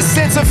 Born leaders,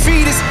 sense of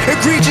fetus.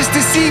 Egregious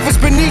deceivers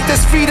beneath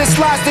us, feed us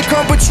lies that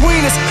come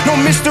between us. No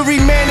mystery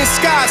man in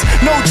skies,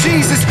 no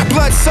Jesus.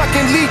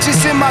 Blood-sucking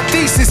leeches in my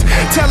thesis.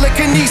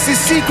 Telekinesis,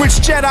 secrets,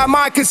 Jedi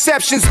mind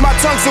conceptions. My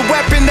tongue's a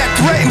weapon that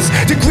threatens.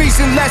 Degrees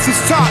and lessons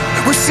taught.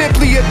 We're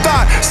simply a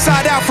thought,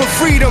 side out for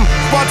freedom.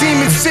 While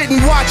demons sit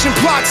and watch and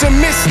plot to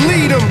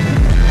mislead them.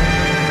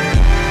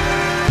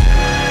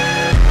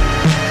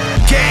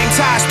 Gang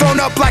ties thrown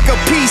up like a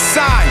peace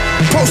sign.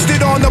 Posted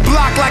on the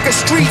block like a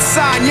street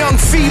sign. Young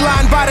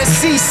feline by the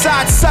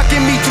seaside, sucking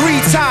me 3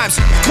 times.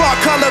 Claw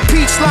color,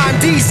 peach lime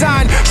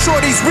design.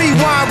 Shorties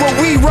rewind where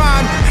we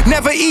rhyme.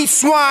 Never eat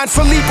swine,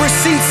 Philippe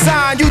receipt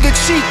sign. You the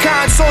cheat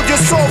kind, sold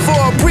your soul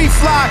for a brief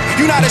lie.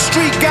 You not a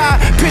street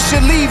guy, Pisha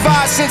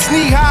Levi since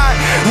knee high.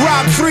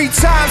 Robbed 3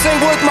 times,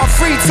 ain't worth my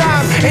free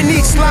time. And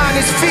each line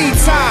is feed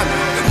time.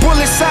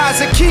 Bullet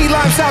size of key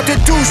limes out the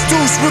deuce.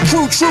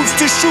 Recruit troops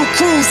to shoot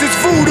crews, it's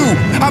voodoo.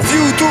 I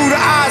view through the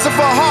eyes of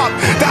a hawk,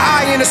 the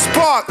eye in a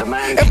spark,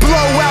 and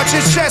blow out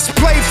your chest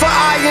plate for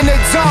eye in the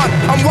dawn.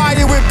 I'm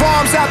wired with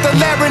bombs out the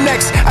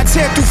larynx. I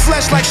tear through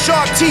flesh like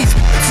shark teeth.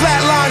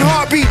 Flatline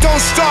heartbeat,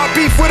 don't start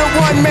beef with a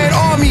one-man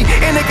army.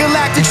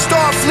 Intergalactic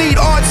Starfleet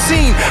art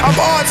scene, I'm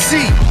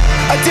artsy.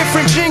 A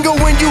different jingle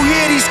when you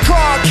hear these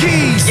car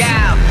keys.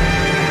 Yeah.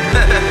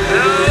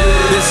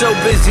 Been so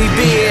busy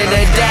being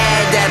a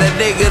dad that a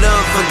nigga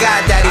done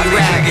forgot that he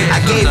rap.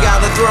 I gave y'all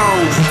the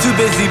throne, too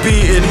busy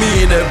beating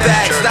me in the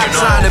back. Stop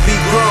trying to be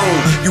grown.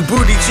 You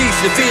booty cheeks,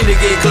 the finna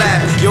get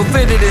clapped. Your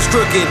fitted is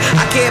crooked.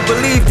 I can't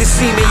believe to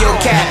see me your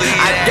cap.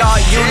 I dart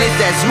units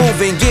that's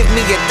moving, give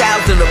me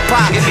 1,000 a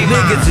pop.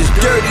 Niggas is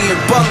dirty and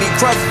bummy,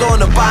 crushed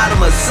on the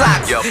bottom of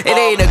socks. It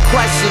ain't a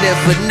question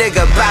if a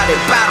nigga bout it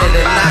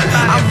or not.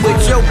 I'm with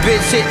your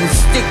bitch hitting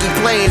sticky,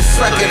 playing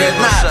sucker or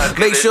not.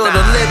 Make sure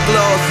the lip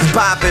gloss is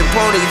popping,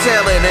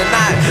 ponytailing or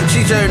not.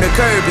 She turned to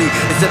Kirby.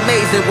 It's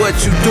amazing what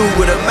you do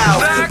with a mouth,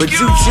 but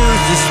you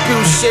choose to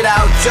spew shit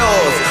out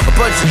yours. a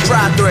bunch of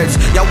dry threats.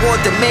 Y'all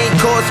want the main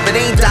course, but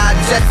ain't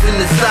digesting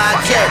the side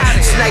yet.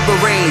 Sniper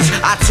range,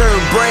 I turn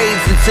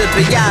brains into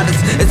pinatas.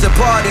 It's a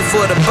party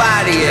for the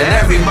body, and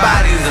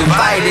everybody's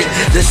invited.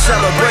 The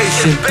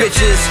celebration,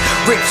 bitches.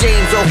 Rick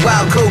James on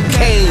wild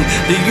cocaine.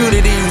 The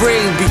unity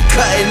ring be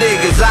cutting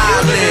niggas'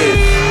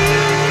 eyelids.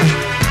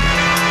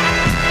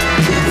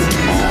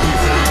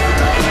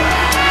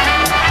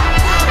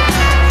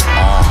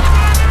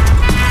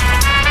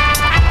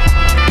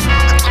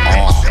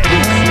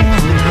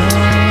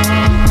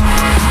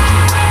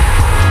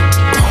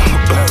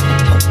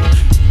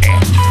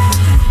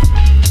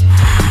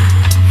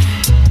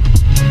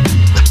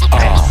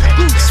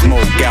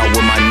 Out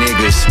with my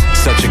niggas,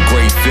 such a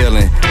great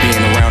feeling.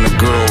 Being around a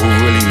girl who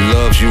really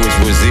loves you is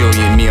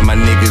resilient. Me and my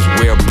niggas,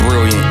 we're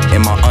brilliant,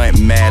 and my aunt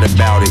mad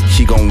about it.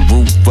 She gon'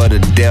 root for the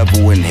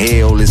devil, and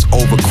hell is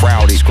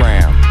overcrowded.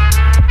 Scram.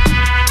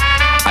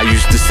 I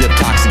used to sip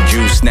toxic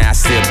juice, now I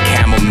sip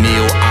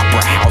chamomile.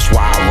 Opera house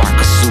while I rock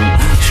a suit.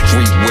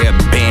 Streetwear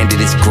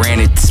bandit is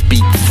granted to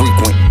speak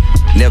frequent.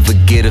 Never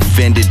get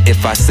offended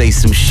if I say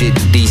some shit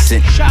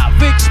decent. Shot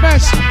big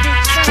special.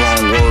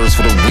 Strong words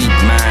for the weak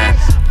mind.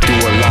 Do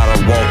a lot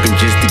of walking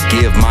just to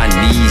give my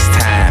knees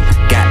time.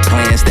 Got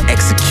plans to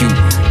execute.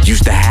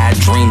 Used to have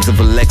dreams of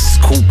a Lexus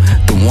coupe.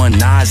 The one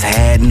Nas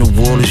had in the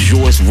world is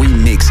yours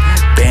remix.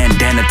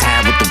 Bandana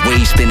tied with the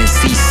wave spinning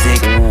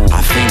seasick.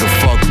 I finger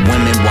fuck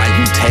women while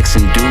you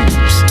texting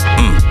dudes.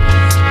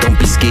 Don't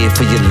be scared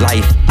for your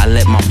life. I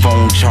let my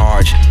phone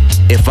charge.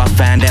 If I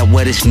find out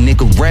where this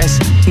nigga rests,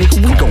 nigga,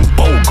 we gon'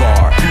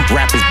 bogart.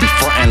 Rappers be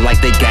frontin'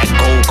 like they got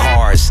gold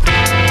cars.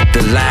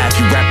 The life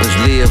you rappers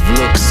live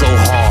looks so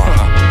hard.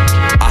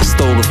 I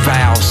stole the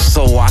file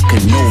so I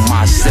could know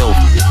myself.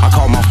 I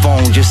call my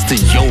phone just to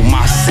yo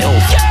myself.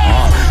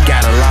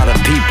 Got a lot of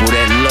people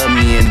that love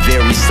me and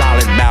very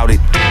solid about it.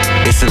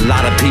 It's a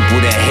lot of people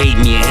that hate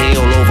me and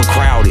hell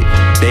overcrowded.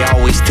 They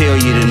always tell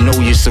you to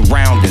know your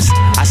surroundings.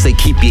 I say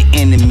keep your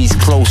enemies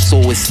close so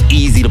it's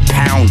easy to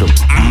pound them.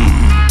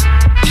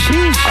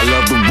 I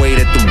love the way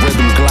that the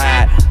rhythm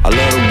glide. I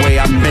love the way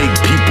I make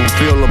people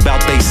feel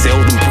about they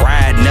seldom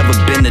pride. Never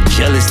been a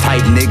jealous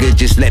type nigga,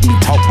 just let me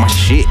talk my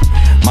shit.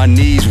 My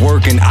knees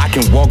working, I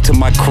can walk to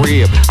my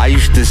crib. I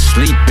used to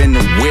sleep in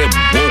the whip,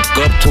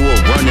 woke up to a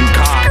running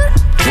car.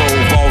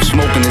 Drove off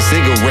smoking a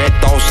cigarette,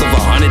 thoughts of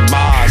 100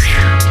 bars.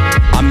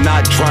 I'm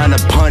not trying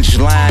to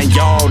punchline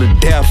y'all to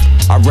death.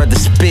 I'd rather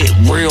spit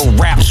real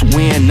raps,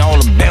 win all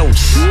the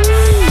belts.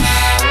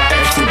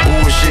 Extra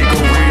bullshit, go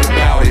read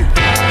about it.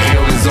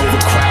 Hell is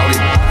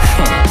overcrowded.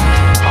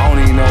 I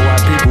don't even know why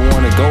people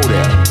wanna go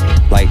there.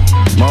 Like,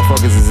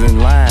 motherfuckers is in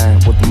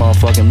line with the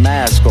motherfucking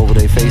mask over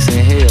their face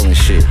in hell and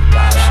shit.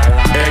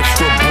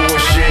 Extra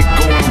bullshit,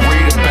 go and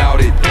read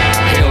about it.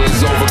 Hell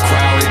is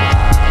overcrowded.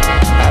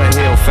 How the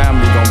hell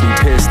family gonna be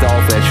pissed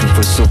off at you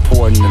for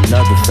supporting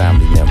another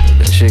family member?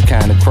 That shit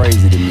kinda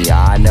crazy to me.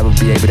 I'd never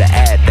be able to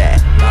add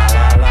that.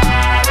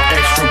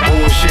 Extra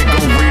bullshit,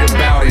 go read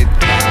about it.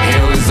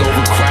 Hell is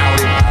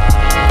overcrowded.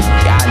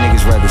 Y'all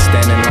niggas rather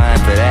stand in line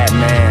for that,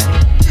 man.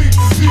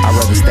 I'd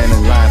rather stand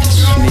in line for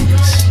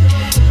sneakers.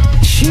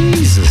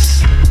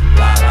 Jesus.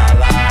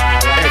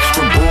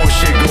 Extra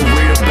bullshit, go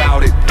read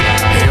about it.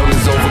 Hell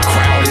is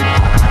overcrowded.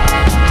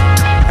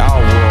 Our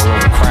world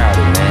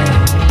overcrowded,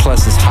 man.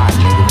 Plus it's hot,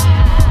 nigga.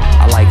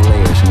 I like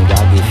layers, nigga.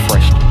 I get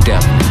fresh to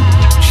death.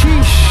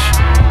 Sheesh.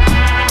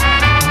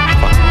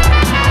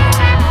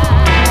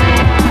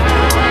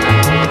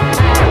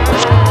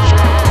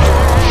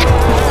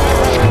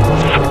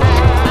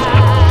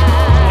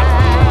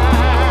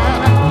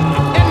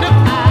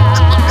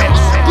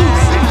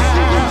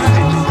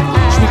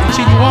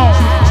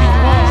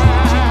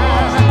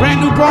 Brand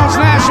new Bronx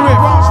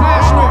Nazareth.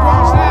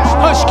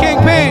 Hush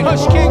Kingpin.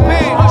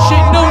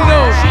 Shit no.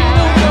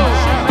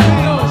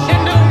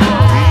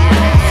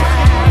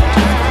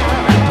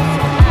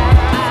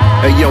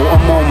 Hey yo,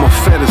 I'm on my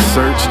fetish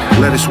search.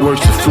 Lettuce works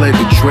to fled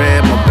the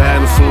dread. My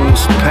bad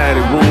influence,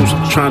 padded rooms.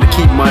 Trying to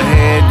keep my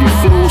head, your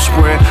flu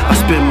spread. I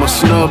spin my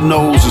snub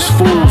nose as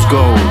fool's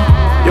gold.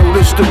 Yo,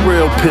 this the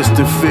real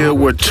piston field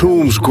where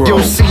tombs grow.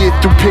 Yo, see it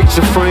through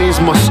picture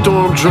frames. My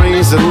storm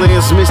drains and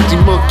lands misty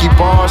monkey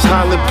bars.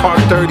 Highland Park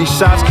 30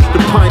 shots,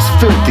 the pint's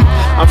filthy.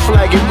 I'm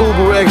flagging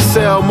Uber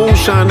XL,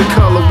 moonshine the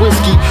color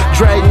whiskey.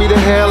 Drag me to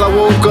hell, I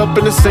woke up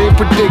in the same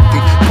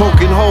predicting.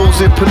 Poking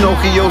holes in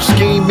Pinocchio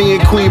scheme, me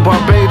and Queen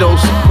Barbados.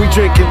 We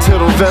drink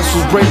until the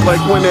vessels break like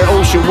when that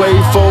ocean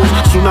wave folds.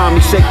 Tsunami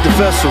shake the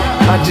vessel.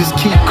 I just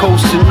keep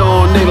coasting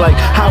on. They like,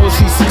 how is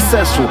he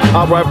successful?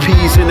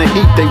 RIPs in the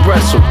heat, they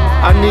wrestle.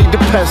 I need the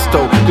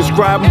pesto,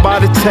 describing by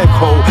the tech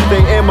hole. They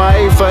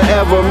MIA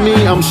forever, me,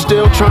 I'm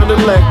still trying to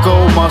let go.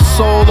 My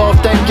soul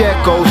off that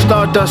gecko,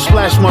 Stardust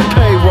splash my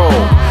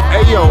payroll.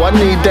 Hey yo, I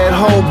need that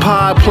whole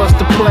pie plus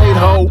the plate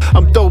hole.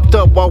 I'm doped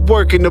up while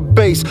working the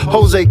bass.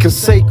 Jose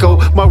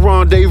Canseco, my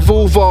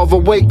rendezvous,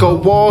 Volvo Waco.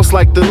 Walls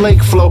like the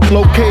lake flow,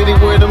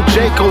 located where them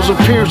Jacos will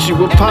pierce you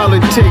with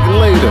politic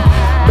later.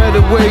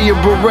 Better wear your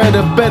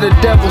Beretta, better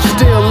devil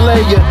still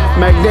lay ya.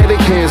 Magnetic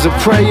hands of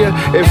prayer,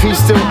 if he's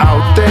still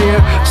out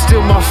there.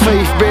 Still my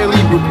faith barely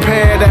be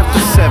repaired after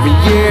 7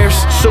 years.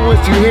 So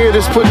if you hear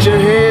this, put your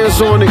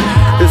hands on it.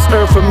 This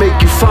earth will make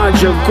you find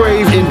your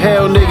grave.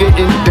 Inhale, nigga,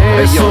 and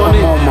dance on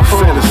it. I'm on my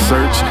fetish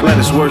search. Let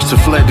us worse to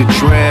fled the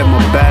dread. My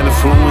bad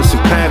influence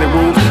and padded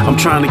rooms. I'm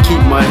trying to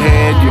keep my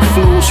head, your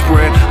flu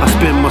spread. I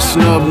spin my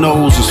snub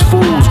nose as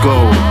fools go.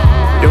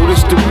 Yo,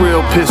 this the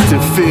real piston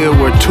field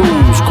where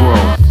tools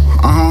grow.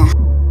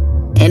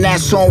 And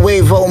that's on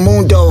Huevo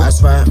Mundo.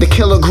 That's right. The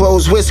killer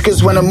grows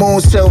whiskers when the moon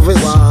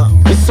silvers. Wow.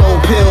 We sold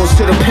pills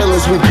to the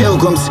pillars, we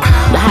pilgrims.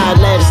 The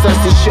highlights, that's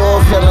the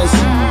shore villains.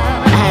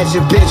 I had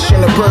your bitch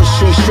in the Bird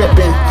Street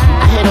stripping.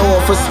 I hit her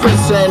off a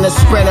Sprinter and a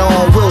Sprinter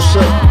on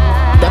Wilshire.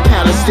 That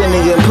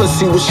Palestinian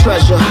pussy was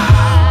treasure.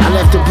 I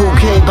left a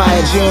bouquet by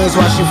her jeans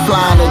while she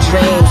flying her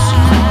dreams.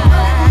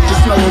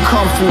 Just know you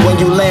comfy when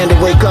you land and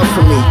wake up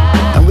for me.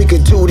 And we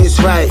could do this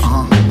right.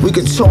 We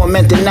could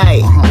torment the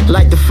night.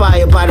 Light the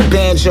fire by the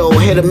banjo.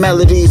 Hear the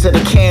melodies of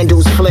the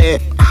candles flare.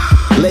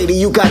 Lady,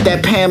 you got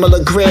that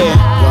Pamela Greer.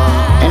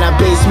 And I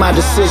base my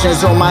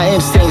decisions on my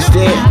instincts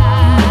there.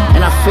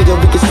 And I figure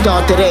we could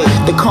start today,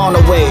 the corner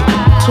way.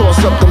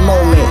 Toss up the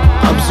moment,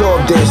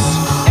 absorb this.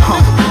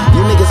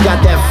 You niggas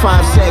got that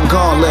 5-cent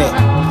gauntlet.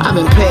 I've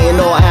been paying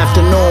all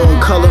afternoon,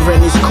 coloring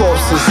these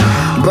corpses,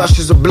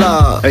 brushes of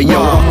blood. Hey yo,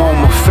 I'm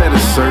on my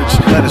fetish search.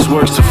 Let us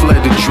worse to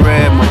fled the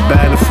dread. My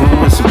bad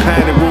influence and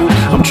padded rooms.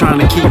 I'm trying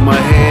to keep my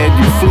head,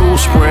 your flu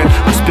spread.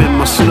 I spin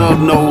my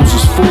snub nose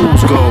as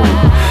fools go.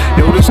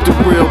 Yo, this the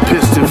real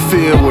piston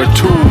field where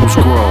tools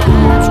grow.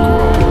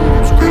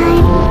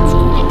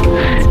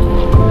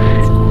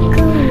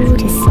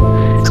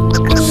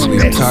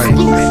 Sleep tight.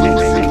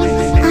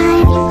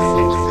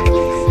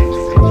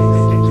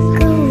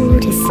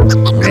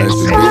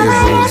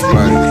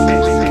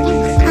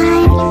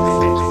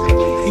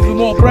 Even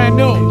more brand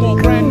new, more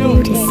brand new,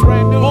 more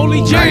brand new.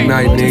 Only J,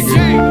 night, nigga.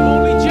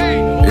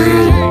 Yeah.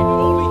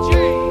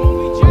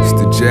 It's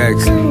the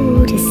Jackson.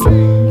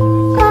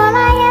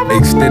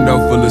 Extendo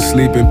full of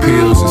sleeping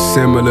pills is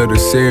similar to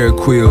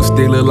Seroquel.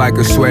 Still look like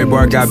a sway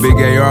bar, got big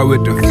AR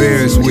with the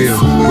Ferris wheel.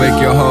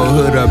 Wake your whole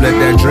hood up, let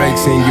that Drake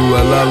sing you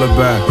a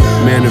lullaby.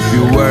 Man, a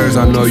few words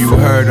I know you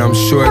heard. I'm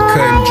shortcut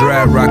and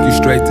dry, rock you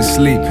straight to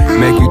sleep.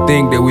 Make you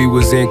think that we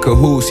was in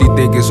cahoots. He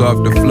think it's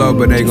off the floor,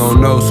 but they gon'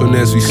 know soon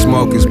as we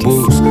smoke his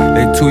boots.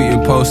 They tweet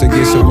and post and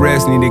get some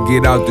rest. Need to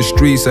get out the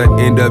streets, I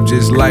end up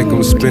just like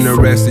them. Spend the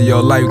rest of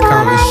your life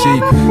counting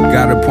sheep.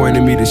 Got a point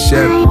in me to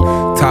shepherd,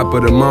 top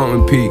of the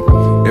mountain peak.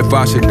 If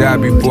I should die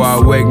before I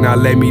wake, now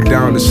lay me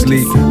down to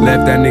sleep.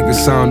 Left that nigga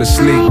sound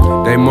asleep.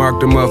 They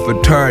marked him up for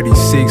tardy.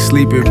 6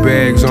 sleeping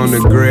bags on the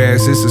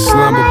grass, it's a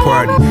slumber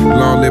party.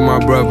 Long live my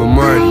brother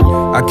Marty.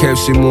 I kept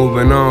shit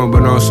moving on,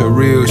 but on some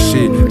real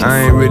shit.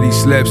 I ain't really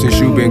slept since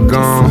you been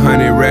gone.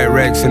 100 rat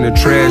racks in the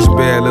trash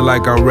bag, look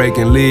like I'm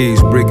raking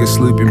leaves. Brick a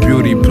sleeping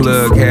beauty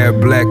plug, hair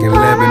black and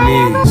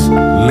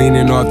Lebanese.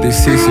 Leaning off this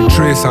sissy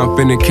Tris, I'm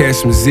finna catch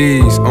some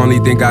Z's. Only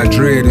thing I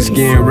dread is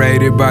getting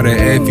raided by the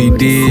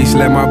FEDs.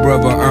 Let my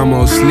brother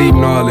almost sleep,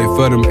 gnarly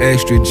for them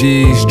extra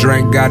G's.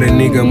 Drink got a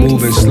nigga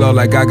moving slow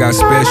like I got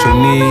special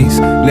needs.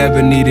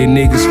 Never needed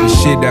niggas for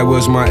shit, that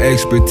was my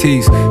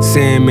expertise.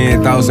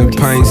 Sandman, 1,000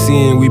 pints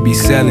in, we be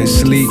selling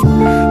sleep.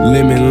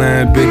 Lemon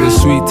lime,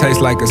 bittersweet,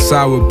 tastes like a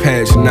sour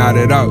patch.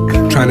 Nodded out,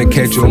 trying to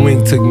catch a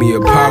wink, took me a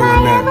power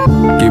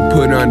nap. Get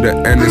put under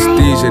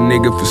anesthesia,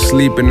 nigga, for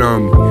sleeping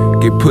on me.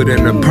 Get put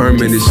in a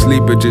permanent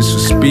sleeper just for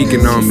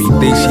speaking on me.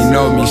 Think she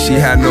know me, she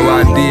had no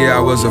idea I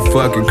was a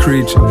fucking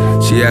creature.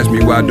 She asked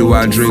me why do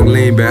I drink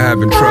lean, been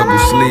having trouble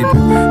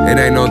sleeping. It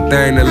ain't no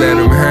thing to let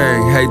him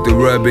hang, hate to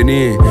rub it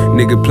in.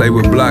 Nigga play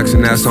with blocks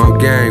and that's on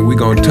gang, we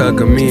gon' tuck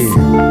him in.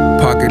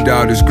 Pocket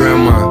dog his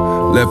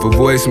grandma, left a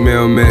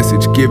voicemail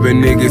message,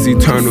 giving niggas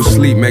eternal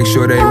sleep, make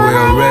sure they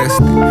well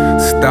rested.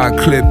 Start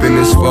clipping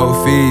this 4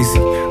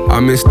 Feezy, I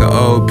miss the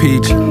old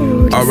Peachy.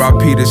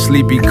 R.I.P. to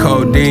Sleepy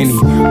Codeini.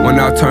 When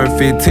I turned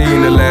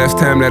 15, the last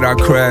time that I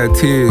cried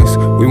tears.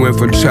 We went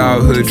from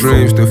childhood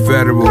dreams to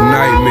federal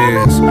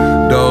nightmares.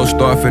 Dozed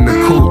off in the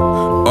coop,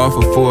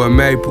 offer for a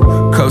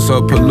maple. Cup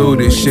so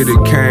polluted,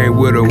 should've came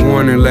with a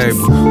warning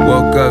label.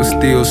 Woke up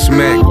still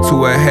smacked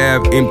to a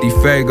half empty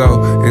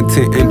Fago and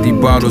 10 empty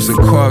bottles of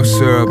cough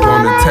syrup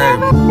on the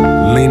table.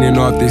 Leaning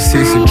off this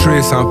sissy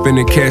Tris, I'm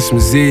finna catch some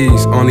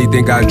Z's. Only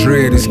thing I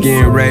dread is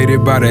getting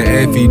raided by the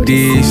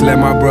FEDs. Let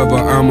my brother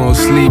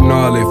almost sleep,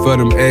 gnarly for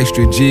them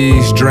extra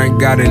G's. Drink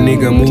got a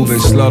nigga moving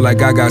slow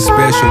like I got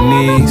special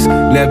needs.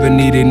 Never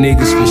needed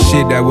niggas for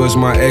shit, that was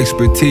my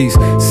expertise.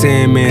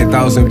 Sandman,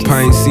 1,000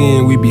 pints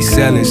in, we be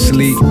selling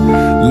sleep.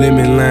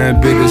 Lemon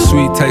lime,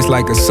 bittersweet, tastes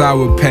like a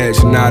sour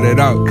patch. Nodded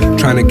out,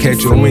 trying to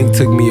catch a wink,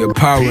 took me a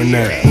power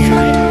nap.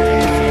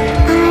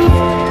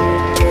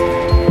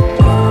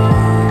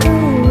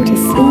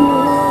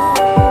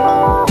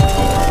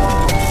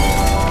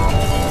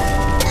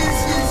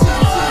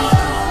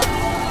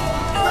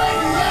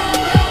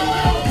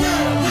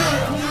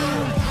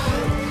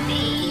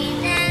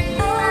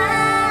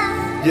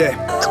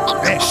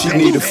 Yeah, she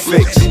need a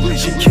fix,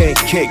 she can't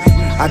kick.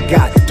 I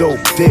got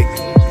dope dick,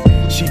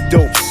 she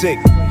dope sick.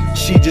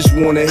 She just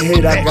wanna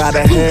hit, I got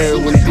a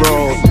heroin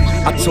broad.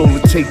 I told her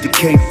take the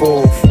cape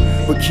off.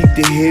 but keep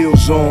the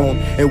heels on,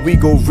 and we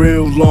go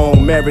real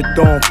long.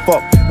 Marathon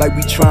fuck like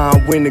we try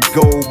and win a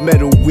gold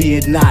medal.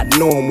 We're not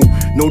normal.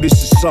 No, this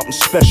is something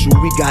special.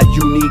 We got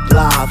unique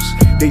lives.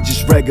 They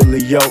just regular,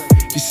 yo.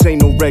 This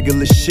ain't no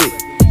regular shit.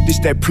 This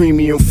that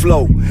premium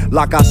flow.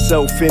 Lock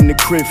ourselves in the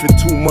crib for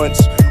 2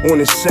 months on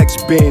a sex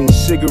binge.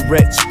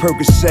 Cigarettes,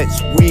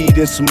 Percocets, weed,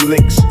 and some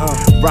licks.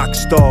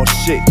 Rockstar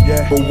shit,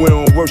 but we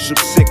don't worship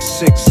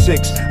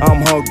 666.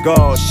 I'm her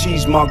god,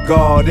 she's my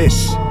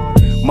goddess.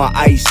 My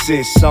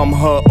ISIS, I'm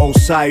her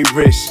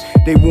Osiris.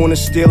 They wanna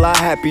steal our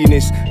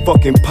happiness,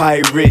 fucking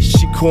pirates.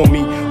 She call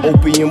me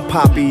Opium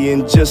Poppy,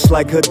 and just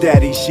like her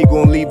daddy, she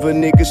gon' leave a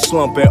nigga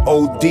slumping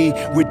OD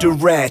with the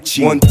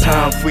ratchet. One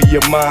time for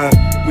your mind,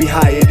 we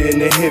higher than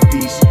the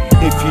hippies.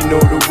 If you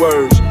know the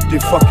words, then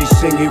fucking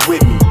sing it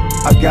with me.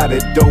 I got a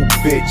dope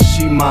bitch,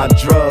 she my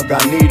drug, I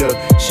need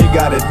her. She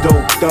got a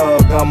dope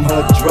thug, I'm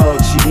her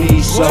drug, she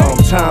needs some.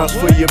 Times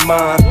for your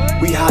mind,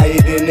 we higher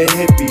than the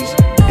hippies.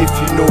 If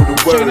you know the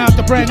words, checking out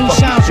the brand new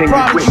sounds of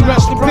Prodigy,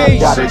 rest in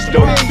peace. Got a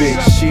dope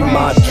bitch, she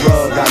my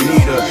drug, I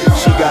need her.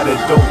 She got a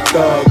dope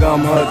thug,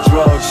 I'm her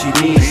drug, she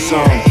needs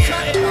some.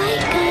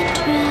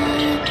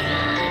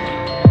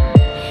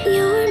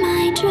 You're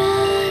my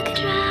drug.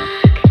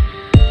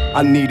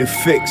 I need a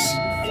fix,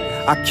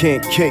 I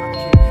can't kick,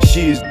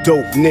 she is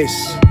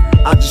dopeness.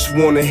 I just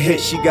wanna hit,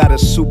 she got a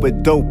super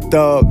dope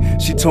thug.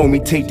 She told me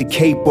take the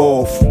cape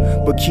off,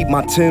 but keep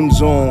my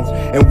Timbs on.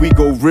 And we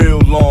go real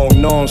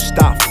long,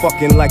 non-stop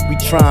fucking like we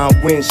try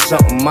and win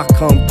something. I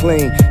come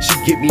clean, she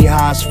get me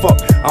high as fuck.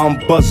 I'm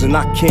buzzing,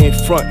 I can't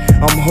front.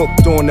 I'm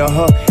hooked on to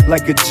her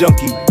like a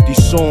junkie.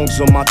 These songs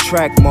on my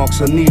track marks,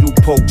 her needle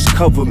pokes.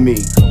 Cover me,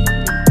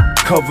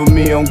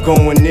 I'm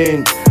going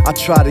in. I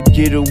try to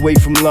get away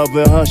from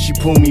loving her, she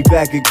pull me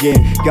back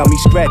again. Got me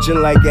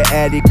scratching like an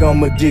addict,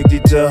 I'm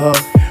addicted to her.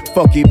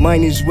 Fuck it,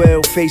 might as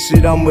well face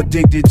it, I'm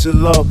addicted to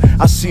love.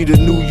 I see the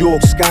New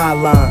York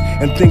skyline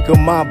and think of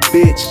my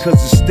bitch, cause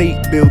the state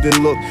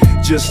building look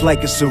just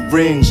like a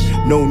syringe.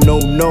 No,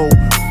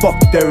 fuck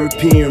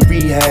therapy and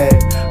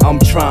rehab. I'm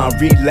trying to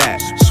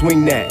relapse,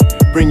 swing that,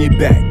 bring it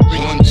back.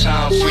 One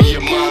time for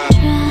your mind,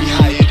 we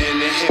higher than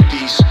the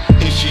hippies.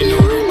 If you know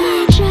the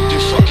words,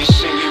 then fucking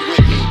sing it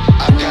with me.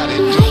 I got a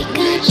dope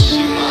bitch,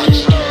 she my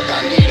drug,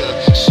 I need her.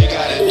 She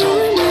got a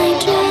dope dog,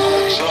 I'm her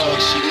drug,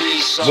 she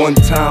needs some. One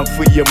time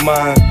for your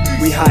mind,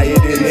 we higher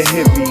than the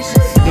hippies.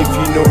 If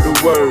you know the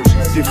words,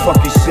 then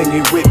fucking sing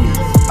it with me.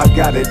 I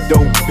got a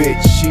dope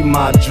bitch, she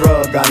my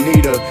drug, I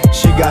need her.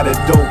 She got a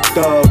dope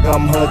thug,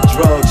 I'm her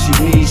drug, she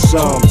needs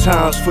some.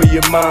 Times for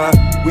your mind,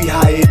 we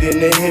higher than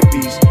the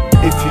hippies.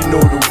 If you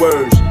know the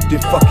words, then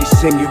fucking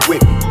sing it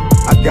with me.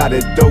 I got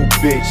a dope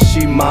bitch,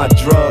 she my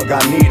drug, I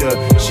need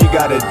her. She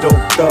got a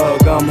dope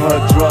thug, I'm her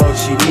drug,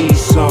 she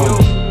needs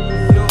some.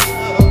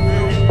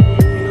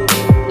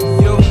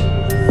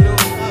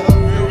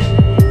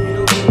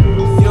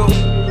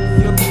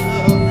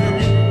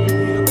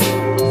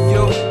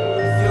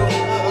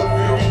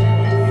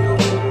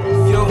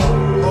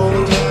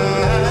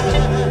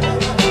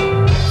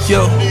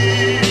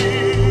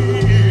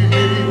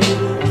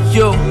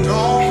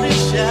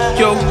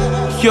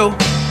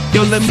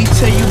 Yo, let me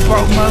tell you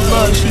about my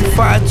love, she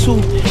fine too.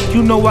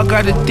 You know I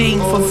got a thing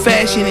for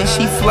fashion and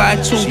she fly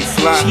too.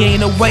 She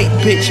ain't a white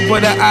bitch,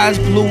 but her eyes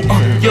blue.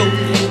 Yo,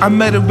 I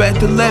met her at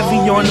the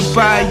levee on the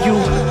bayou.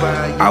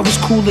 I was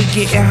cooler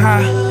getting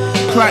high,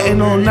 plotting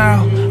on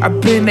now. I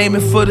been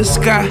aiming for the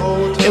sky,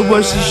 it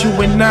was just you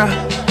and I.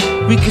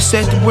 We could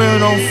set the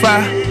world on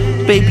fire.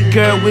 Baby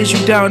girl, where's you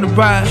down the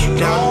ride? You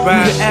the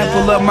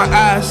apple of my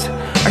eyes.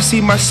 I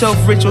see myself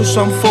rich on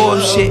some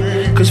Forbes shit.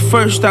 Cause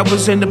first I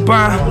was in the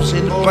bind.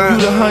 You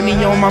the honey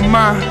on my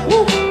mind.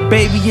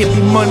 Baby, it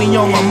be money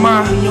on my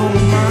mind.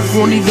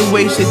 Won't even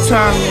waste your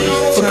time,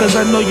 because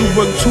I know you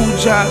work 2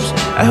 jobs.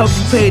 I help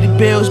you pay the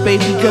bills,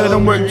 baby girl,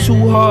 don't work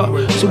too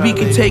hard, so we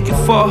can take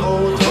it far.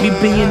 Me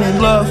being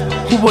in love,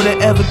 who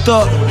would've ever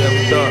thought?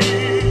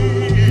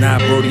 Nah,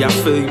 Brody, I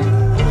feel you.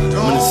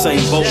 I'm in the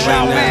same boat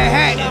right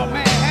now.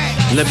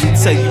 Let me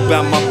tell you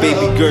about my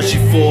baby girl, she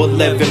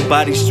 4'11",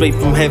 body straight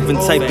from heaven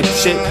type of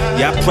chick.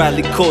 Yeah, I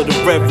probably called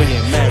her reverend.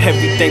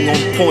 Everything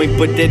on point,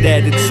 but that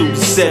attitude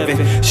is 7.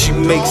 She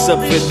makes up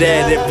for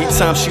that every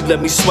time she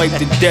let me swipe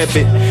the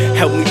debit.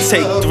 Help me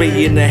take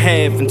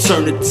 3.5 and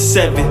turn it to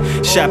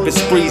 7. Shopping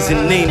sprees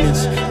and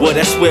Neiman's, well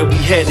that's where we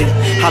headed.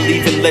 I'll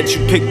even let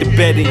you pick the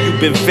bed and you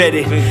been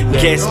vetted.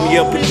 Gas me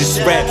up with this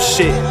rap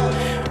shit,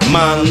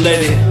 mind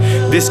let it.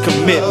 This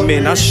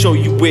commitment, I'll show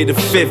you where the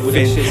fifth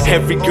in.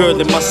 Every girl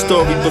in my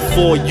story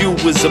before you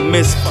was a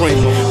misprint.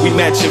 We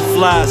matching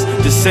flies,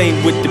 the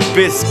same with the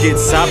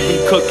biscuits. I be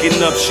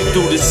cooking up, she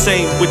do the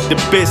same with the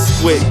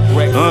biscuit.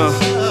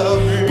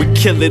 We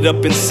kill it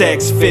up in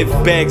sacks,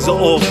 5th bags of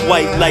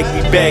off-white like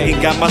we bagging.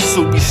 Got my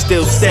Subi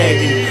still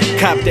sagging.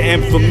 Cop the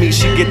M for me,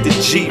 she get the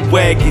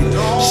G-Wagon.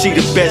 She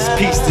the best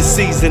piece this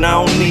season, I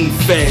don't need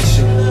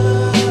fashion.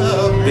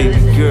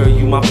 Baby girl,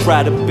 you my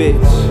pride of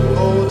bitch.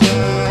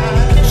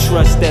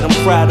 Trust that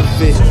I'm proud of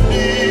it.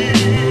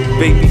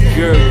 Baby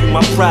girl, you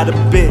my pride of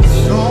bitch.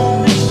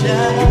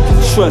 You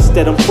can trust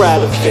that I'm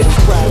proud of it.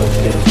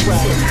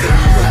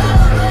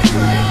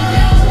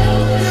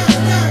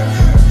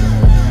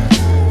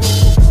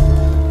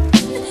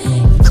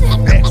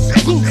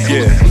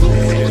 Yeah,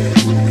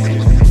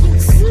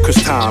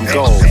 cause time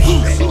goes.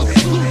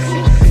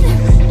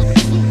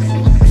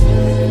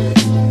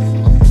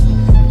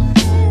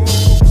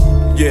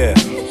 Yeah.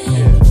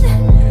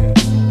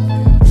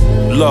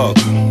 Look.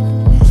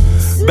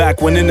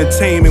 Back when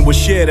entertainment was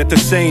shared at the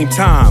same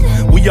time,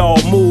 we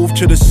all moved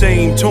to the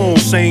same tune,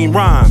 same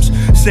rhymes,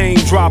 same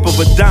drop of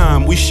a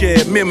dime. We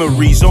shared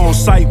memories, on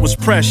sight was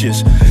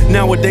precious.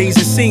 Nowadays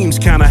it seems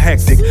kinda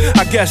hectic.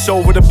 I guess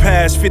over the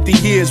past 50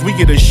 years we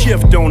get a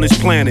shift on this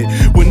planet.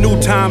 When new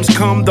times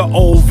come, the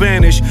old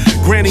vanish.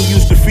 Granny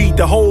used to feed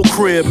the whole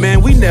crib,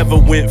 man, we never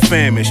went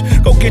famished.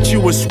 Go get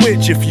you a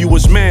switch if you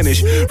was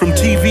managed. From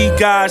TV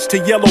guides to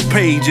yellow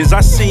pages,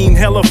 I seen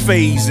hella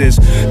phases.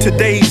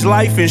 Today's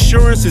life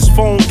insurance is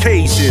phone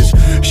cases.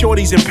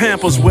 Shorties and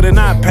Pampers with an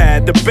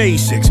iPad, the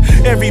basics.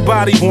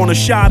 Everybody want a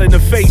shot in the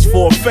face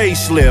for a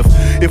facelift.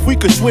 If we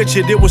could switch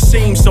it, it would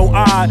seem so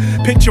odd.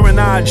 Picture an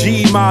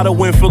IG model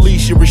when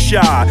Felicia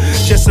Rashad.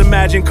 Just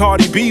imagine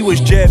Cardi B was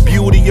Jet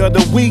Beauty of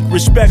the Week,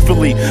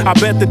 respectfully. I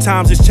bet the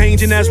times is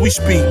changing as we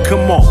speak.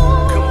 Come on.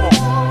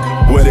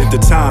 Where did the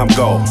time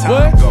go?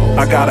 What?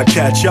 I gotta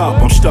catch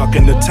up, I'm stuck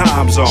in the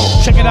time zone.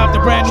 Checking out the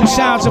brand new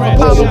sounds of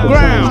Apollo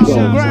Ground.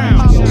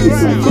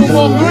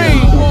 More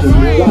green.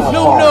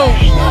 No.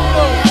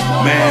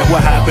 Man,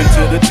 what happened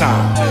to the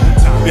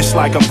time? It's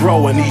like I'm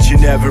growing each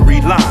and every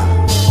line.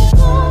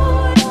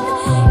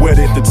 Where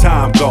did the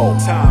time go?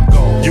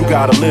 You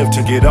gotta live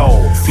to get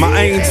old. My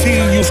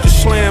auntie used to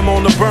slam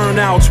on the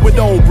burnouts with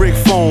old brick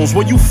phones.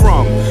 Where you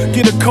from?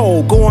 Get a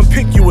code, go and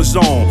pick you a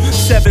zone.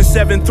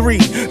 773,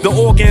 the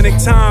organic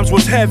times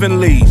was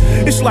heavenly.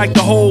 It's like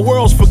the whole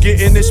world's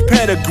forgetting its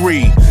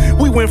pedigree.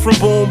 We went from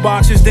boom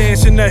boxes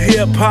dancing to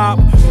hip hop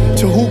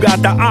to Who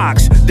Got the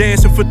Ox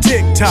dancing for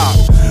TikTok.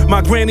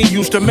 My granny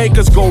used to make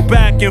us go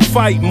back and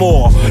fight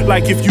more.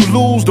 Like if you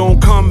lose,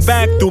 don't come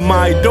back through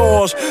my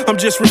doors. I'm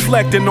just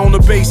reflecting on the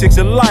basics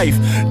of life.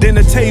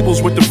 Dinner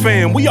tables with the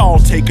fam, we all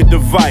take a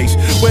device.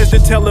 Where's the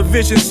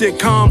television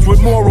sitcoms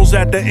with morals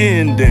at the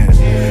ending?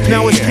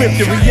 Now it's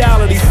scripted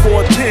reality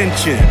for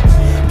attention.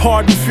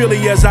 Pardon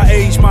Philly as I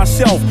age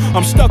myself.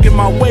 I'm stuck in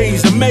my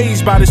ways,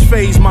 amazed by this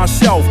phase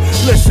myself.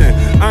 Listen,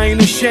 I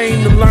ain't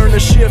ashamed to learn to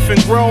shift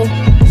and grow.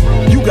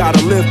 You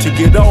gotta live to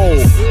get old,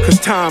 cause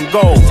time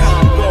goes.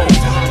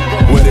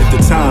 Where did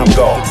the time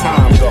go?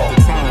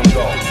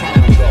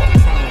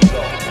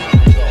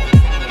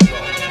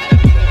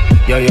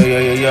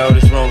 Yo,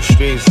 this wrong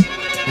Streetz.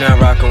 Now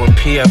rocking with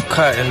PF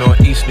Cutting on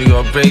East New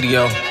York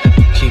Radio.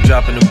 Keep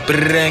dropping the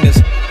bangers.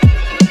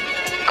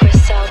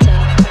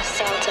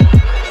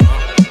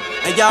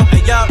 Hey yo,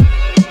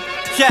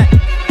 check.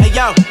 Hey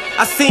yo,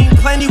 I seen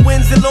plenty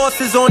wins and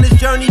losses on this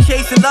journey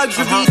chasing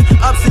luxuries.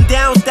 Ups and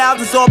downs,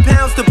 thousands or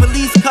pounds to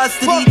police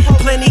custody.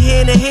 Plenty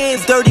hand in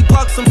hands, dirty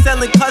bucks, I'm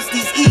selling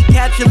custies. Eat,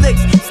 catch your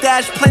licks,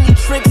 stash plenty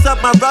tricks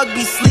up my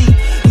rugby sleeve.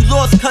 You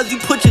lost cause you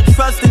put your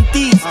trust in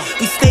thieves.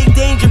 We stay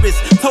dangerous,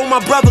 told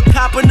my brother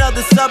cop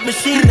another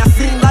submachine. I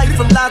seen life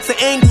from lots of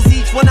angles,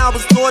 each one I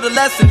was taught a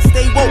lesson.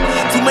 Stay woke,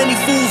 too many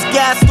fools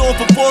gassed off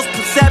a false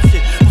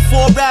perception.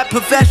 Before rap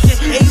profession,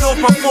 ate off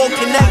my full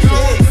connection.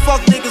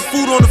 Fuck niggas,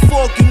 food on the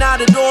fork, you not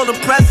at all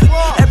impressive.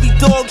 Every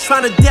dog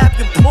tryna dap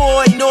your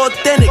paw ain't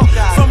authentic.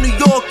 From New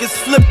York, it's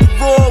flip the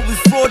raw, we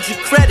fraud your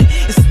credit.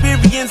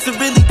 Experience to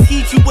really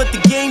teach you what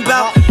the game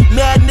bout.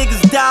 Mad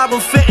niggas died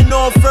when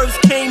fentanyl first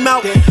came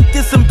out.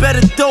 Did some better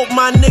dope,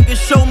 my niggas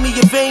show me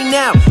your vein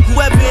now.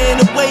 Whoever in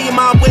the way of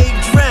my wave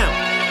drown.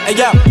 Hey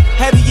yo,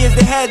 heavy is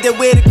the head that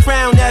wear the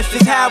crown, that's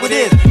just how it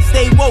is.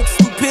 Stay woke,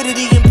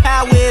 stupidity and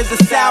power is a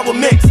sour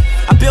mix.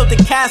 I built a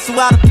castle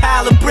out of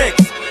pile of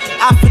bricks.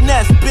 I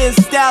finesse, been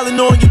styling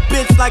on your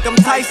bitch like I'm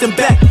Tyson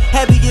Beck.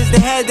 Heavy is the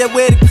head that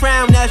wear the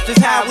crown, that's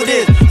just how it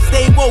is.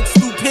 Stay woke,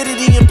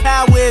 stupidity and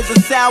power is a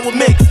sour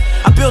mix.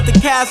 I built a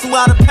castle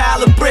out of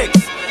pile of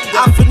bricks.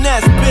 I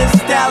finesse, been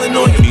styling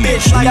on your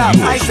bitch like I'm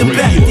Tyson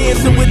Beck.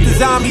 Dancing with the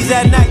zombies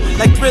at night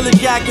like Thriller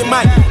Jack and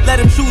Mike. Let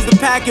him choose the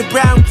packet,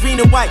 brown, green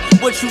and white.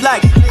 What you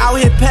like?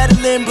 Out here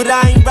peddling, but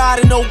I ain't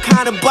riding no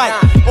kind of bike.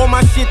 All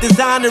my shit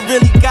designer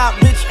really got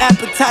rich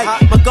appetite.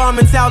 My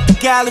garments out the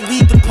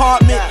gallery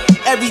department.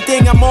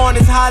 Everything I'm on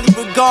is highly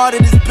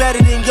regarded. It's better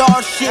than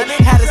y'all shit.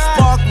 Had a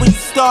spark when you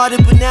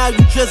started, but now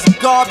you just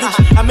garbage.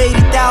 I made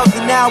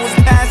 1,000 hours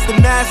past the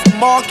master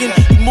marking.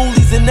 You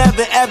moolies will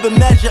never ever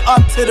measure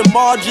up to the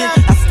margin.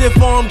 I stiff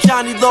arm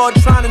Johnny Lord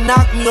trying to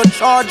knock me on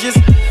charges.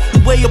 You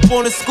way up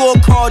on the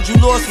scorecard, you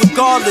lost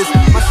regardless.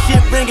 My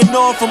shit ringing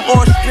on from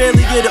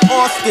Australia to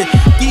Austin.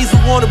 Diesel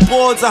on the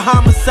boards, a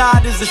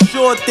homicide is a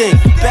sure thing.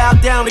 Bow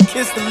down and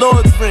kiss the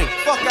Lord's ring.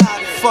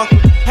 Fuck.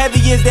 Heavy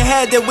is the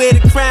head that wear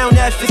the crown,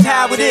 that's just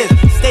how it is.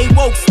 Stay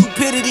woke,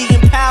 stupidity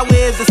and power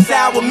is a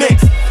sour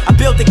mix. I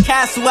built a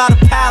castle out of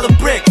pile of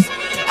bricks.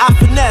 I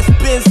finesse,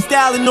 been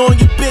styling on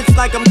your bitch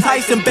like I'm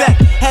Tyson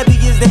Beck. Heavy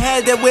is the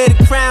head that wear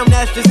the crown,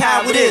 that's just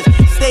how it is.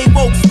 Stay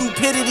woke,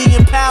 stupidity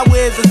and power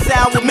is a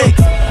sour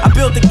mix. I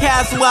built a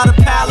castle out of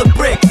pile of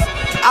bricks.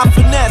 I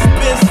finesse,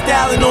 been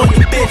styling on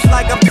your bitch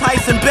like I'm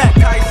Tyson Beck.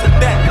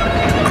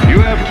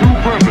 You have two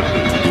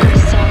purposes.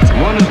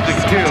 One is to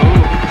kill,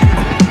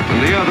 and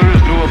the other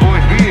is to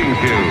avoid being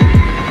killed.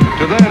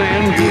 To that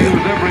end, you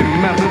use every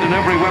method and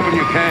every weapon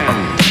you can.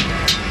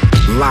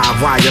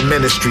 Live Wire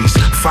Ministries,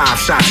 5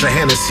 shots of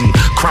Hennessy.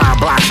 Crime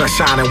blocks, I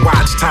shine and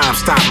watch time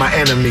stop my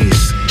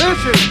enemies.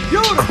 This is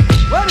beautiful.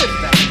 What is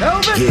that?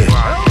 Velvet? Yeah.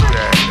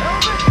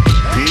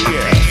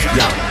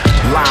 Yo,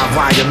 Live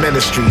Wire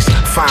Ministries,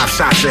 5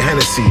 shots of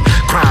Hennessy.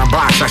 Crime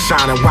blocks, I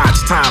shine and watch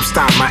time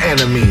stop my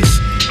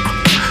enemies.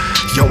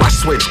 Yo, I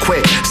switch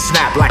quick,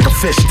 snap like a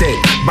fish stick.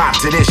 Bop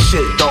to this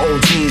shit, the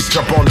OGs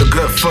jump on the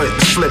good foot,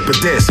 slip a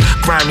disc.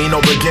 Grimy, no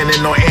beginning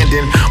nor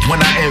ending.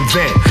 When I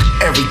invent,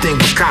 everything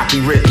was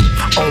copywritten.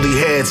 Only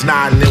heads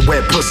nodding and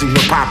wet pussy when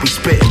Poppy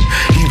spitting.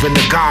 Even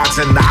the gods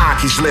and the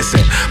Akis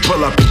listen.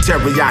 Pull up in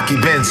teriyaki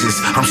Benzes,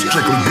 I'm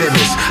strictly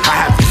business. I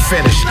have to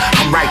finish,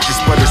 I'm righteous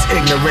but as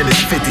ignorant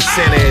as 50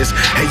 Cent is.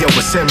 Hey yo,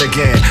 it's him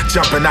again,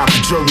 jumping out the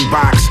jewelry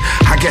box.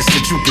 I guess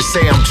that you could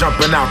say I'm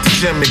jumping out the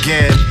gym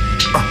again.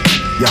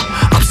 Yeah,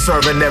 I'm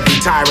serving every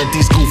tyrant,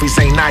 these goofies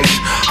ain't nice.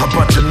 A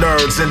bunch of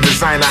nerds and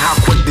designer, how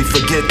quick they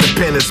forget the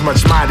pen is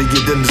much mightier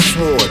than the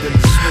sword.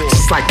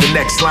 Just like the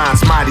next line's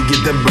mightier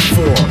than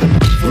before.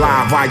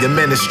 Live Wire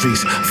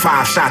Ministries,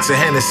 5 shots of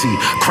Hennessy.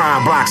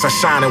 Crime blocks, I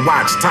shine and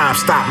watch time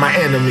stop my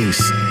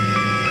enemies.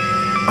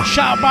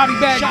 Shot body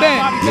back bang.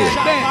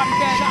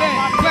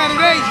 Planet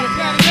Asia.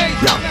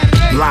 Yo,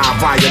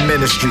 Live Wire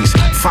Ministries,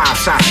 5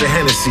 shots of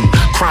Hennessy.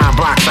 Crime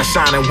blocks, I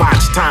shine and watch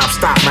time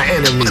stop my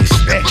enemies.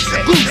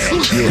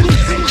 Yeah,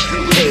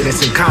 cadence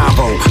and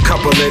combo.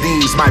 Couple of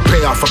these might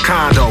pay off a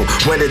condo.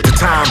 Where did the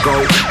time go?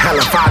 Hell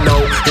if I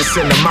know, it's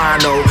in the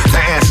mind though.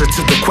 The answer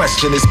to the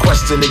question is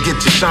question to get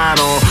your shine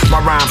on.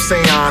 My rhyme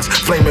seance,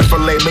 flaming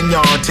filet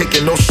mignon.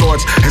 Taking no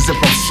shorts as if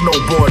I'm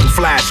snowboarding.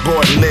 Flash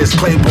Gordon, Liz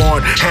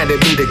Claiborne handed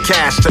me the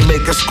cash to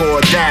make a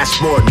score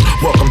dashboard.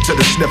 Welcome to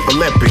the Sniff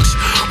Olympics,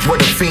 where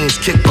the fiends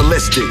kick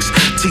ballistics.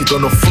 Teeth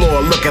on the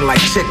floor looking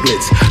like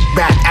chiclets.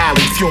 Back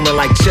alley fuming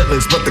like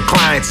chitlins, but the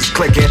clients is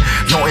clicking.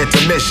 No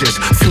intermissions,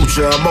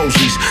 future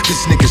emojis.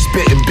 This nigga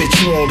spitting, bitch,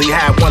 you only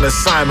had one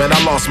assignment.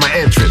 I lost my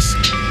interest.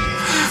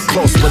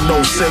 Close but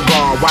no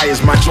cigar, why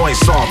is my joint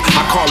soft?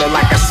 I call it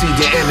like I see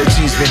your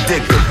energy's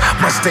vindictive.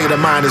 My state of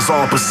mind is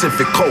all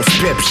Pacific Coast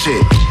pimp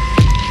shit.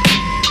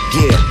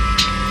 Yeah.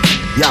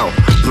 Yo,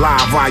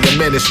 Live Wire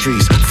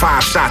Ministries,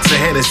 5 shots of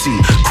Hennessy.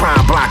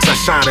 Crime blocks, I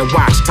shine and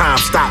watch time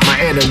stop my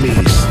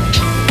enemies.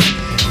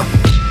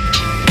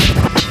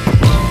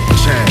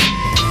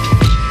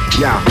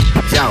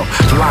 Yo,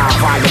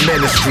 Live Wire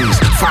Ministries,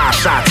 5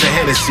 shots of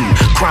Hennessy.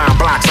 Crime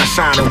blocks, I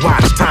shine and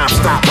watch time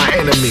stop my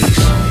enemies.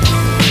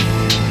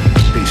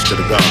 Peace to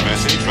the God.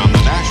 Message from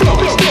the National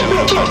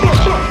Institute of Public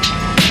Health.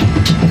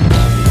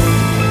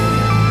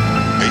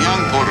 A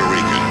young Puerto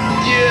Rican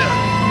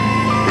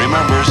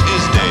remembers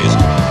his days.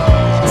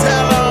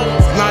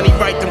 Lonnie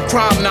write them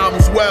crime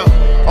novels well.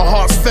 Our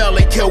hearts fell,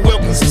 they killed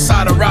Wilkins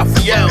inside of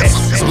Raphael's.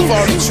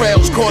 Safari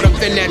trails caught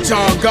up in that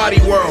John Gotti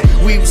world.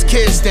 We was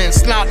kids then,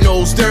 snot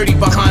nose, dirty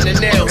behind the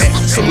nails.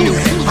 Some knew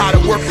how to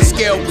work the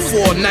scale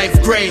before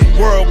 9th grade.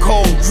 World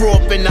cold, grew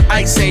up in the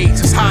ice age.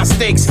 It's high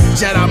stakes,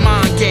 Jedi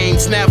mind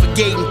games,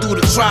 navigating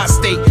through the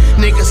tri-state.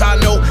 Niggas I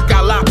know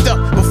got locked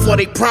up before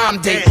they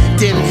prom date.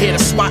 Didn't hear the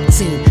SWAT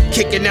team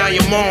kicking down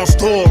your mom's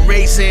door,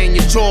 raising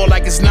your jaw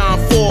like it's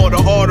 9-4.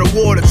 The order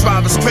war, the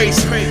driver's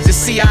crazy. The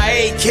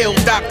CIA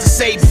killed Dr.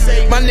 Sabi.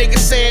 My niggas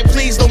saying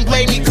please don't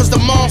blame me cause the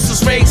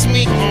monsters raised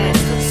me.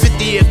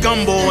 50 a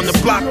gumbo on the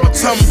block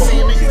Matumbo.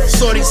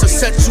 Shorties will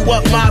set you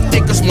up, my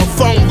thickers my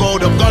phone go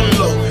the gun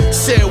low.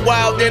 Sit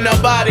wild in the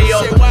body,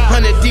 yo.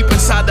 100 deep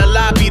inside the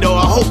lobby though,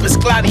 I hope it's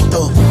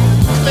clarito.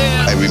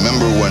 I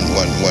remember when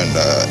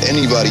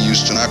anybody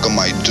used to knock on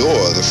my door,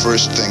 the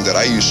first thing that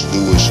I used to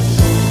do was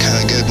kind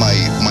of get my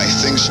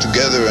things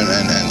together and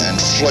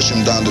flush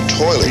them down the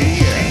toilet.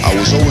 I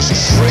was always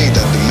afraid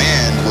that the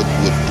man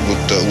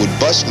would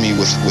bust me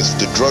with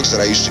the drugs that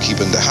I used to keep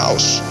in the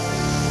house.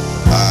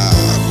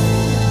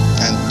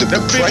 And the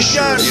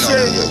pressure, you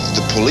know,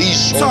 the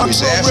police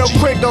always after real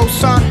quick though,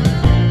 son.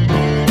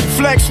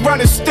 Flex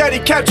running steady,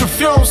 catch a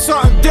fume,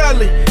 something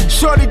deadly.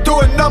 Shorty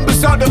doing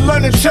numbers out the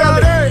London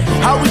telly.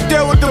 How we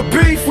deal with the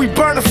beef, we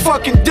burn a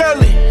fucking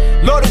deli.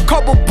 Load a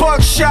couple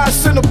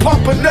buckshots in the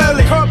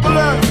Pumpanelli.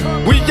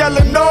 We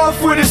yelling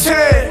off with his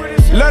head.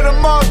 Let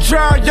them all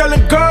drown,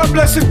 yelling God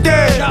bless the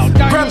dead.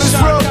 Brothers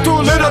rode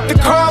through, lit up the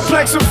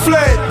complex and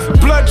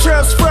fled. Blood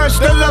trails fresh,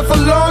 they left a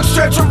long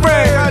stretch of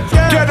red.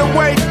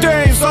 Getaway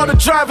things, all the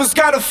drivers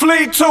gotta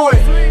flee to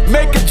it.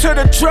 Make it to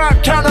the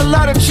drop, count a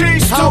lot of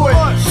cheese to it.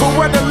 But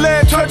when the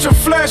lead touch your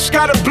flesh,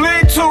 gotta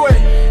bleed to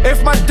it.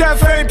 If my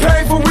death ain't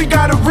painful, we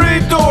gotta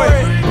read through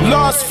it.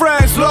 Lost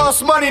friends, lost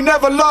lost money,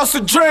 never lost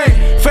a dream.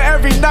 For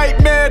every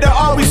nightmare, there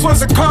always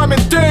was a common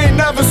thing.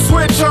 Never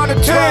switch on a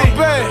team.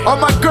 All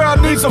my girl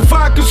needs a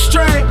vodka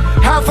strain,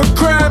 half a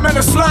gram and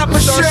a slot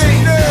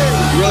machine.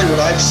 Really,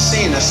 what I've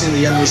seen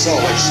the end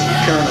result. I've seen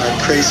paranoid,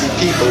 crazy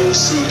people who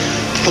see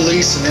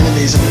police and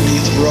enemies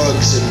underneath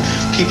rugs and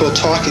people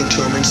talking to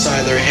them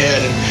inside their head.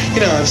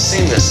 And, I've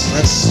seen this,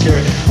 and that's scary.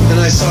 Then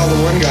I saw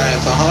the one guy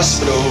at the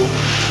hospital who,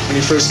 when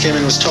he first came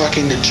in, was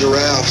talking to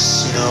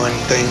giraffes, and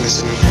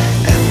things.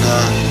 And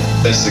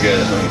that's the guy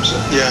that hung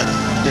himself.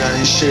 Yeah,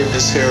 he shaved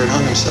his hair and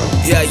hung himself.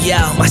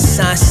 Yeah, my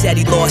son said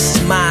he lost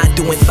his mind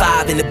doing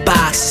 5 in the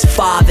box. His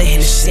father in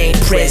the same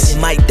prison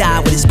might die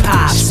with his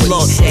pops.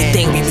 Look, they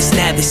think we was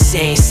never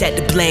sane. Set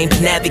the blame,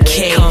 but never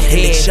came.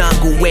 In the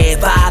jungle where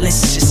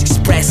violence is just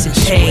expressing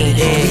pain.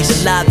 We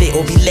either love it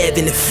or be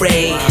living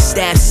afraid.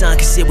 Stab son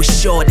cause it was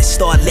short and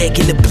start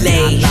licking the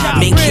blade.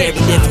 Men carry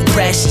living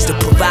pressures to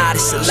provide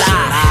us a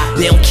lie.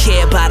 They don't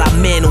care about our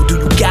mental, do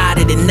you got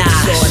it or not?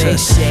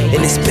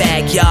 In this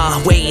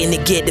backyard, waiting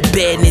to get the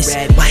business.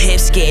 My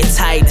hips getting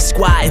tight and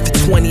squatting for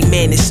 20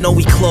 minutes. Know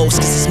we close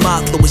cause his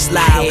muffler was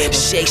loud.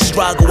 Shake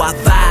struggle, I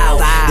vow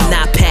to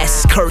not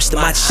pass this curse to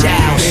my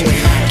child.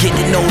 Get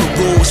to know the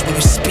rules when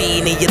you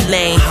speed in your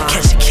lane.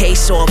 Catch a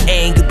case off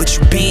anger, but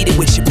you beat it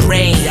with your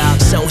brain.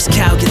 So it's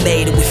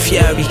calculated with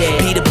fury.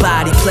 Beat a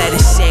body, play the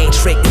same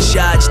trick the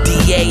judge,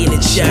 DA, and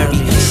the jury.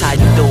 That's how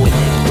you do it.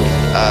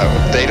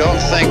 They don't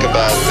think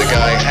about the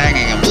guy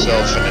hanging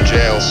himself in a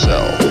jail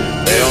cell.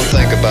 They don't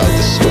think about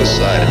the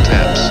suicide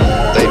attempts.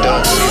 They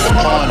don't see the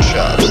pawn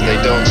shops.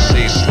 They don't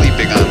see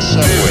sleeping on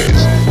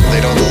subways. They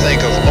don't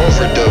think of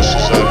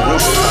overdoses on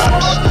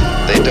rooftops.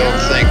 They don't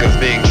think of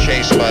being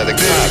chased by the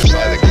cops.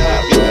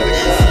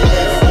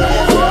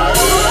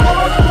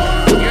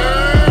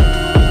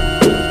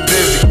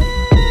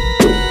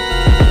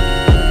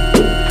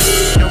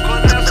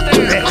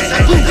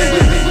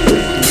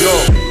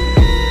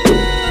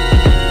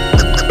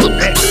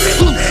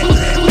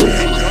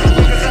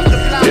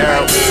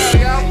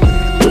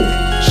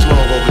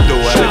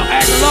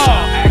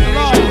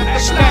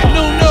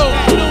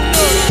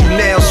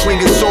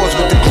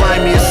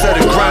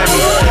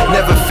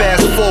 Never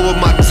fast forward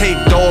my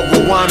tape, dog.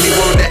 Rewind me,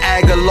 word to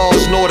Agallah,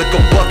 Nordic, a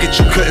bucket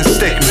you couldn't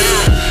stick me.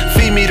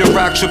 Feed me the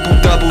rock, triple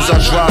doubles,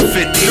 I drive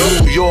 50.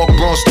 New York,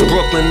 Bronx to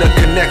Brooklyn, the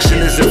connection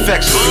is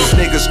infectious. These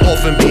niggas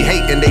often be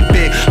hating, they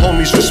big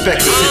homies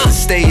respect us. Hit the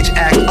stage,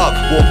 act up,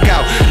 walk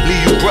out,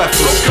 leave you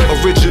breathless.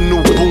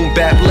 Original boom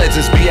bap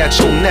legends be at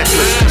your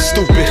necklace.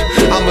 Stupid,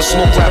 I'm a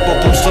smoke rapper,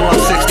 boost till I'm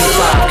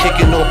 65.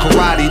 Kicking on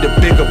karate, the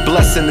bigger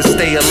blessing to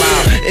stay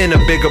alive. In a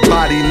bigger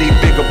body, need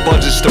bigger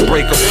budgets to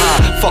break a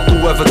pie. Fuck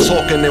whoever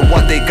talking and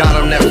what they got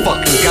on that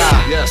fucking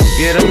guy.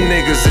 Yeah, them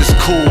niggas is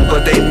cool,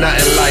 but they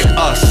nothing like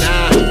us.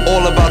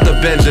 All about the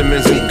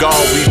Benjamins and God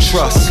we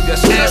trust.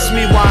 Ask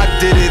me why I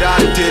did it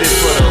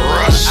for the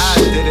rush. I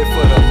did it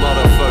for the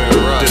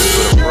motherfucking rush. Did it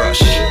for the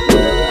rush.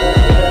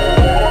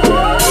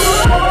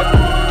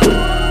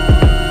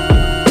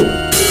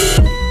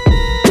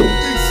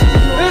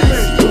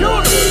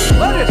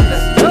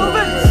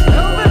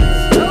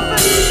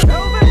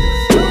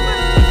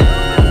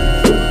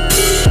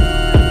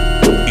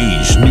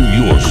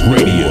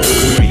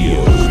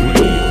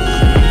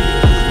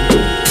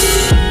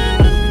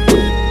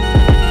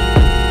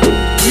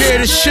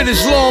 Shit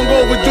is long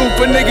overdue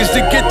for niggas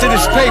to get to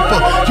this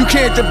paper. You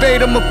can't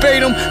debate them or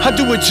fade them. I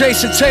do it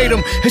Jason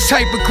Tatum. His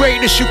type of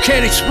greatness you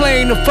can't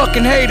explain to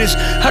fucking haters.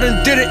 I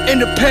done did it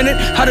independent.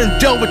 I done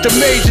dealt with the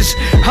majors.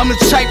 I'm the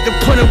type to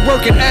put in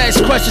work and ask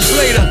questions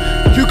later.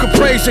 You can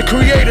praise the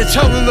creator,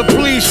 tell them to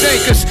please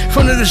thank us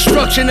from the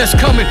destruction that's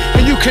coming,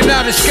 and you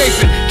cannot escape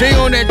it. They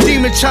on that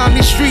demon time,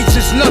 these streets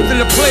is nothing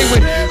to play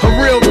with. A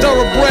real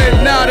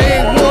thoroughbred, now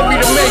they ain't want me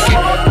to make it.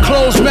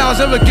 Closed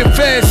mouths never get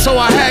fed, so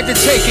I had to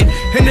take it.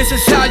 And this is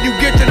how you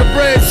get to the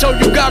bread, so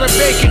you gotta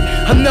bake it.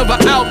 I'm never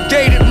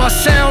outdated, my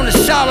sound is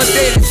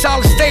solidated.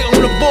 Solid state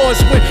on the boards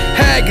when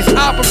Hag is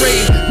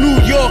operating. New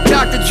York,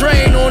 Dr.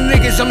 Drain on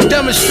niggas, I'm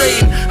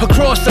demonstrating.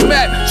 Across the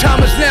map,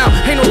 time is now,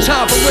 ain't no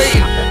time for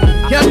waiting.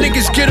 Y'all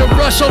niggas get a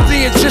rush of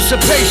the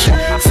anticipation.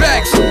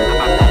 Facts.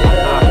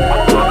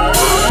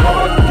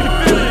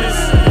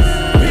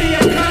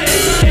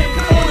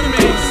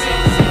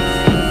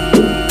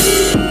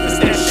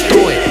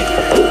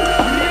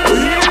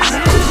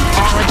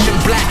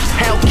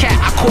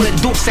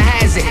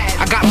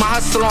 I got my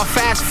hustle on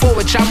fast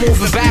forward, y'all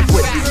moving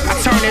backward. I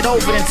turn it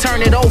over, then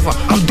turn it over.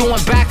 I'm doing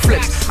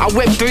backflips. I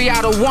whip 3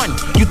 out of 1.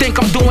 You think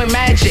I'm doing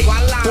magic?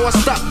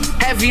 Forced up,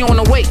 heavy on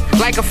the weight,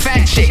 like a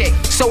fat chick.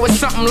 So it's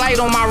something light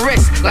on my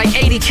wrist, like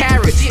 80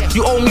 carats.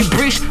 You owe me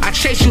breach, I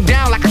chase you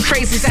down like a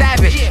crazy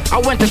savage. I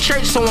went to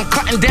church, so I'm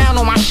cutting down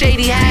on my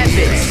shady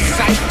habits.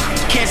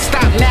 Can't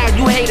stop now,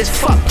 you hate as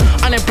fuck.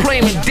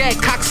 Unemployment dead,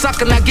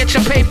 cocksucker, now get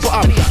your paper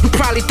up. You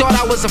probably thought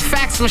I was a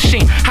fax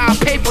machine, how I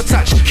paper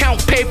touch.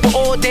 Count paper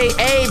all day,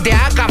 every day,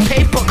 I got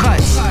paper cut.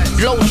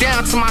 cuts. Low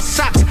down to my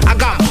socks, I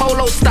got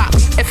polo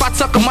stocks. If I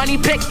took a money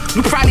pic,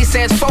 you probably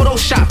say it's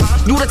Photoshop.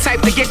 You the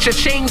type to get your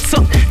chain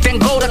took, then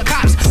go to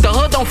cops. The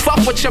hood don't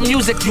fuck with your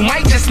music, you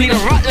might just need a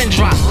Rutland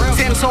drop.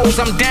 10 toes,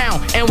 I'm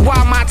down, and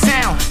why my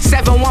town?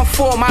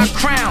 714, my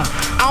crown.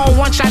 I don't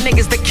want y'all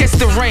niggas to kiss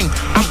the ring.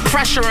 I'm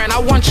pressuring, I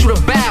want you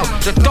to bow.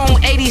 The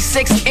throne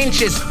 86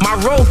 inches, my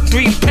rope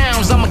 3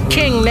 pounds. I'm a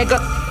king, nigga.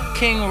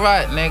 King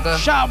Rut, nigga.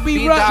 Shout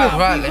be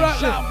Rutland.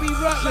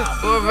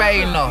 You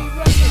already know.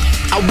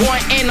 I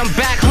want in, I'm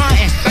back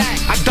hunting.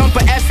 I dump a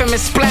FM and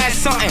splash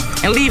something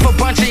and leave a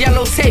bunch of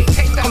yellow tape.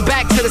 Come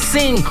back to the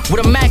scene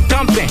with a Mac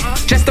dumping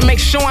just to make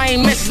sure I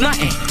ain't miss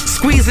nothing.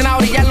 Squeezing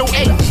out a yellow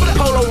 8,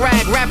 polo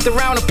rag wrapped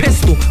around a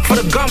pistol for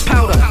the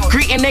gunpowder.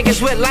 Greeting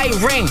niggas with light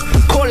rain,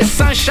 call it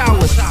sun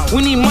showers.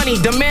 We need money,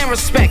 demand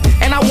respect,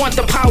 and I want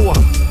the power.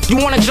 You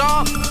want a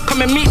job?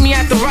 Come and meet me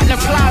at the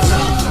Rutland Plaza.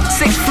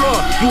 6th floor,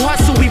 you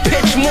hustle, we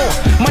pitch more.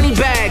 Money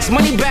bags,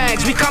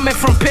 we coming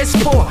from piss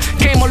poor.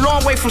 Came a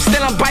long way from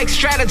stealing bikes,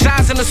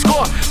 strategizing the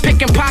score.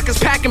 Picking pockets,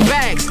 packing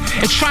bags,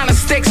 and trying to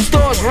stick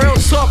stores. Real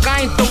talk,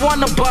 I ain't the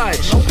one to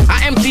budge.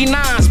 I empty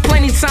nines,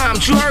 plenty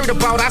times, you heard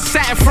about. I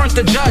sat in front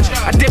the judge,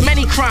 I did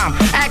many crime,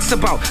 asked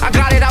about. I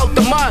got it out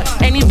the mud,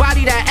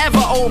 anybody that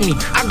ever owed me,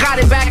 I got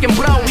it back in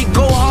blood. We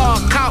go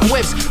hard, cop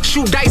whips,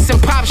 shoot dice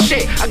and pop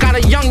shit. I got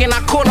a youngin',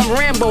 I call him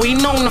Rambo, he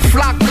known to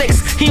flock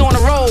flicks. He on the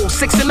roll,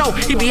 6-0,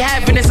 he be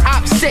having his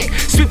op sick.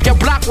 Sweep your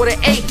block with an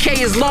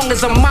AK as long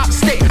as a mop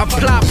stick.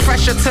 Apply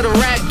pressure to the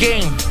rap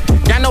game.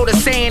 Y'all know the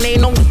saying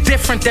ain't no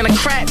different than a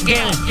crack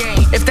game.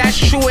 If that's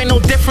true, ain't no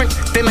different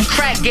than a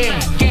crack game.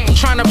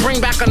 Trying to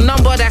bring back a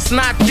number that's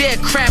not there,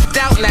 crapped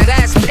out, now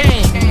that's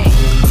pain.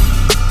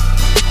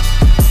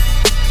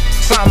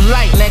 Something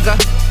light, nigga.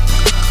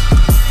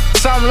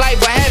 Something light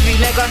but heavy,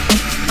 nigga.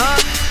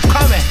 Huh?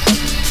 Coming.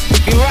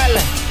 Be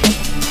rolling.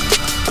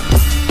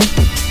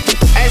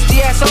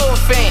 SDS over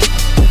fame.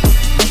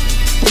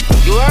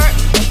 You heard?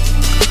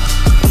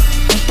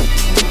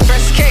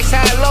 First kicks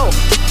high low.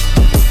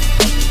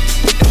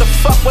 Get the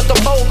fuck with the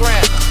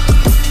program,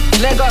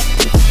 nigga.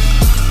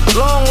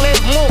 Long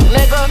live Mook,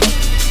 nigga.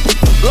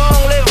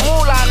 Long live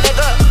Moolah,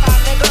 nigga.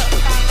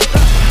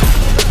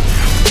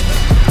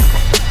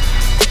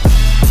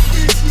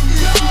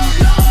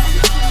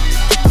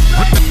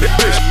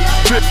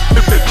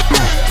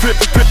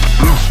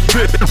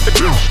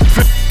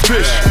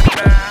 Fish.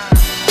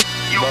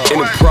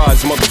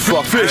 Enterprise,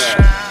 motherfucker. Fish.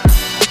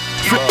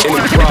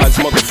 Enterprise,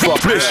 motherfucker.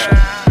 Fish.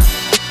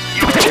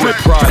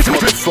 Enterprise,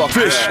 motherfucker.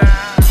 Fish.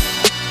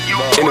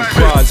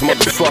 Enterprise,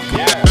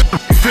 motherfucker.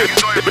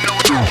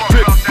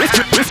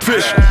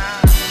 Fish.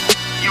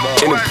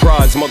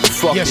 Enterprise,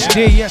 motherfucker. Yes, it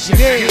did. Yes, it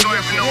did.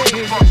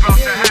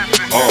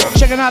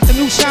 Checking out the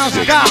new sounds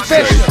of God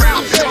Fish.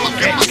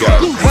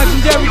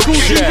 Legendary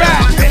Gucci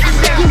rap.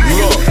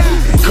 Look,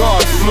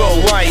 cars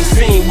flow, I ain't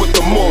seen with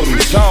the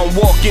mortals. I don't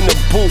walk in the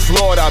booth,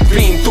 Lord, I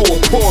beam through a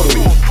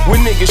portal.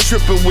 When niggas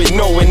tripping with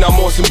knowing I'm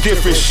on some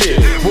different shit.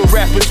 When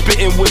rappers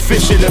spitting with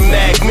fish of the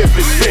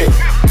magnificent.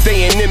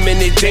 They in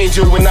imminent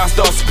danger when I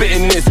start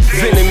spitting this.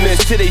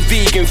 Venomous to they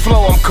vegan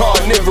flow, I'm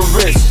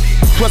carnivorous.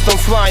 Plus I'm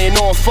flying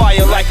on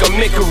fire like a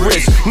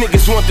Icarus.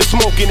 Niggas want the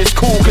smoke and it's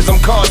cool cause I'm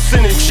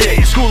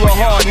carcinogenic. School of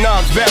hard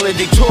knocks,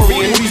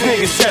 valedictorian, these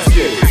niggas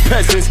testing.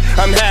 Peasants,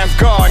 I'm half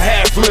God,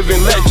 half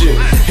living legend.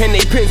 And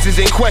they pencils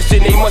in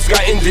question, they must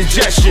got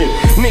indigestion.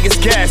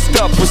 Niggas gassed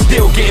up, but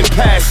still getting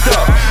passed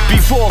up.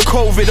 Before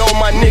COVID, all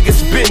my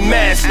niggas been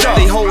masked up.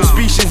 They whole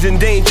species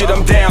endangered,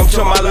 I'm down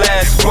to my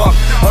last buck.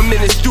 I'm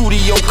in the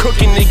studio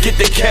cooking to get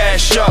the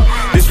cash up.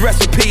 This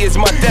recipe is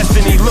my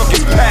destiny, look,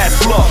 it's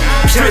past luck.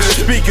 Turn the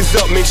speakers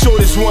up, make sure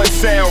this one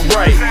sound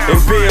right. And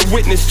bear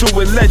witness to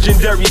a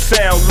legendary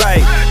sound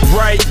like.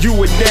 Right, you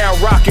are now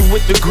rocking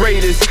with the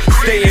greatest.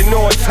 Staying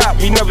on top,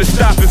 we never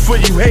stopping for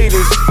you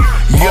haters.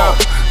 Yo,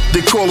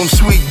 they call him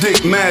Sweet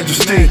Dick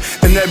Majesty.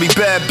 And every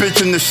bad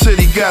bitch in the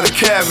city got a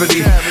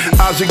cavity.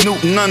 Isaac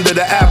Newton under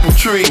the apple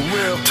tree.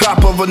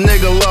 Top of a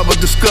nigga lover,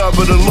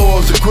 discover the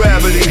laws of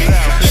gravity.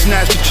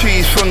 Snatch the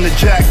cheese from the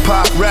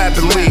jackpot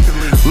rapidly.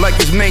 Like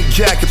his mink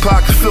jacket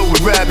pockets filled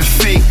with rabbit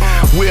feet.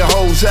 Wear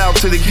hoes out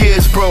till the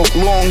gears broke.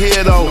 Long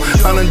hair though,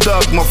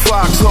 ununducked my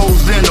fox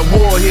hoes, then a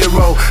war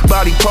hero.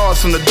 Body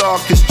parts from the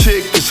darkest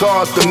chick, it's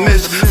hard to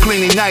miss.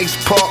 Cleaning nights,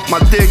 park my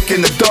dick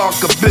in the dark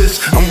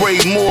abyss. I'm way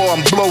more,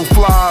 I'm blow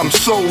fly, I'm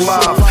so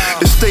live.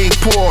 It stayed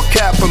poor,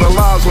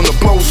 capitalize on the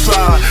blow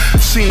side.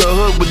 Seen a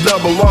hood with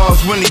double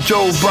R's when he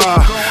drove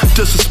by.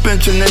 Just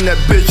suspension in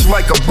that bitch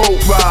like a boat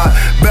ride.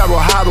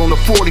 Barrel hot on the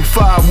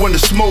 45 when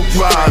the smoke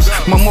rise.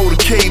 My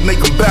motorcade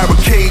make them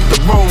barricade the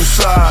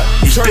roadside.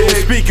 Turn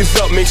the speakers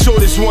up, make sure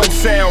this one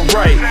sound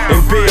right.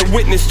 And bear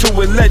witness to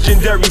a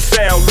legendary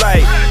sound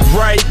like.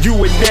 Right, you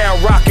are now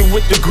rocking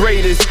with the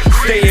greatest.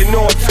 Staying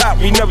on top,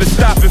 we never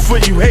stopping for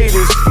you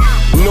haters.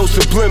 No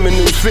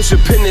subliminals, Fisher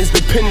Pen is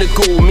the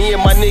pinnacle. Me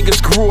and my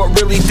niggas grew up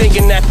really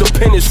thinking that the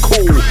pen is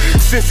cool.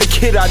 Since a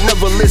kid I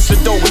never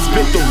listened, always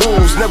bent the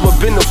rules. Never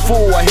been a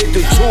fool, I hit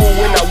the tool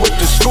when I went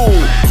to school.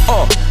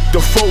 The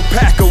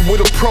 4-packer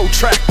with a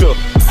protractor.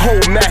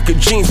 Whole Mac of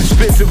jeans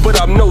expensive, but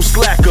I'm no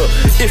slacker.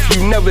 If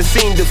you never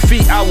seen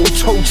defeat, I will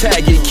toe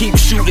tag it. Keep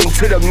shooting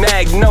to the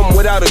magnum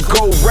without a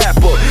gold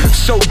wrapper.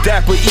 So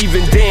dapper,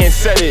 even Dan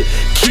said it.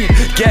 Keep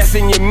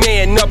gassing your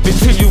man up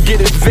until you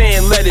get his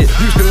van let it.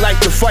 Used to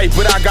like to fight,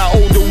 but I got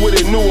older with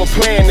a newer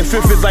plan. The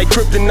fifth is like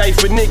kryptonite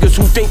for niggas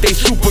who think they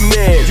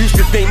Superman. Used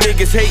to think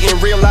niggas hate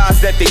and realize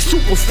that they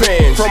super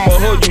fans. From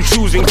a hood you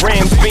choosing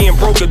grams, being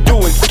broke or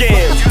doing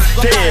scams.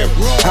 Damn,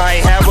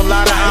 I ain't have a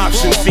lot of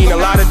options. Seen a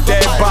lot of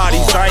dead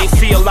bodies. I ain't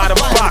see a lot of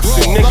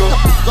boxing, nigga.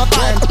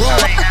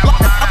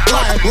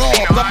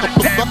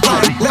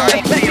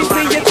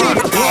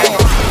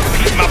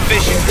 Peep my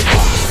vision,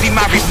 see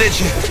my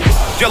religion.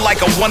 You're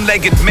like a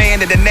one-legged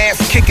man in an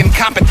ass-kicking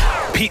compet.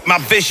 Peep my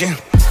vision,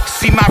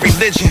 see my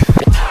religion.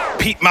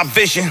 Peep my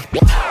vision,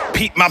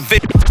 peep my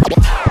vision.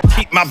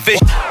 Peep my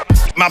vision,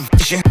 my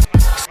vision.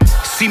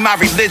 See my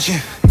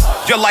religion.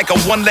 You're like a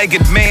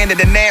one-legged man in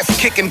an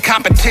ass-kicking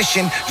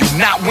competition. You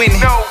not winning.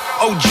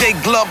 OJ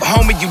Glove,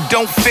 homie, you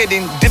don't fit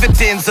in.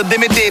 Dividends are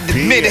limited,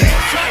 admit it.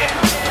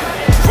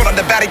 Run on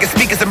the battle, your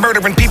speakers and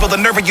murdering people. The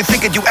nerve of you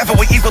thinking you ever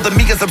will equal to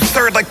me is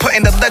absurd. Like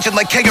putting a legend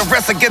like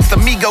KRS against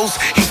Amigos.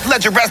 Heath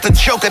Ledger as the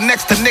Joker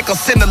next to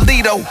Nicholson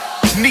Alito.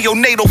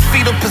 Neonatal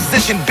fetal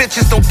position,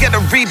 bitches don't get a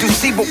redo.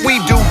 See what we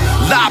do,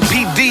 live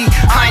PD.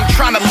 I ain't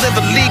trying to live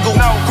illegal.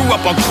 Grew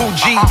up on Cool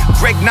G,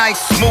 Greg Knight,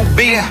 Smooth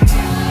B.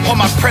 All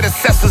my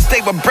predecessors,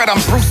 they were bred on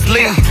Bruce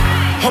Lee.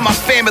 All my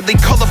family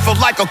colorful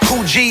like a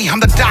cool G. I'm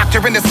the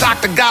doctor in this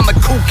octagon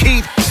like Kool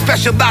Keith.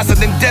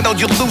 Specializing in dental,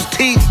 you lose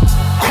teeth.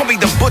 Call me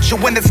the butcher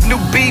when it's new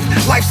beef.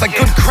 Life's like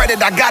good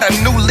credit, I got a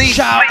new leaf.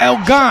 Shout El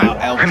Gun.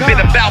 And been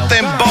about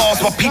them balls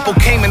while people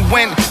came and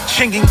went.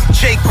 Chinging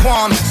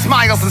Jaquan,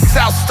 Smiles and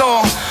South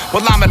Star.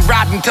 Well, I'm in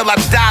riding till I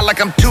die like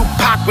I'm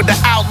Tupac with the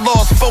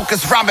Outlaws.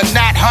 Focus rhyming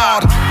that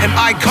hard. An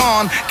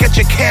icon, get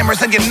your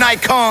cameras and your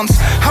Nikons.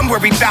 I'm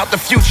worried about the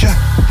future.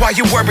 Why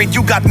you worried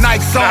you got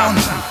Nikes on?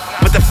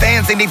 But the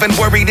fans ain't even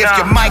worried if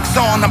your mic's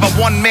on. I'm a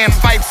one-man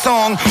fight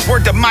song.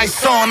 Word to my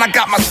song, I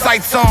got my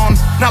sights on.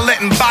 Not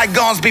letting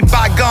bygones be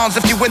bygones.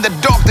 If you in the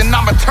dark, then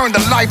I'ma turn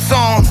the lights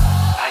on.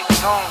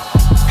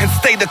 And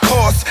stay the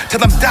course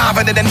till I'm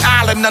diving in an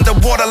island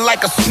underwater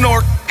like a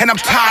snork. And I'm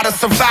tired of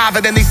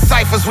surviving in these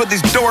ciphers with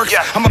these dorks.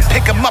 I'ma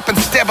pick them up and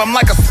stab them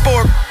like a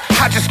sport.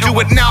 I just do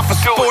it now for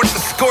sport.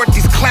 Escort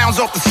these clowns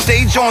off the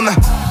stage on the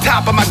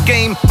top of my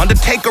game.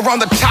 Undertaker on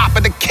the top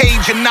of the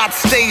cage and not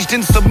staged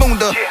in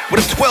Samunda with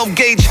a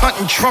 12-gauge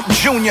hunting Trump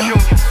Jr.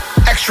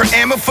 Extra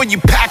ammo for you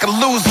pack of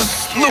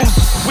losers.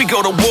 We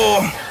go to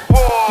war.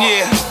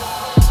 Yeah.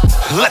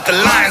 Let the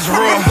lions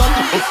roar.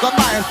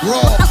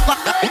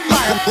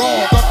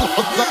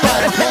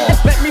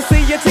 Let me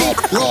see your teeth.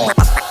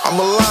 I'm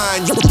a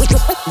lion,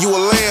 you a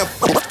lamb.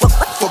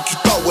 Fuck you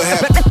thought would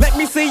happen. Let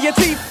me see your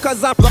teeth,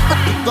 cause I'm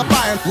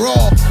lion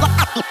raw.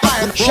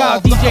 Shout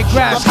out DJ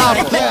Grass.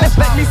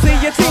 Let me see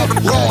your teeth.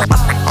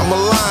 I'm a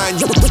lion,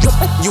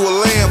 you a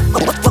lamb.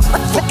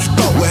 Fuck you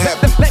thought would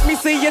happen. Let me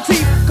see your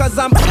teeth, cause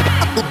I'm raw.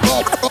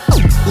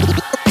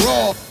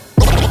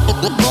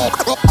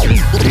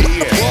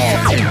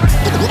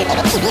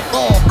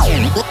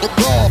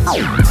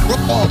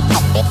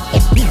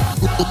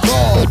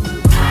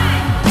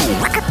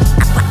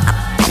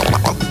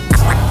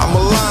 I'm a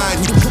lion,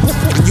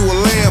 you a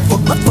lamb.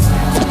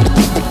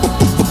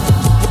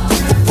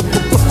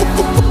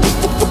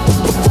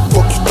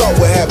 Fuck you thought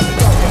would happen.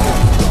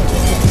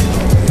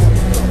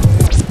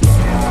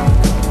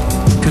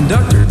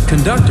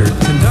 Conductor.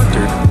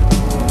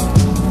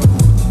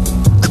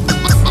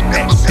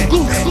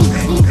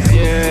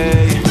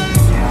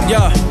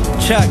 Yo,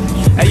 check.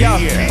 Hey, yo.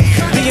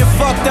 Being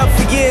fucked up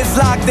for years,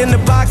 locked in the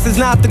box is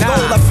not the goal.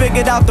 I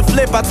figured out the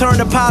flip, I turned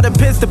the pot and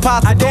piss the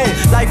pot to gold.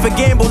 Life a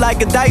gamble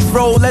like a dice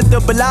roll, let the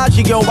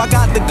Bellagio, I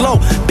got the glow.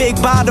 Big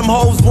bottom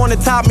hoes wanna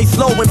top me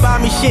slow and buy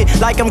me shit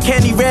like I'm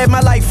Kenny Red, my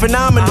life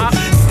phenomenal.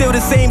 Still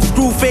the same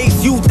screw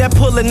face youth that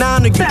pullin'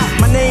 on you.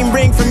 My name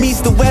ring from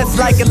east to west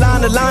like a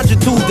line of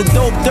longitude. The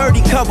dope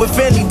dirty cut with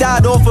Fendi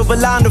died off of a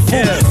line of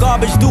food.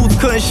 Garbage dudes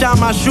couldn't shine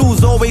my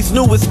shoes, always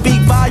knew it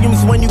speak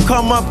volumes when you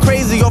come up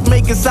crazy off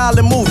making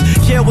solid moves.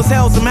 Jail was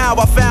hell, somehow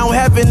I found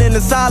heaven in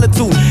the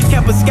solitude.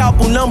 Kept a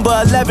scalpel number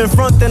 11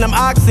 front, then I'm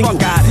oxing you.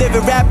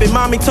 Living rapid,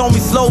 mommy told me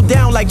slow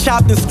down like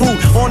chopped and screwed.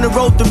 On the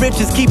road to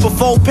riches, keep a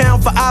 4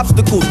 pound for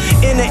obstacles.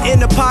 In the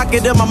inner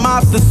pocket of my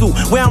mobster suit.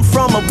 Where I'm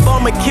from, a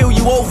bummer kill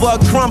you over a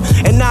crumb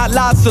and not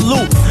lie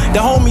salute. The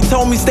homie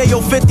told me stay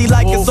your 50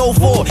 like it's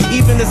 04.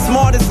 Even the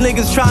smartest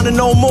niggas trying to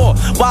know more.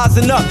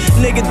 Wising up,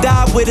 nigga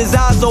died with his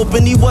eyes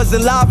open, he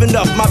wasn't live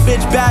enough. My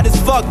bitch bad as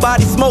fuck,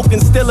 body smoking,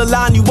 still a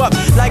line you up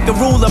like a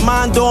ruler.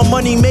 Mind on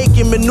money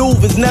making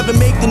maneuvers. Never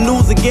make the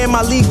news again.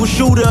 My legal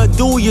shooter, a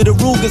do you. The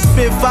Ruger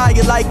spit fire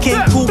like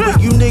King Cooper.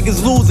 You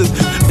niggas losers.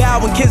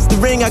 Bow and kiss the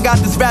ring. I got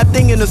this rap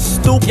thing in the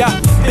stoop. Yeah,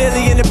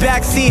 Billy in the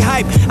backseat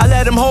hype. I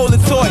let him hold a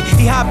toy.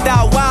 He hopped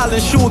out wild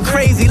and shooting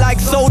crazy like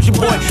Soldier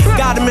Boy.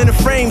 Got him in the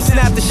frame,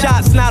 snap the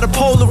shots, not a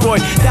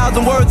Polaroid.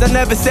 1,000 words I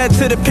never said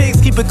to the pigs,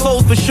 keep it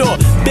close for sure.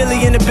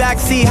 Billy in the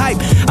backseat hype.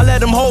 I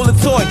let him hold a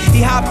toy.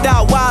 He hopped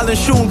out wild and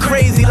shooting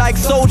crazy like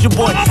Soldier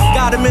Boy.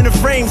 Got him in the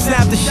frame,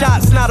 snap the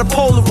shots, not a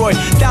Polaroid.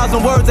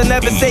 1,000 words I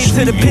never say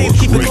to the pigs,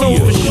 keep it close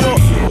for sure.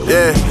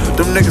 Yeah,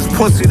 them niggas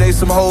pussy, they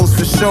some hoes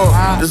for sure.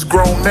 This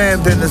grown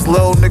man business,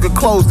 little nigga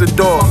close the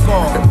door.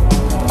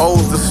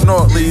 O's the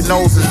snort, leave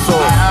noses sore.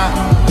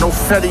 No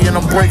fetty in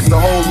them brakes, the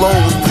whole load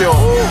was pure.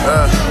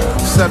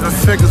 7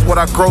 figures what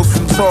I gross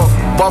from talk.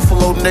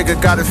 Buffalo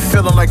nigga got it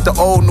feeling like the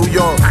old New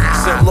York.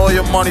 Sent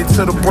lawyer money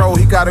to the bro,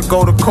 he gotta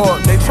go to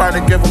court. They trying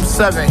to give him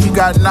 7, he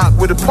got knocked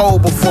with a pole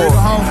before.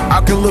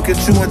 I can look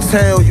at you and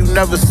tell you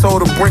never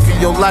sold a brick in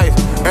your life.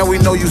 And we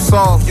know you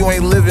soft, you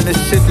ain't living the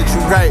shit that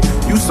you write.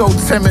 You so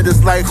timid,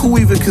 it's like who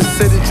even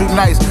considered you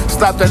nice?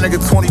 Stop that nigga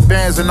 20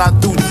 bands and I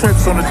do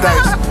trips on the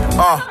dice.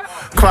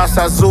 Cross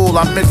Azul,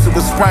 I mix it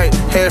with Sprite.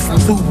 Hair from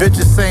 2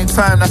 bitches, same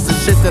time, that's the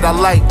shit that I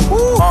like.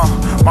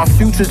 My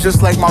future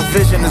just like my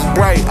vision is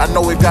bright. I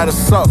know it gotta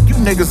suck, you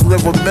niggas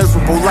live a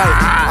miserable life.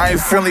 I ain't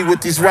friendly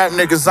with these rap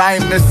niggas, I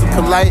ain't Mr.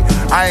 Polite.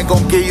 I ain't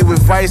gon' give you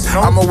advice,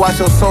 I'ma watch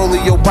your soul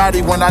in your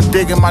body when I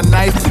dig in my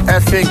knife.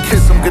 F.N.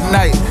 kiss him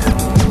goodnight.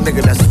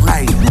 Nigga, that's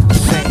light.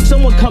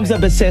 Someone comes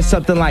up and says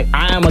something like,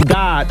 I am a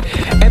god.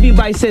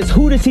 Everybody says,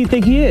 who does he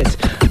think he is?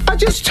 I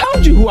just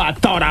told you who I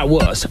thought I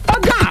was. A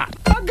god.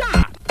 A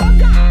god.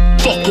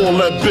 Fuck all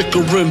that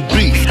bickering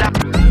beef.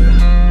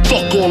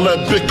 Fuck all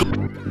that bicker.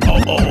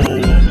 Fuck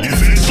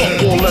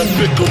all that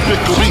bicker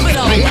beef.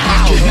 I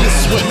can hear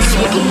sweat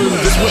trickling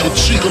down your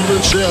cheek.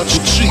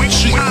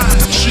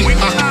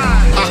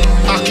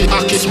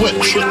 I can sweat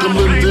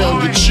trickling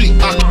down your cheek.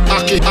 I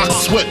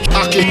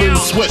can hear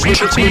sweat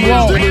trickling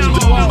down your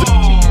cheek.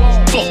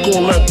 Fuck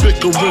all that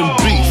bickering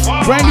beef.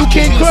 Brand new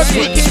King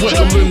Cookie.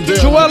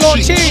 Joel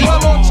Ortiz.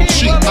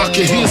 I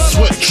can hear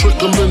sweat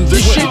trickling.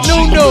 This shit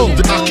new.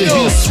 I can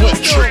hear sweat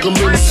trickling.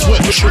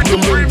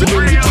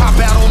 Pop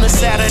out on a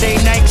Saturday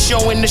night,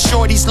 showing the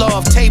shorties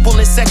love. Table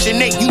in section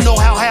 8, you know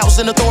how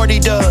housing authority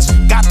does.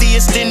 Got the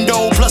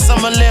Extendo, plus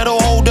I'm a little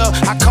older.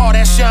 I call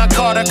that Sean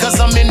Carter, cause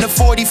I'm in the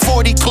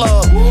 40-40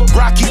 club.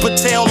 Rocky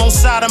Patel on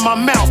side of my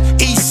mouth.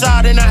 East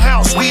side in the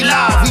house, we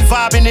live, we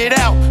vibing it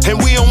out.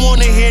 And we don't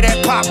wanna hear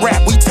that pop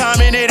rap, we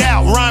timing it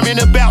out. Rhyming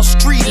about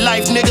street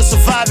life, niggas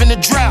surviving the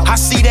drought. I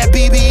see that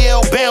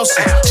BBL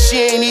bouncing, she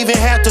ain't even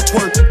have to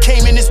twerk.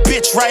 Came in this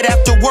bitch right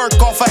after work,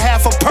 off a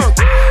half a perk.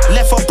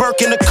 Left a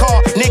Burke in the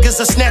car, niggas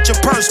will snatch a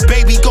purse.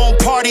 Baby gon'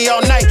 party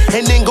all night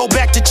and then go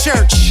back to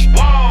church.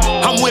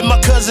 I'm with my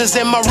cousins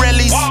and my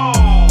rellies,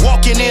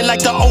 walking in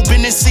like the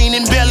opening scene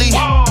in Belly.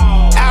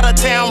 Out of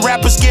town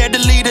rappers scared to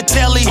lead a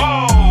telly.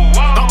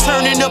 I'm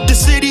turning up the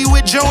city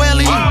with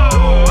Joelly.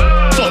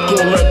 Fuck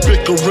all that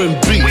bickering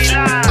beef.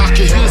 I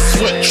can hear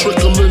sweat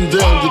trickling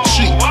down your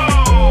cheek.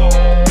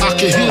 I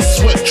can hear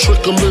sweat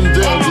trickling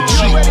down your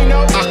cheek.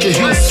 I can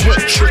hear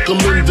sweat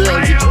trickling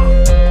down your cheek.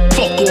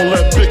 Fuck all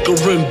that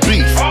bickering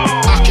beef.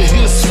 I can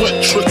hear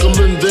sweat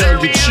trickling down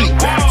your cheek.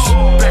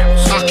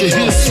 I can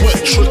hear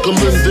sweat trickling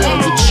down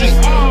your cheek.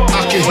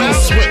 I can hear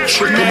sweat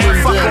trickling down your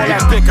cheek. Fuck all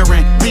that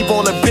bickering. Leave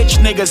all the bitch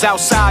niggas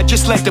outside,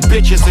 just let the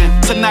bitches in.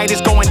 Tonight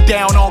is going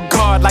down on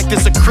guard like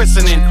this a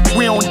christening.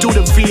 We don't do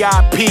the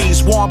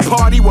VIPs. Want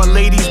party? Well,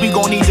 ladies, we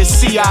gon' need the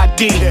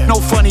CID. No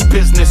funny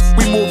business.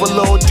 We move a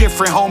little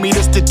different, homie.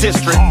 This the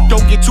district.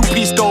 Don't get too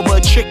pieced over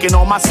a chicken.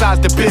 On my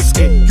side's the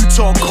biscuit. You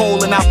talk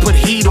cold and I put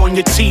heat on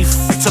your teeth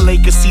till they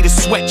can see the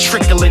sweat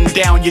trickling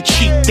down your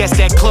cheek. That's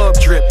that club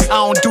drip. I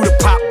don't do the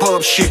pop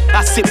bub shit.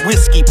 I sip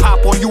whiskey,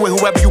 pop on you and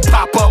whoever you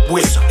pop up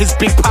with. It's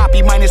Big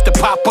Poppy minus the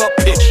pop up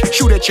pitch.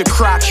 Shoot at your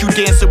Crocs, you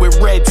dancing with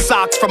red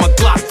socks from a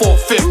Glock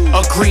 4/5.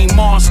 A green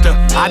monster.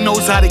 I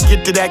knows how to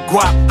get to that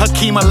guap.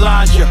 Hakeem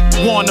Elijah.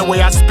 Warn the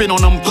way I spin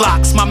on them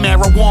blocks. My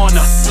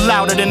marijuana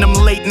louder than them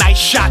late night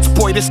shots.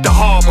 Boy, this the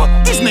harbor.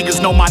 These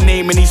niggas know my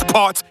name in these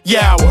parts.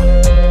 Yower.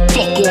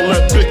 Fuck all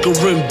that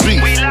bickering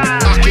beef.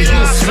 I can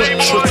hear sweat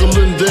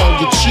trickling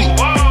down your cheek.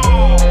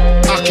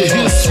 I can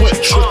hear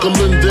sweat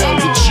trickling down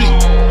your cheek.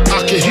 I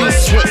can hear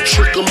sweat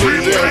trickling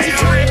down your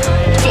cheek.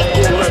 Fuck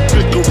all that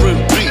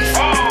bickering beef.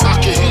 I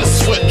can hear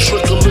sweat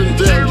trickling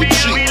down your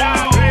cheek.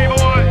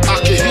 I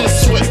can hear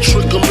sweat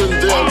trickling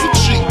down your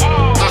cheek.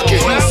 I can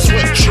hear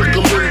sweat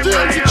trickling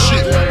down your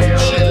cheek.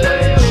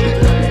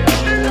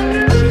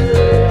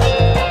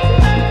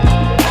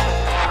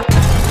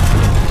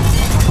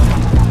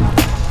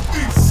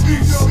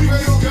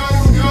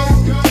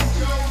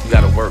 You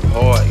gotta work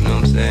hard, you know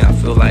what I'm saying? I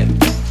feel like,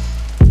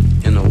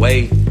 in a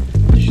way,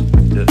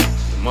 the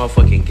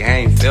motherfucking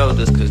game failed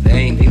us because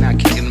they not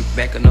kicking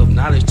back enough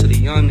knowledge to the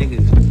young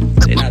niggas.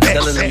 They not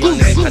telling the young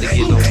niggas how to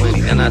get no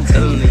money. They're not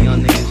telling the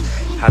young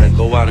niggas how to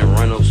go out and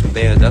run up some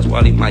bands. That's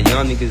why my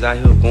young niggas out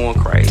here going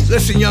crazy.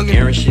 Listen, youngin',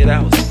 airing shit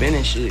out,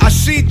 spinning shit. I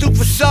see through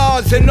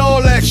facades and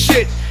all that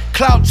shit.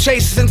 Clout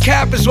chasers and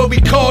cappers, what we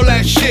call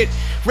that shit.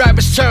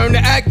 Rappers turn to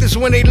actors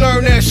when they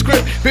learn that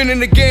script. Been in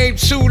the game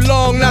too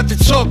long not to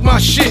talk my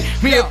shit.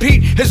 Me and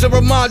Pete is a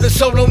reminder,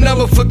 so don't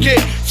never forget.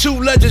 Two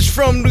legends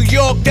from New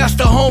York, that's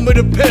the home of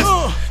the piss.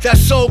 That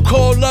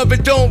so-called love,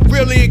 it don't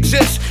really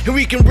exist. And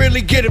we can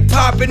really get it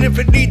poppin' if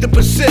it need to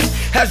persist.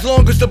 As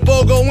long as the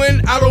ball go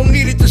in, I don't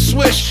need it to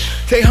swish.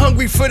 They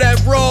hungry for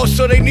that raw,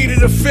 so they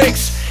needed a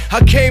fix.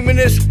 I came in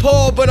this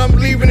poor, but I'm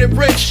leaving it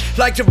rich.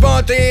 Like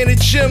Javante in the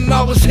gym,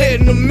 I was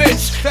hitting the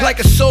mitts. Like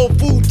a soul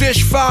food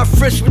dish, fried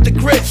fish with the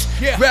grits.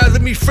 Rather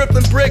me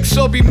flipping bricks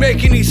or be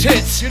making these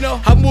hits. You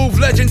know, I move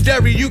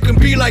legendary, you can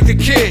be like the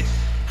kid.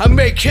 I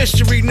make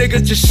history,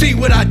 nigga, just see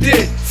what I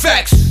did.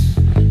 Facts.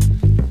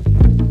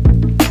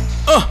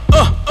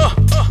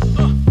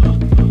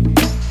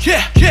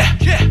 Yeah, yeah,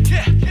 yeah,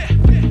 yeah, yeah.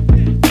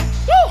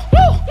 Woo,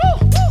 woo, woo,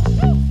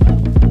 woo, woo.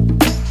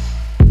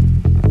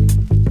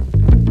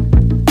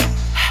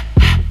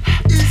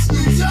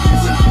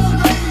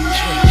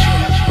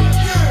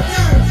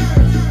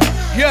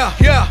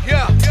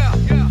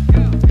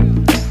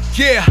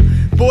 Yeah,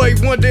 boy,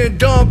 Wonder and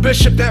Don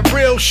Bishop, that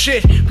real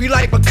shit. We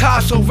like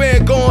Picasso,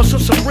 Van Gogh, so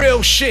some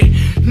real shit.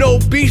 No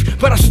beef,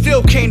 but I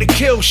still came to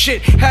kill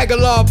shit.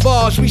 Agallah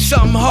bars, we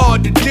something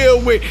hard to deal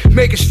with.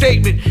 Make a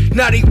statement,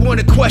 not even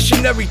wanna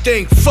question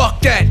everything. Fuck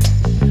that.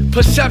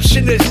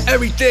 Perception is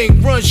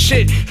everything, run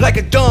shit like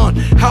a Don.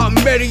 Out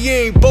in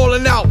Medellin,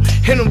 ballin' out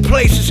in them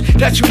places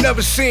that you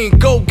never seen.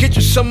 Go get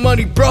you some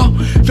money, bro,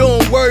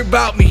 don't worry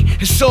about me.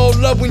 It's all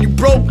love when you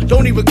broke,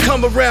 don't even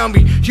come around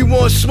me. You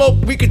want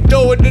smoke, we can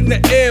throw it in the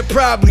air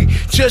probably.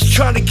 Just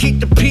trying to keep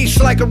the peace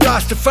like a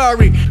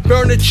Rastafari.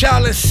 Burn the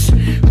chalice,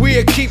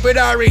 we'll keep it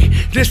airy.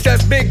 This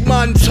that big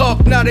man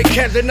talk, now they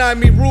can't deny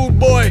me. Rude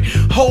boy,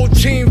 whole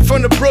team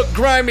from the Brook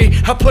grimy.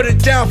 I put it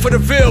down for the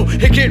Ville,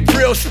 it get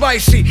real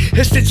spicy.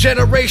 It's the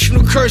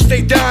generational curse,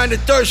 they dying. The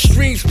thirst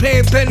streams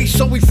paying pennies,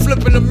 so we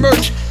flipping the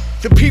merch.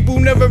 The people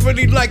never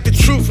really like the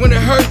truth when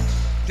it hurt.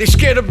 They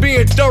scared of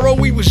being thorough,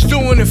 we was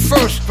doing it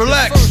first.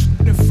 Relax.